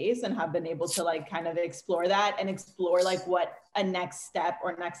own space and have been able to like kind of explore that and explore like what a next step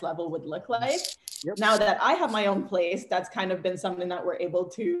or next level would look like. Yep. Now that I have my own place, that's kind of been something that we're able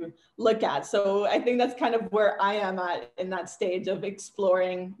to look at. So I think that's kind of where I am at in that stage of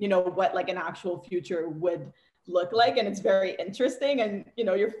exploring, you know, what like an actual future would look like. And it's very interesting. And, you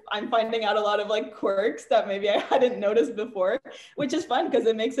know, I'm finding out a lot of like quirks that maybe I hadn't noticed before, which is fun because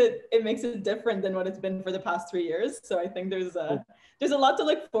it makes it different than what it's been for the past 3 years. So I think there's a lot to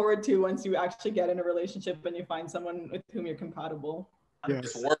look forward to once you actually get in a relationship and you find someone with whom you're compatible. Yeah.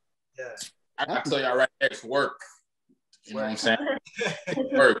 It's work. Yeah. I can tell y'all right there, it's work. You know what I'm saying?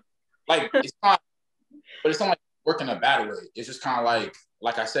 It's work. Like it's not like work in a bad way. It's just kind of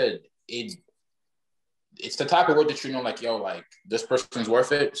like I said, it's the type of work that you know, like, yo, like this person's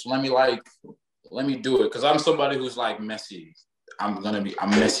worth it. So let me do it. Cause I'm somebody who's like messy. I'm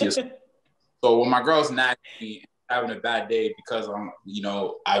messy as so when my girl's nagging me having a bad day because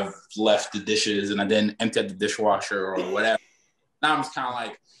I've left the dishes and I didn't empty the dishwasher or whatever. Now I'm just kind of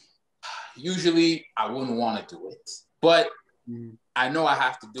like, usually I wouldn't want to do it, but I know I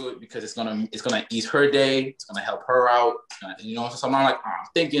have to do it because it's gonna ease her day. It's gonna help her out. You know, so I'm not like I'm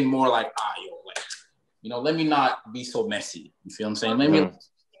thinking more like let me not be so messy. You feel what I'm saying? Let me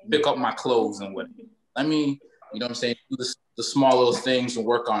pick up my clothes and what. Let me, you know what I'm saying, do the small little things and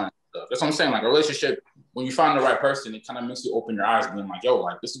work on it. That's what I'm saying. Like a relationship, when you find the right person, it kind of makes you open your eyes, being like, yo,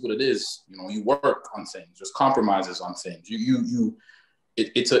 like this is what it is. You know, you work on things. There's compromises on things.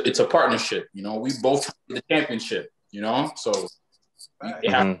 It's a partnership. You know, we both win the championship. You know, so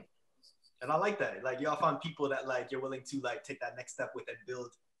and I like that. Like y'all found people that like you're willing to like take that next step with and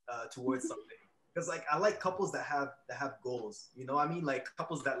build towards something. Because like I like couples that have goals. You know what I mean? Like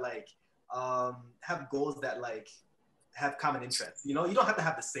couples that like have goals that like have common interests. You know, you don't have to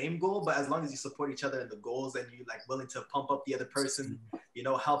have the same goal, but as long as you support each other in the goals and you like willing to pump up the other person, you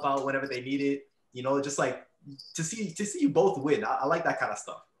know, help out whenever they need it, you know, just like to see you both win. I like that kind of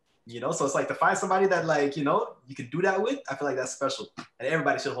stuff. You know, so it's like to find somebody that like, you know, you can do that with, I feel like that's special. And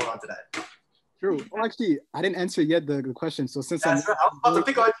everybody should hold on to that. True. Well, actually, I didn't answer yet the question. So since I'm about to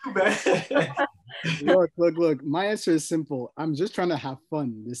pick on you, man. Look, my answer is simple. I'm just trying to have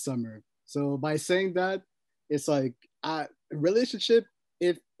fun this summer. So by saying that, it's like a relationship,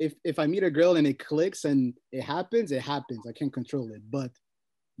 if I meet a girl and it clicks and it happens. I can't control it. But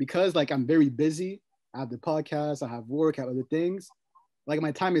because like I'm very busy, I have the podcast, I have work, I have other things. Like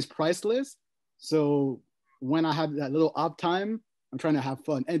my time is priceless. So when I have that little off time, I'm trying to have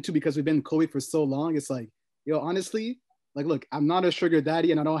fun. And two, because we've been in COVID for so long, it's like, yo, honestly, like, look, I'm not a sugar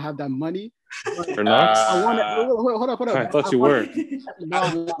daddy and I don't have that money. You're not? I want to, hold up. I thought you were.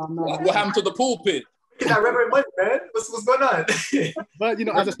 No, I'm not. What happened to the pool pit? Get that reverend money, man. What's going on? But, you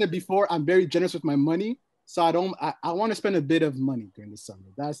know, as I said before, I'm very generous with my money. So I want to spend a bit of money during the summer.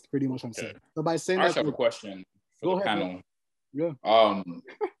 That's pretty much what I'm saying. So by saying I that, have a question for the panel. Man. Yeah.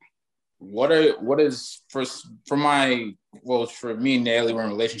 What is for me and Nayeli, we're in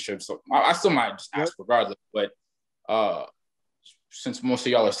relationships, so I still might just ask regardless, but since most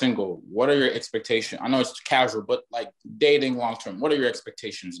of y'all are single, what are your expectations? I know it's casual, but like dating long term, what are your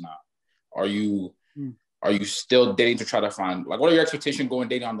expectations now? Are you still dating to try to find, like, what are your expectations going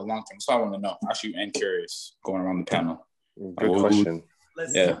dating on the long term? So I want to know, actually, and curious going around the panel. Good question.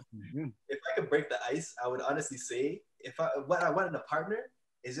 If I could break the ice, I would honestly say what I want in a partner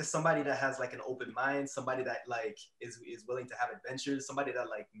is just somebody that has like an open mind, somebody that like is willing to have adventures, somebody that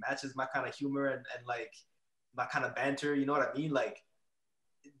like matches my kind of humor and like my kind of banter, you know what I mean? Like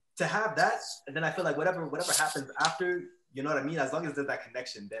to have that, and then I feel like whatever happens after, you know what I mean? As long as there's that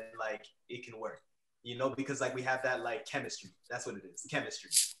connection, then like it can work, you know, because like we have that like chemistry. That's what it is,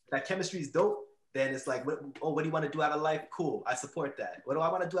 chemistry. That chemistry is dope. then it's like, what do you want to do out of life? Cool, I support that. What do I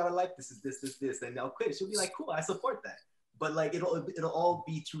want to do out of life? This is this. And I'll quit. She'll be like, cool, I support that. But like, it'll all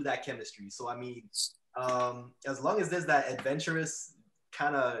be through that chemistry. So I mean, as long as there's that adventurous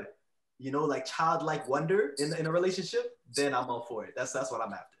kind of, you know, like childlike wonder in a relationship, then I'm all for it. That's what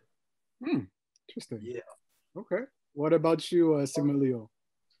I'm after. Interesting. Yeah. Okay. What about you, Sigma Leo?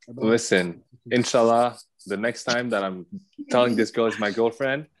 Listen, inshallah, the next time that I'm telling this girl is my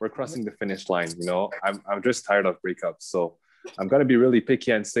girlfriend, we're crossing the finish line. You know, I'm just tired of breakups. So I'm gonna be really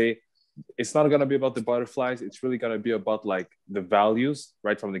picky and say it's not gonna be about the butterflies. It's really gonna be about like the values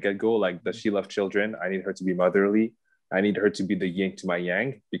right from the get-go. Like, does she love children? I need her to be motherly. I need her to be the yin to my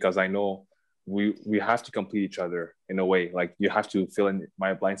yang, because I know we have to complete each other in a way. Like, you have to fill in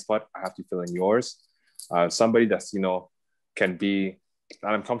my blind spot. I have to fill in yours. Somebody that's, you know, can be,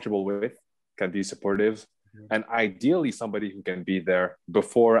 that I'm comfortable with, can be supportive, and ideally somebody who can be there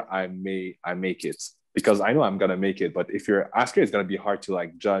before I make it, because I know I'm gonna make it. But if you're after, it's gonna be hard to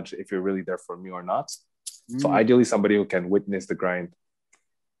like judge if you're really there for me or not. So ideally somebody who can witness the grind.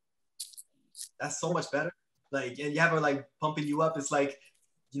 That's so much better. Like, and you have her like pumping you up. It's like,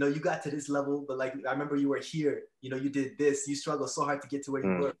 you know, you got to this level, but like, I remember you were here, you know, you did this, you struggled so hard to get to where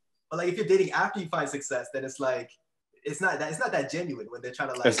you were. But like, if you're dating after you find success, then it's like, it's not that genuine when they're trying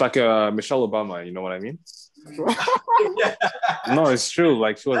to like. It's like Michelle Obama, you know what I mean? Yeah. No, it's true.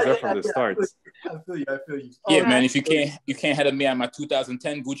 Like, she was there from the start. I feel you. Yeah, man. If you can't head me on my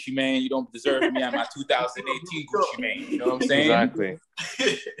 2010 Gucci Mane, you don't deserve me on my 2018 Gucci Mane. You know what I'm saying? Exactly.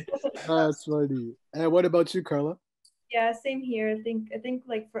 That's funny. And what about you, Karla? Yeah, same here. I think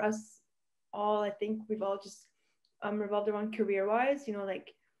like for us all, I think we've all just revolved around career-wise. You know,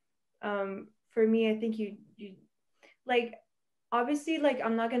 like for me, I think you like, obviously, like,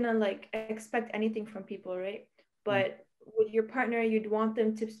 I'm not gonna like expect anything from people, right? But with your partner, you'd want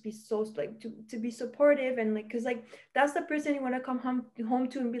them to be so like to be supportive, and like, because like that's the person you want to come home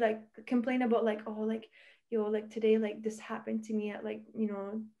to and be like, complain about like, oh, like, yo, like today, like this happened to me at like, you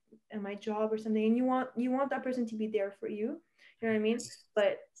know, at my job or something, and you want that person to be there for you. You know what I mean?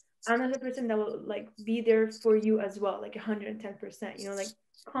 But I'm not the person that will like be there for you as well, like 110%. You know, like,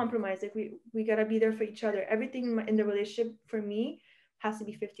 compromise. Like, we gotta be there for each other. Everything in the relationship for me has to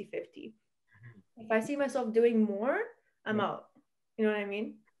be 50-50. If I see myself doing more, I'm out. You know what I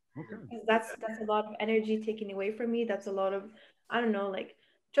mean? Okay. That's a lot of energy taken away from me. That's a lot of, I don't know, like,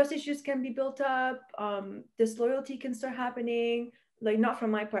 trust issues can be built up. Disloyalty can start happening. Like, not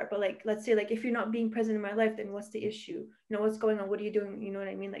from my part, but like, let's say, like, if you're not being present in my life, then what's the issue? You know, what's going on? What are you doing? You know what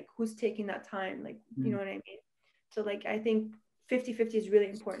I mean? Like, who's taking that time? Like, you know what I mean? So like, I think 50-50 is really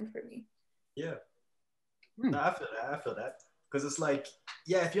important for me. Yeah. No, I feel that. Because it's like,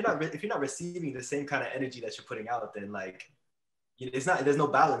 yeah, if you're not receiving the same kind of energy that you're putting out, then like, you know, there's no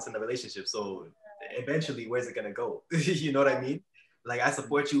balance in the relationship. So eventually, where's it gonna go? You know what I mean? Like, I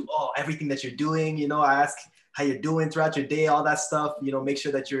support you, everything that you're doing, you know, I ask how you're doing throughout your day, all that stuff, you know, make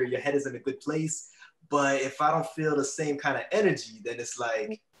sure that your head is in a good place. But if I don't feel the same kind of energy, then it's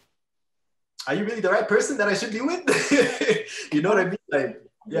like, are you really the right person that I should be with? You know what I mean? Like,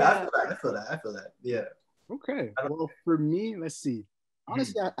 yeah. I feel that. Yeah. Okay. Well, for me, let's see.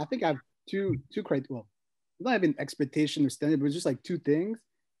 Honestly, I think I have two criteria. Well, not even expectation or standard, but it's just like two things.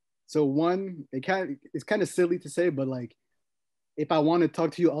 So one, it's kind of silly to say, but like, if I want to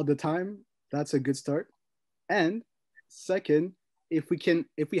talk to you all the time, that's a good start. And second, if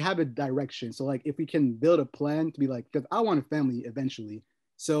we have a direction, so like if we can build a plan to be like, because I want a family eventually.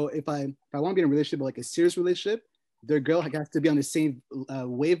 So if I want to be in a relationship, like a serious relationship, their girl has to be on the same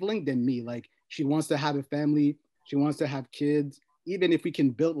wavelength than me. Like, she wants to have a family, she wants to have kids. Even if we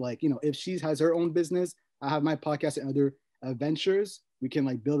can build, like, you know, if she has her own business, I have my podcast and other ventures, we can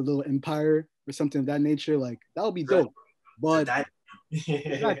like build a little empire or something of that nature. Like, that would be dope. But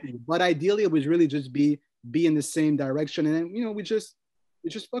exactly. But ideally, it would really just be in the same direction, and then, you know, we just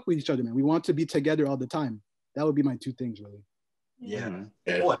fuck with each other, man. We want to be together all the time. That would be my two things, really. Yeah.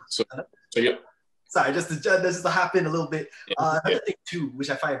 So yeah. Sorry, just to hop in a little bit. Another thing too, which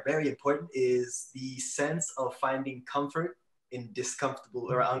I find very important, is the sense of finding comfort in discomfortable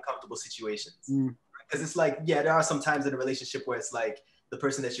or uncomfortable situations. Because it's like, yeah, there are some times in a relationship where it's like the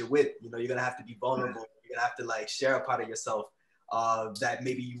person that you're with, you know, you're gonna have to be vulnerable. You're gonna have to like share a part of yourself that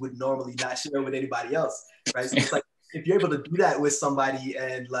maybe you would normally not share with anybody else, right? So it's like, if you're able to do that with somebody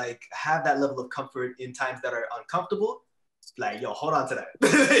and like have that level of comfort in times that are uncomfortable, like, yo, hold on to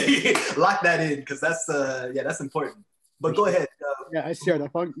that. Lock that in, because that's important. But go ahead. Yeah, I see it.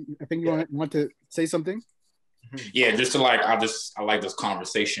 I think you want to say something? Yeah, just to like, I like this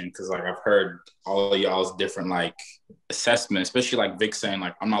conversation, because like I've heard all of y'all's different like assessments, especially like Vic saying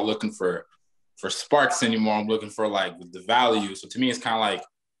like, I'm not looking for for sparks anymore. I'm looking for like the value. So to me, it's kind of like,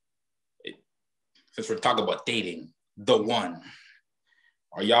 since we're talking about dating, the one.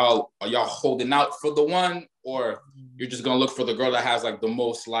 Are y'all holding out for the one, or you're just gonna look for the girl that has like the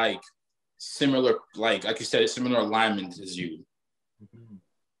most like similar, like you said, similar alignment as you?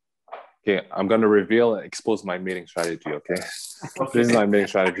 Okay, I'm gonna expose my mating strategy. Okay, this is my mating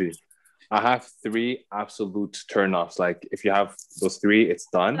strategy. I have 3 absolute turnoffs. Like if you have those 3, it's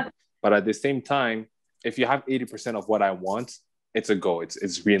done. But at the same time, if you have 80% of what I want, it's a go.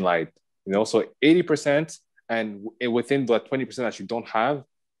 It's green light. You know, so 80%, and within the 20% that you don't have,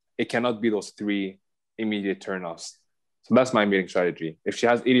 it cannot be those 3 immediate turnoffs. So that's my mating strategy. If she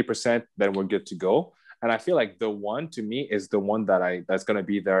has 80%, then we're good to go. And I feel like the one to me is the one that's gonna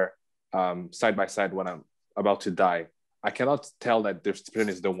be there side by side when I'm about to die. I cannot tell that this person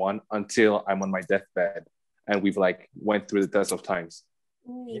is the one until I'm on my deathbed and we've like went through the test of times.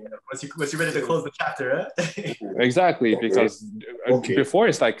 Yeah, once you're ready to close the chapter, huh? Exactly, because before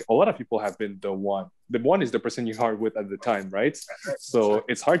it's like a lot of people have been the one. The one is the person you are with at the time, right? So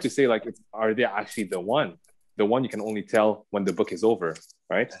it's hard to say like, are they actually the one? The one you can only tell when the book is over,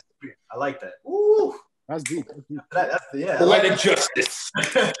 right? I like that. Ooh, That's deep. Yeah. Poetic justice.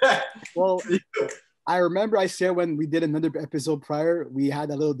 Well, I remember I said when we did another episode prior, we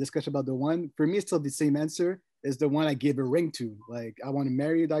had a little discussion about the one. For me, it's still the same answer. Is the one I gave a ring to. Like, I want to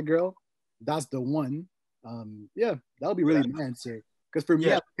marry that girl. That's the one. Yeah, that'll be really my answer. Because for me,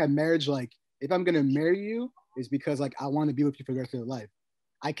 I look at marriage like, if I'm gonna marry you, it's because like I want to be with you for the rest of your life.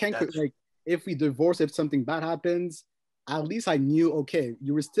 I can't like, if we divorce, if something bad happens, at least I knew, okay,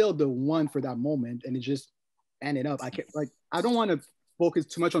 you were still the one for that moment, and it just ended up. I don't want to focus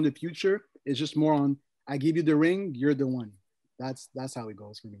too much on the future. It's just more on, I give you the ring, you're the one. That's how it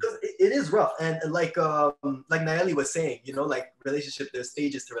goes for me. It is rough, and like Nayeli was saying, you know, like relationship, there's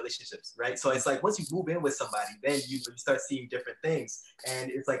stages to relationships, right? So it's like once you move in with somebody, then you start seeing different things, and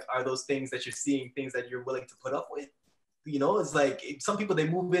it's like, are those things that you're seeing things that you're willing to put up with? You know, it's like some people, they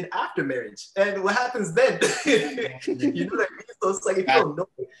move in after marriage, and what happens then? You know what I mean? So it's like, if you don't know,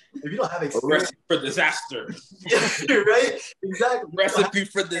 if you don't have experience, Recipe for disaster. Right? Exactly. Recipe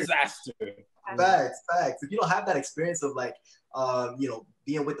for disaster. Facts. If you don't have that experience of like, you know,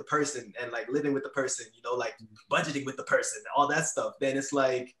 being with the person and like living with the person, you know, like budgeting with the person, all that stuff, then it's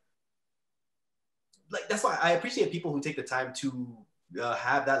like that's why I appreciate people who take the time to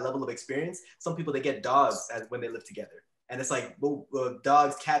have that level of experience. Some people, they get dogs when they live together, and it's like, well,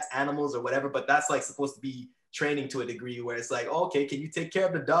 dogs, cats, animals, or whatever. But that's like supposed to be training to a degree where it's like, oh, okay, can you take care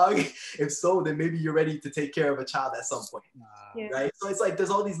of the dog? If so, then maybe you're ready to take care of a child at some point, right? So it's like there's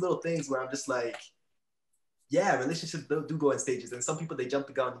all these little things where I'm just like, yeah, relationships do go in stages, and some people, they jump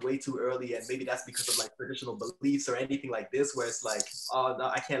the gun way too early, and maybe that's because of like traditional beliefs or anything like this, where it's like, oh no,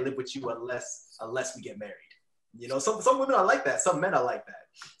 I can't live with you unless we get married. You know, some women are like that, some men are like that.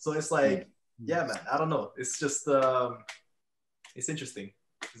 So it's like, yeah, man, I don't know. It's just it's interesting,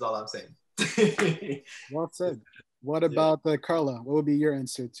 is all I'm saying. Well said. What about Karla? What would be your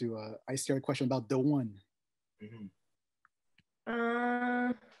answer to I started a question about the one?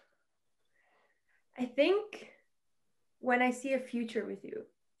 I think when I see a future with you,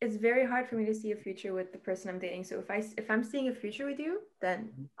 it's very hard for me to see a future with the person I'm dating. So if I'm seeing a future with you, then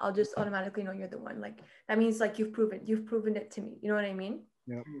I'll just automatically know you're the one. Like, that means like you've proven it to me. You know what I mean?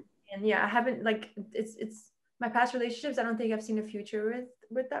 Yeah. And yeah, I haven't, like, it's my past relationships, I don't think I've seen a future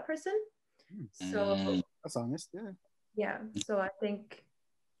with that person. So that's honest. Yeah. So I think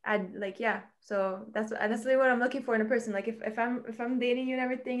I'd like, yeah. So that's really what I'm looking for in a person. Like if I'm dating you and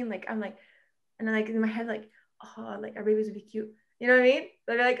everything, and like I'm like, and then like in my head, like, oh, like our babies would be cute. You know what I mean?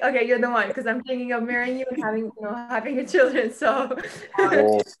 They're like, okay, you're the one, because I'm thinking of marrying you and having your children. So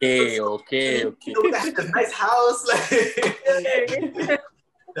okay. Nice house.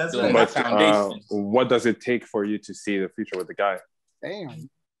 That's right. But foundation. What does it take for you to see the future with the guy? Damn.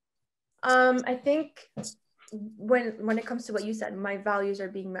 I think when it comes to what you said, my values are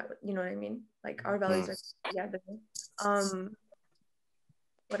being met. You know what I mean? Like our values are together.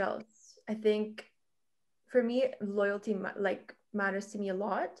 What else? I think for me, loyalty matters to me a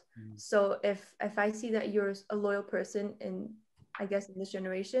lot. So if I see that you're a loyal person in this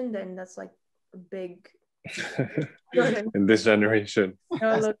generation, then that's like a big in this generation.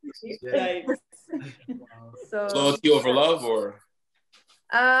 So loyalty over love, or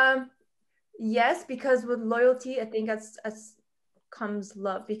yes, because with loyalty, I think as comes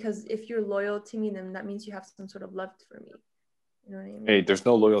love, because if you're loyal to me, then that means you have some sort of love for me. You know what I mean? Hey, there's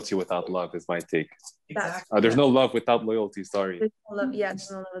no loyalty without love, is my take. Exactly. There's no love without loyalty, sorry. There's no love,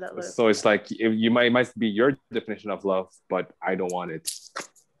 there's no love without loyalty. So it's like, you might be your definition of love, but I don't want it.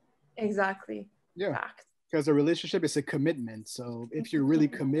 Exactly. Yeah. Fact. Because a relationship is a commitment. So if you're really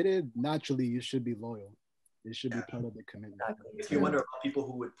committed, naturally you should be loyal. It should be part of the commitment. Exactly. If you wonder about people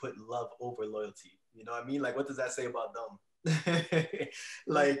who would put love over loyalty, you know what I mean? Like, what does that say about them?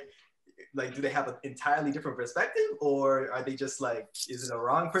 like, do they have an entirely different perspective, or are they just like, is it a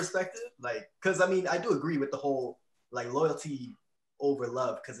wrong perspective? Like, because I mean, I do agree with the whole like loyalty over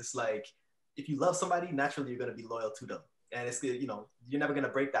love, because it's like, if you love somebody, naturally you're gonna be loyal to them, and it's, you know, you're never gonna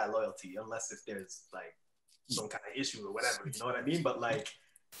break that loyalty unless if there's like some kind of issue or whatever, you know what I mean? But like,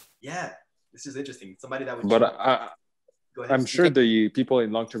 yeah, this is interesting. Somebody that would. But Go ahead. I'm sure the people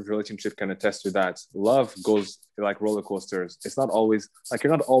in long-term relationship can attest to that. Love goes like roller coasters. It's not always like,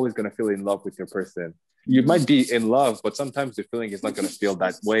 you're not always going to feel in love with your person. You might be in love, but sometimes the feeling is not going to feel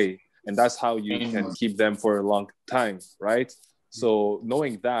that way. And that's how you can keep them for a long time, right? So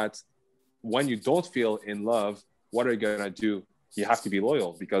knowing that, when you don't feel in love, what are you going to do? You have to be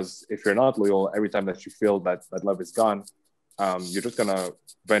loyal, because if you're not loyal, every time that you feel that love is gone, you're just going to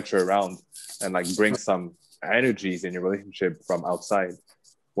venture around and like bring some energies in your relationship from outside,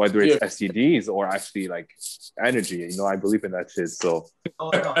 whether it's STDs or actually like energy. You know, I believe in that shit. So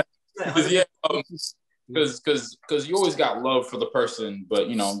because you always got love for the person, but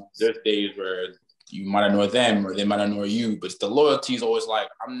you know, there's days where you might annoy them or they might annoy you, but the loyalty is always like,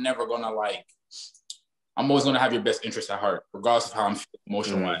 I'm always gonna have your best interest at heart, regardless of how I'm feeling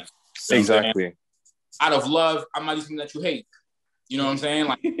emotion-wise. So exactly. Out of love, I'm not even that you hate. You know what I'm saying?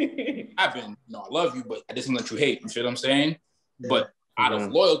 Like, I love you, but I just let you hate. You feel what I'm saying? Yeah. But out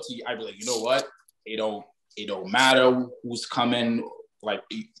of loyalty, I'd be like, you know what? It don't matter who's coming. Like,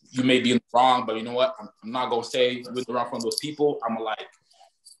 you may be in the wrong, but you know what? I'm not gonna say you're in the wrong from those people. I'm gonna like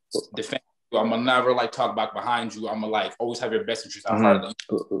defend you. I'm gonna never like talk back behind you. I'm gonna like always have your best interest at heart.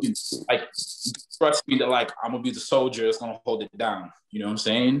 Like, trust me that like I'm gonna be the soldier that's gonna hold it down. You know what I'm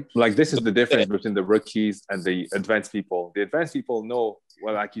saying? Like, this is the difference between the rookies and the advanced people. The advanced people know,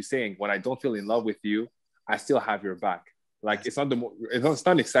 well, like you're saying, when I don't feel in love with you, I still have your back. Like, it's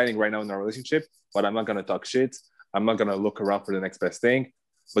not exciting right now in our relationship, but I'm not gonna talk shit. I'm not gonna look around for the next best thing.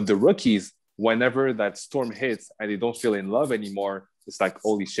 But the rookies, whenever that storm hits and they don't feel in love anymore, it's like,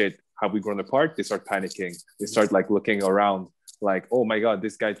 holy shit, have we grown apart? They start panicking. They start like looking around like, oh my God,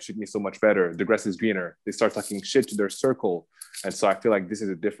 this guy treated me so much better. The grass is greener. They start talking shit to their circle. And so I feel like this is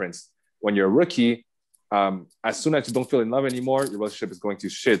a difference. When you're a rookie, as soon as you don't feel in love anymore, your relationship is going to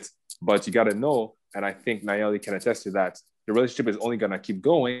shit. But you got to know, and I think Nayeli can attest to that, your relationship is only going to keep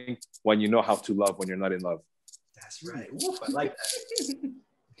going when you know how to love when you're not in love. That's right. Oof, I like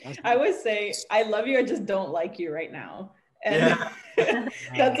that. I would say, I love you, I just don't like you right now. And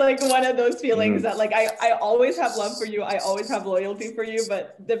that's like one of those feelings that like, I always have love for you. I always have loyalty for you,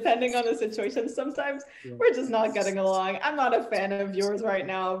 but depending on the situation, sometimes we're just not getting along. I'm not a fan of yours right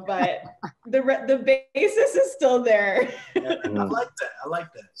now, but the basis is still there. Yeah, I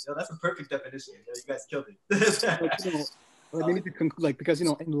like that. So that's a perfect definition. You guys killed it. Like, we need to conclude, like, because, you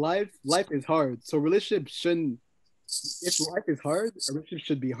know, in life is hard. So relationships shouldn't, if life is hard, a relationship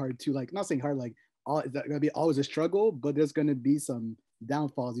should be hard too. Like, not saying hard, like, it's gonna be always a struggle, but there's gonna be some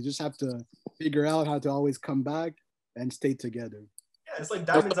downfalls. You just have to figure out how to always come back and stay together. Yeah, it's like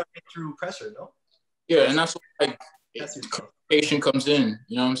diamonds are made through pressure, no? Yeah, and that's what, like, communication comes in.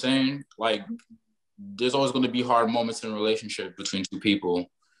 You know what I'm saying? Like, there's always going to be hard moments in a relationship between two people.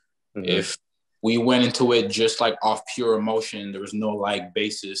 If we went into it just like off pure emotion, there was no like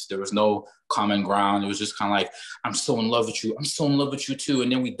basis, there was no common ground. It was just kind of like, I'm so in love with you, I'm so in love with you too,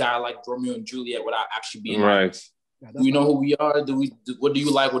 and then we die like Romeo and Juliet without actually being right. Like, do we know who we are? What do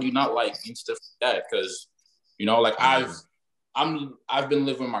you like? What do you not like? And stuff like that. Because, you know, like I've been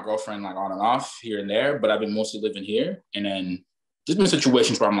living with my girlfriend like on and off here and there, but I've been mostly living here. And then there's been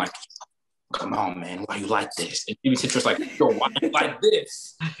situations where I'm like, come on, man, why you like this? And maybe situations like, yo, why you like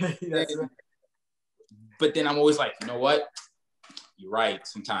this? But then I'm always like, you know what? You're right.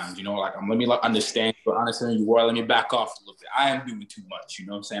 Sometimes, you know, like let me like understand, but honestly, you are. Let me back off a little bit. I am doing too much. You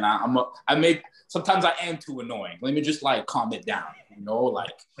know what I'm saying? Sometimes I am too annoying. Let me just like calm it down. You know,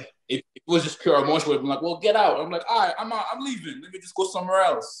 like if it was just pure emotion, I'm like, well, get out. I'm like, all right, I'm out. I'm leaving. Let me just go somewhere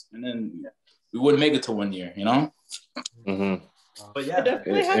else. And then we wouldn't make it to 1 year. You know. Mm-hmm. But yeah, I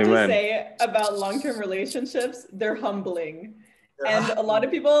definitely have to say about long-term relationships, they're humbling. And a lot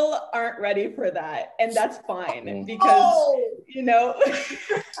of people aren't ready for that. And that's fine because, you know.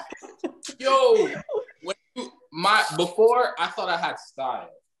 Yo, before I thought I had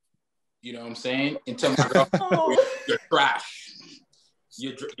style. You know what I'm saying? In terms of you're trash.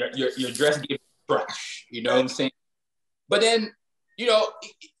 Your dress gives trash. You know what I'm saying? But then, you know,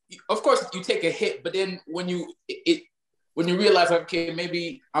 of course you take a hit, but then when when you realize, like, okay,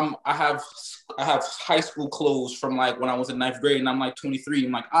 maybe I have high school clothes from like when I was in 9th grade, and I'm like 23.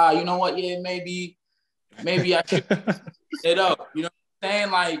 I'm like, you know what? Yeah, maybe I should it up. You know what I'm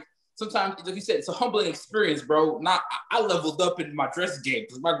saying? Like sometimes, like you said, it's a humbling experience, bro. I leveled up in my dress game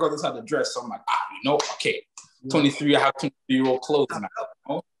because my girl knows how to dress. So I'm like, you know, okay, 23. I have 23-year-old clothes now.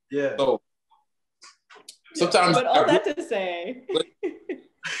 You know? Yeah. So sometimes, but all that to say,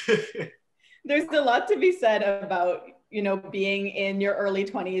 there's a lot to be said about, you know, being in your early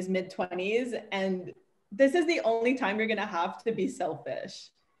 20s, mid 20s, and this is the only time you're gonna have to be selfish.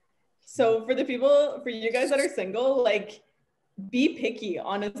 So for you guys that are single, like, be picky,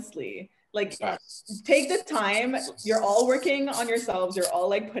 honestly. Like, take the time. You're all working on yourselves. You're all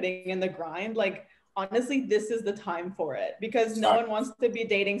like putting in the grind. Like, honestly, this is the time for it, because no one wants to be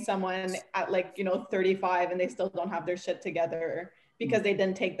dating someone at like, you know, 35 and they still don't have their shit together because they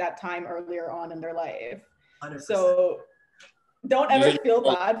didn't take that time earlier on in their life. 100%. So don't ever feel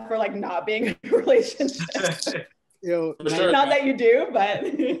bad for like not being in a relationship. Yo, sure, not that you do, but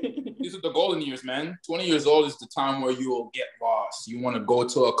these are the golden years, man. 20 years old is the time where you will get lost. You want to go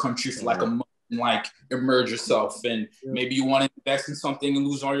to a country for like a month and like immerse yourself, and maybe you want to invest in something and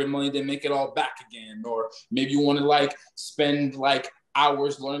lose all your money, then make it all back again. Or maybe you want to like spend like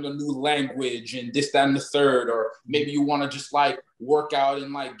hours learning a new language and this, that, and the third. Or maybe you want to just like work out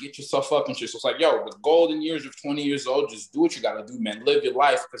and like get yourself up and shit. So it's like, yo, the golden years of 20 years old, just do what you got to do, man. Live your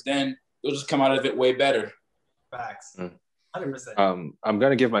life, because then you'll just come out of it way better. Facts. 100%. I'm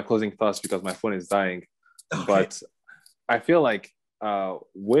gonna give my closing thoughts because my phone is dying. Okay. But I feel like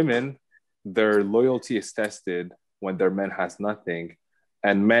women, their loyalty is tested when their man has nothing,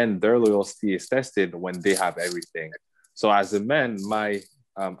 and men, their loyalty is tested when they have everything. So as a man, my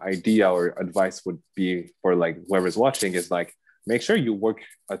idea or advice would be for like whoever's watching is like, make sure you work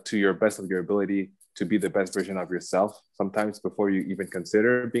to your best of your ability to be the best version of yourself sometimes before you even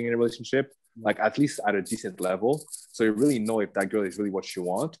consider being in a relationship, like at least at a decent level. So you really know if that girl is really what you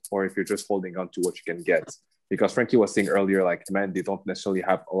want, or if you're just holding on to what you can get. Because Franky was saying earlier, like, men, they don't necessarily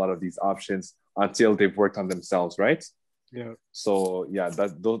have a lot of these options until they've worked on themselves, right? Yeah. So yeah,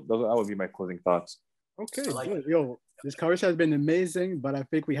 that would be my closing thoughts. Okay, good. Yo, this conversation has been amazing, but I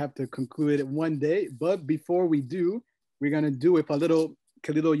think we have to conclude it one day. But before we do, we're gonna do with a little,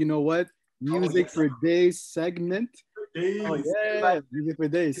 you know what? Music for Days segment. Oh yeah, music for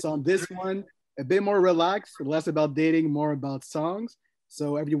Days. So on this one, a bit more relaxed, less about dating, more about songs.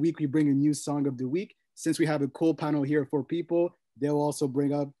 So every week we bring a new song of the week. Since we have a cool panel here for people, they'll also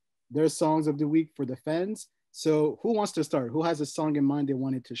bring up their songs of the week for the fans. So who wants to start? Who has a song in mind they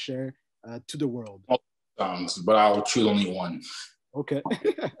wanted to share to the world? Songs, but I'll choose only one. Okay.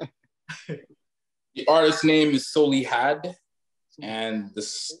 The artist's name is Soli Had. And the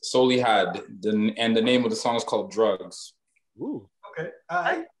Soli Had, and the name of the song is called Drugs. Ooh. Okay.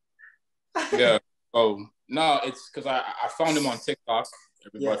 Yeah. Oh no, it's because I found him on TikTok.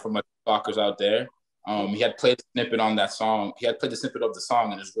 Everybody from my TikTokers out there. He had played a snippet on that song. He had played a snippet of the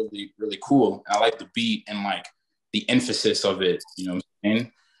song, and it's really, really cool. And I like the beat and like the emphasis of it. You know what I'm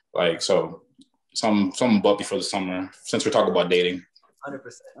saying? Like, so some about before the summer, since we're talking about dating. 100%.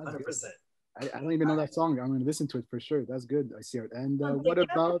 100%. I don't even know that song. I'm going to listen to it for sure. That's good. I see it. And what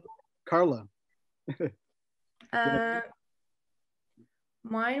about Karla?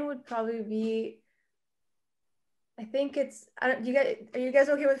 Mine would probably be, I think it's, are you guys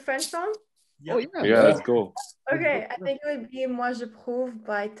okay with French song? Yep. Oh, yeah. Yeah, let's go. Okay, I think it would be Moi Je Prouve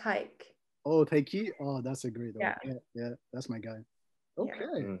by Tyke. Oh, Tyke? Oh, that's a great one. Yeah. Yeah, that's my guy. Okay.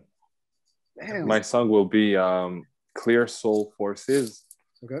 Yeah. Damn. My song will be Clear Soul Forces.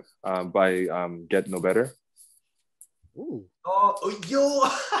 Okay. By Get No Better. Ooh. Oh, yo!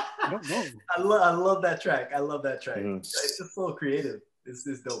 I love that track. I love that track. It's just so creative. It's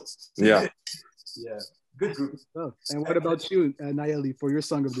dope. Yeah. Yeah. Good group. Oh. And what about you, Nayeli, for your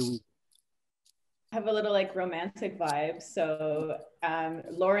song of the week? I have a little like romantic vibe. So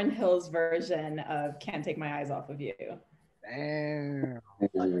Lauryn Hill's version of Can't Take My Eyes Off of You. Damn.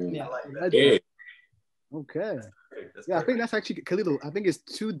 Yeah. I like that. Okay. Yeah, I think that's actually Khalil. I think it's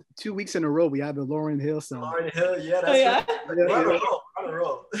two weeks in a row we have a Lauryn Hill song. Lauryn Hill, yeah, that's right. On a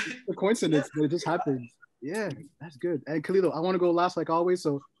roll. It's a coincidence, but it just happened. Yeah, that's good. And Khalil, I want to go last like always.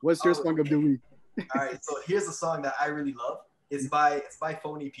 So what's your song of the week? All right, so here's a song that I really love. It's by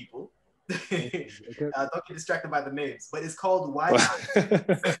Phony People. Okay. Don't get distracted by the names, but it's called Why I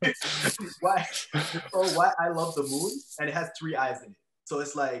Love the Moon, and it has 3 eyes in it. So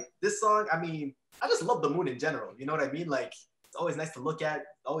it's like this song, I mean, I just love the moon in general. You know what I mean? Like, it's always nice to look at.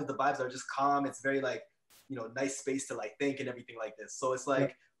 Always the vibes are just calm. It's very like, you know, nice space to like think and everything like this. So it's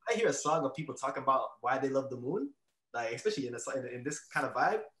like, I hear a song of people talking about why they love the moon. like especially in this kind of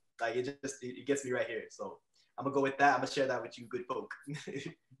vibe, like it gets me right here. So I'm gonna go with that. I'm gonna share that with you, good folk.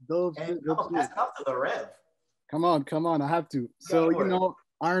 And I'm pass it off to the Rev. Come on, I have to. So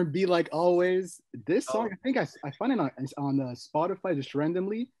R&B like always. This song, I think I found it on Spotify just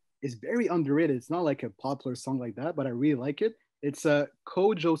randomly. It's very underrated. It's not like a popular song like that, but I really like it. It's a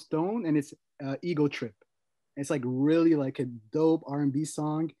Kojo Stone and it's Ego Trip. It's like really like a dope R&B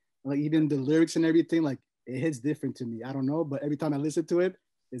song. Like even the lyrics and everything, like it hits different to me. I don't know, but every time I listen to it,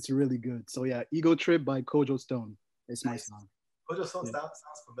 it's really good. So yeah, Ego Trip by Kojo Stone. It's my song. Kojo Stone sounds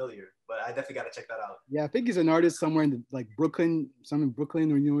familiar, but I definitely gotta check that out. Yeah, I think he's an artist somewhere in Brooklyn, some in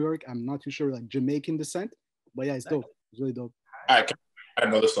Brooklyn or New York. I'm not too sure, like Jamaican descent. But yeah, it's dope. It's really dope. I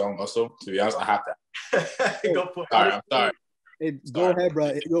know the song also. To be honest, I have that. Go for it. I'm sorry. Hey, go ahead,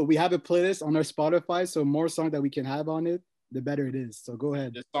 bro. We have a playlist on our Spotify, so more songs that we can have on it, the better it is. So go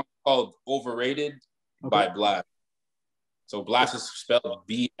ahead. This song called Overrated by Blast. So Blast is spelled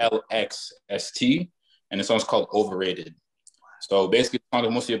BLXST, and the song's called Overrated. So basically, the song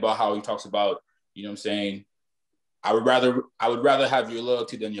is mostly about how he talks about, you know what I'm saying, I would rather have your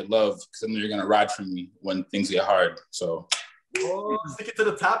loyalty than your love, because I know you're gonna ride for me when things get hard. So stick it to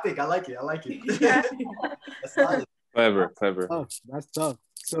the topic. I like it. Yeah. That's solid. Clever. Oh, that's tough.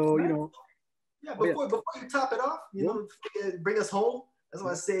 So before you top it off, bring us home. I just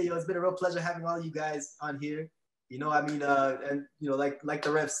want to say, it's been a real pleasure having all you guys on here. And like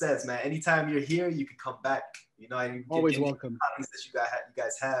the Rev says, man, anytime you're here, you can come back. And always welcome. That you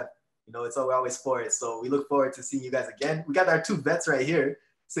guys have, we're always for it. So we look forward to seeing you guys again. We got our two vets right here,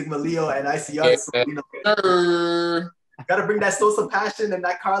 Sigma Leo and ICR. So, gotta bring that social passion and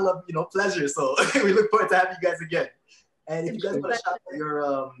that Karla, pleasure. So we look forward to having you guys again. And if you guys want to shout out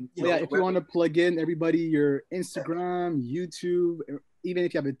your, if you want to plug in everybody, your Instagram, YouTube, even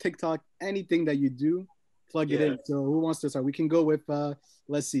if you have a TikTok, anything that you do, plug it in. So who wants to start? We can go with,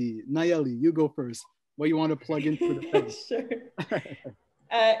 let's see, Nayeli, you go first. What you want to plug in for the fans? Sure.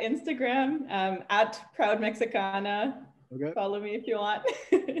 Instagram, at Proud Mexicana. Okay. Follow me if you want.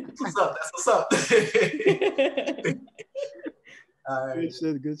 What's up? That's what's up. All right.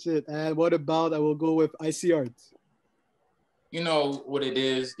 Good shit. And what about, I will go with IC Arts. You know what it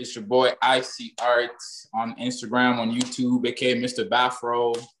is. It's your boy IC Arts on Instagram, on YouTube, aka Mr.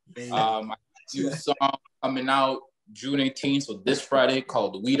 Bathrobe. My new song coming out June 18th, so this Friday,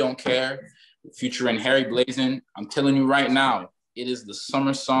 called We Don't Care, featuring Harry Blazin. I'm telling you right now, it is the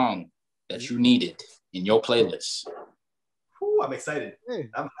summer song that you needed in your playlist. Ooh, I'm excited.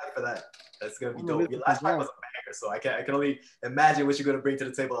 I'm hyped for that. That's gonna be dope. Your last part was a banger, so I can only imagine what you're gonna bring to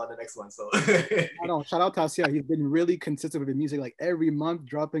the table on the next one. So shout out to Asia. He's been really consistent with his music, like every month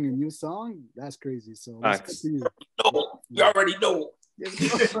dropping a new song. That's crazy. So nice. You already know.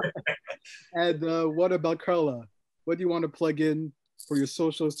 And what about Karla? What do you want to plug in for your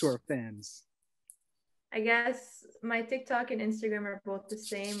socials to our fans? I guess my TikTok and Instagram are both the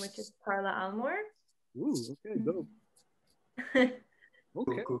same, which is Karla Almore. Ooh, okay, dope.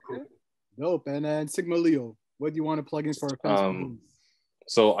 Okay, cool. Dope. And then Sigma Leo, what do you want to plug in for our fans?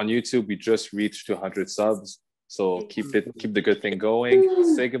 So on YouTube, we just reached 200 subs. So keep the good thing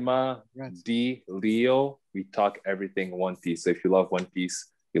going. Sigma, D, Leo, we talk everything One Piece. So if you love One Piece,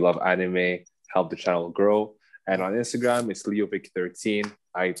 you love anime, help the channel grow. And on Instagram, it's LeoVic13.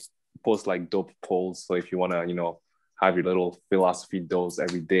 I post like dope polls. So if you want to, have your little philosophy dose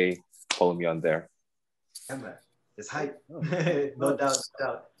every day, follow me on there. Yeah, man. It's hype. No doubt.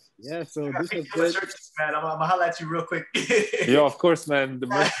 Yeah, so this is good. Man, I'm gonna holler at you real quick. Yo, of course, man. The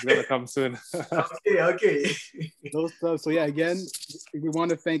merch is gonna come soon. Okay. Those stuff. So yeah, again, we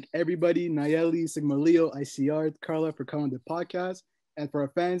want to thank everybody, Nayeli, Sigma Leo, ICR, Karla, for coming to the podcast. And for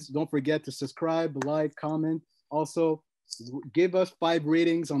our fans, don't forget to subscribe, like, comment. Also, give us 5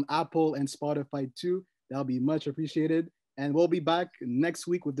 ratings on Apple and Spotify too. That'll be much appreciated. And we'll be back next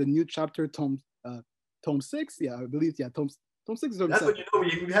week with the new chapter, Tome 6. Yeah, I believe. Yeah, Tome 6 is Tome 7. That's what you know.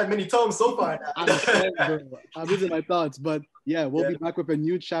 We've had many tomes so far. I'm losing my thoughts, but yeah, we'll be back with a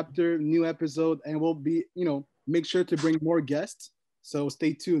new chapter, new episode, and we'll be, make sure to bring more guests. So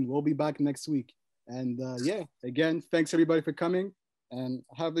stay tuned. We'll be back next week. And again, thanks everybody for coming, and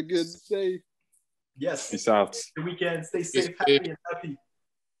have a good day. Yes. Peace out. The weekend. Stay safe, happy, and happy.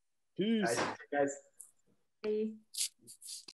 Peace. All right, guys. Bye.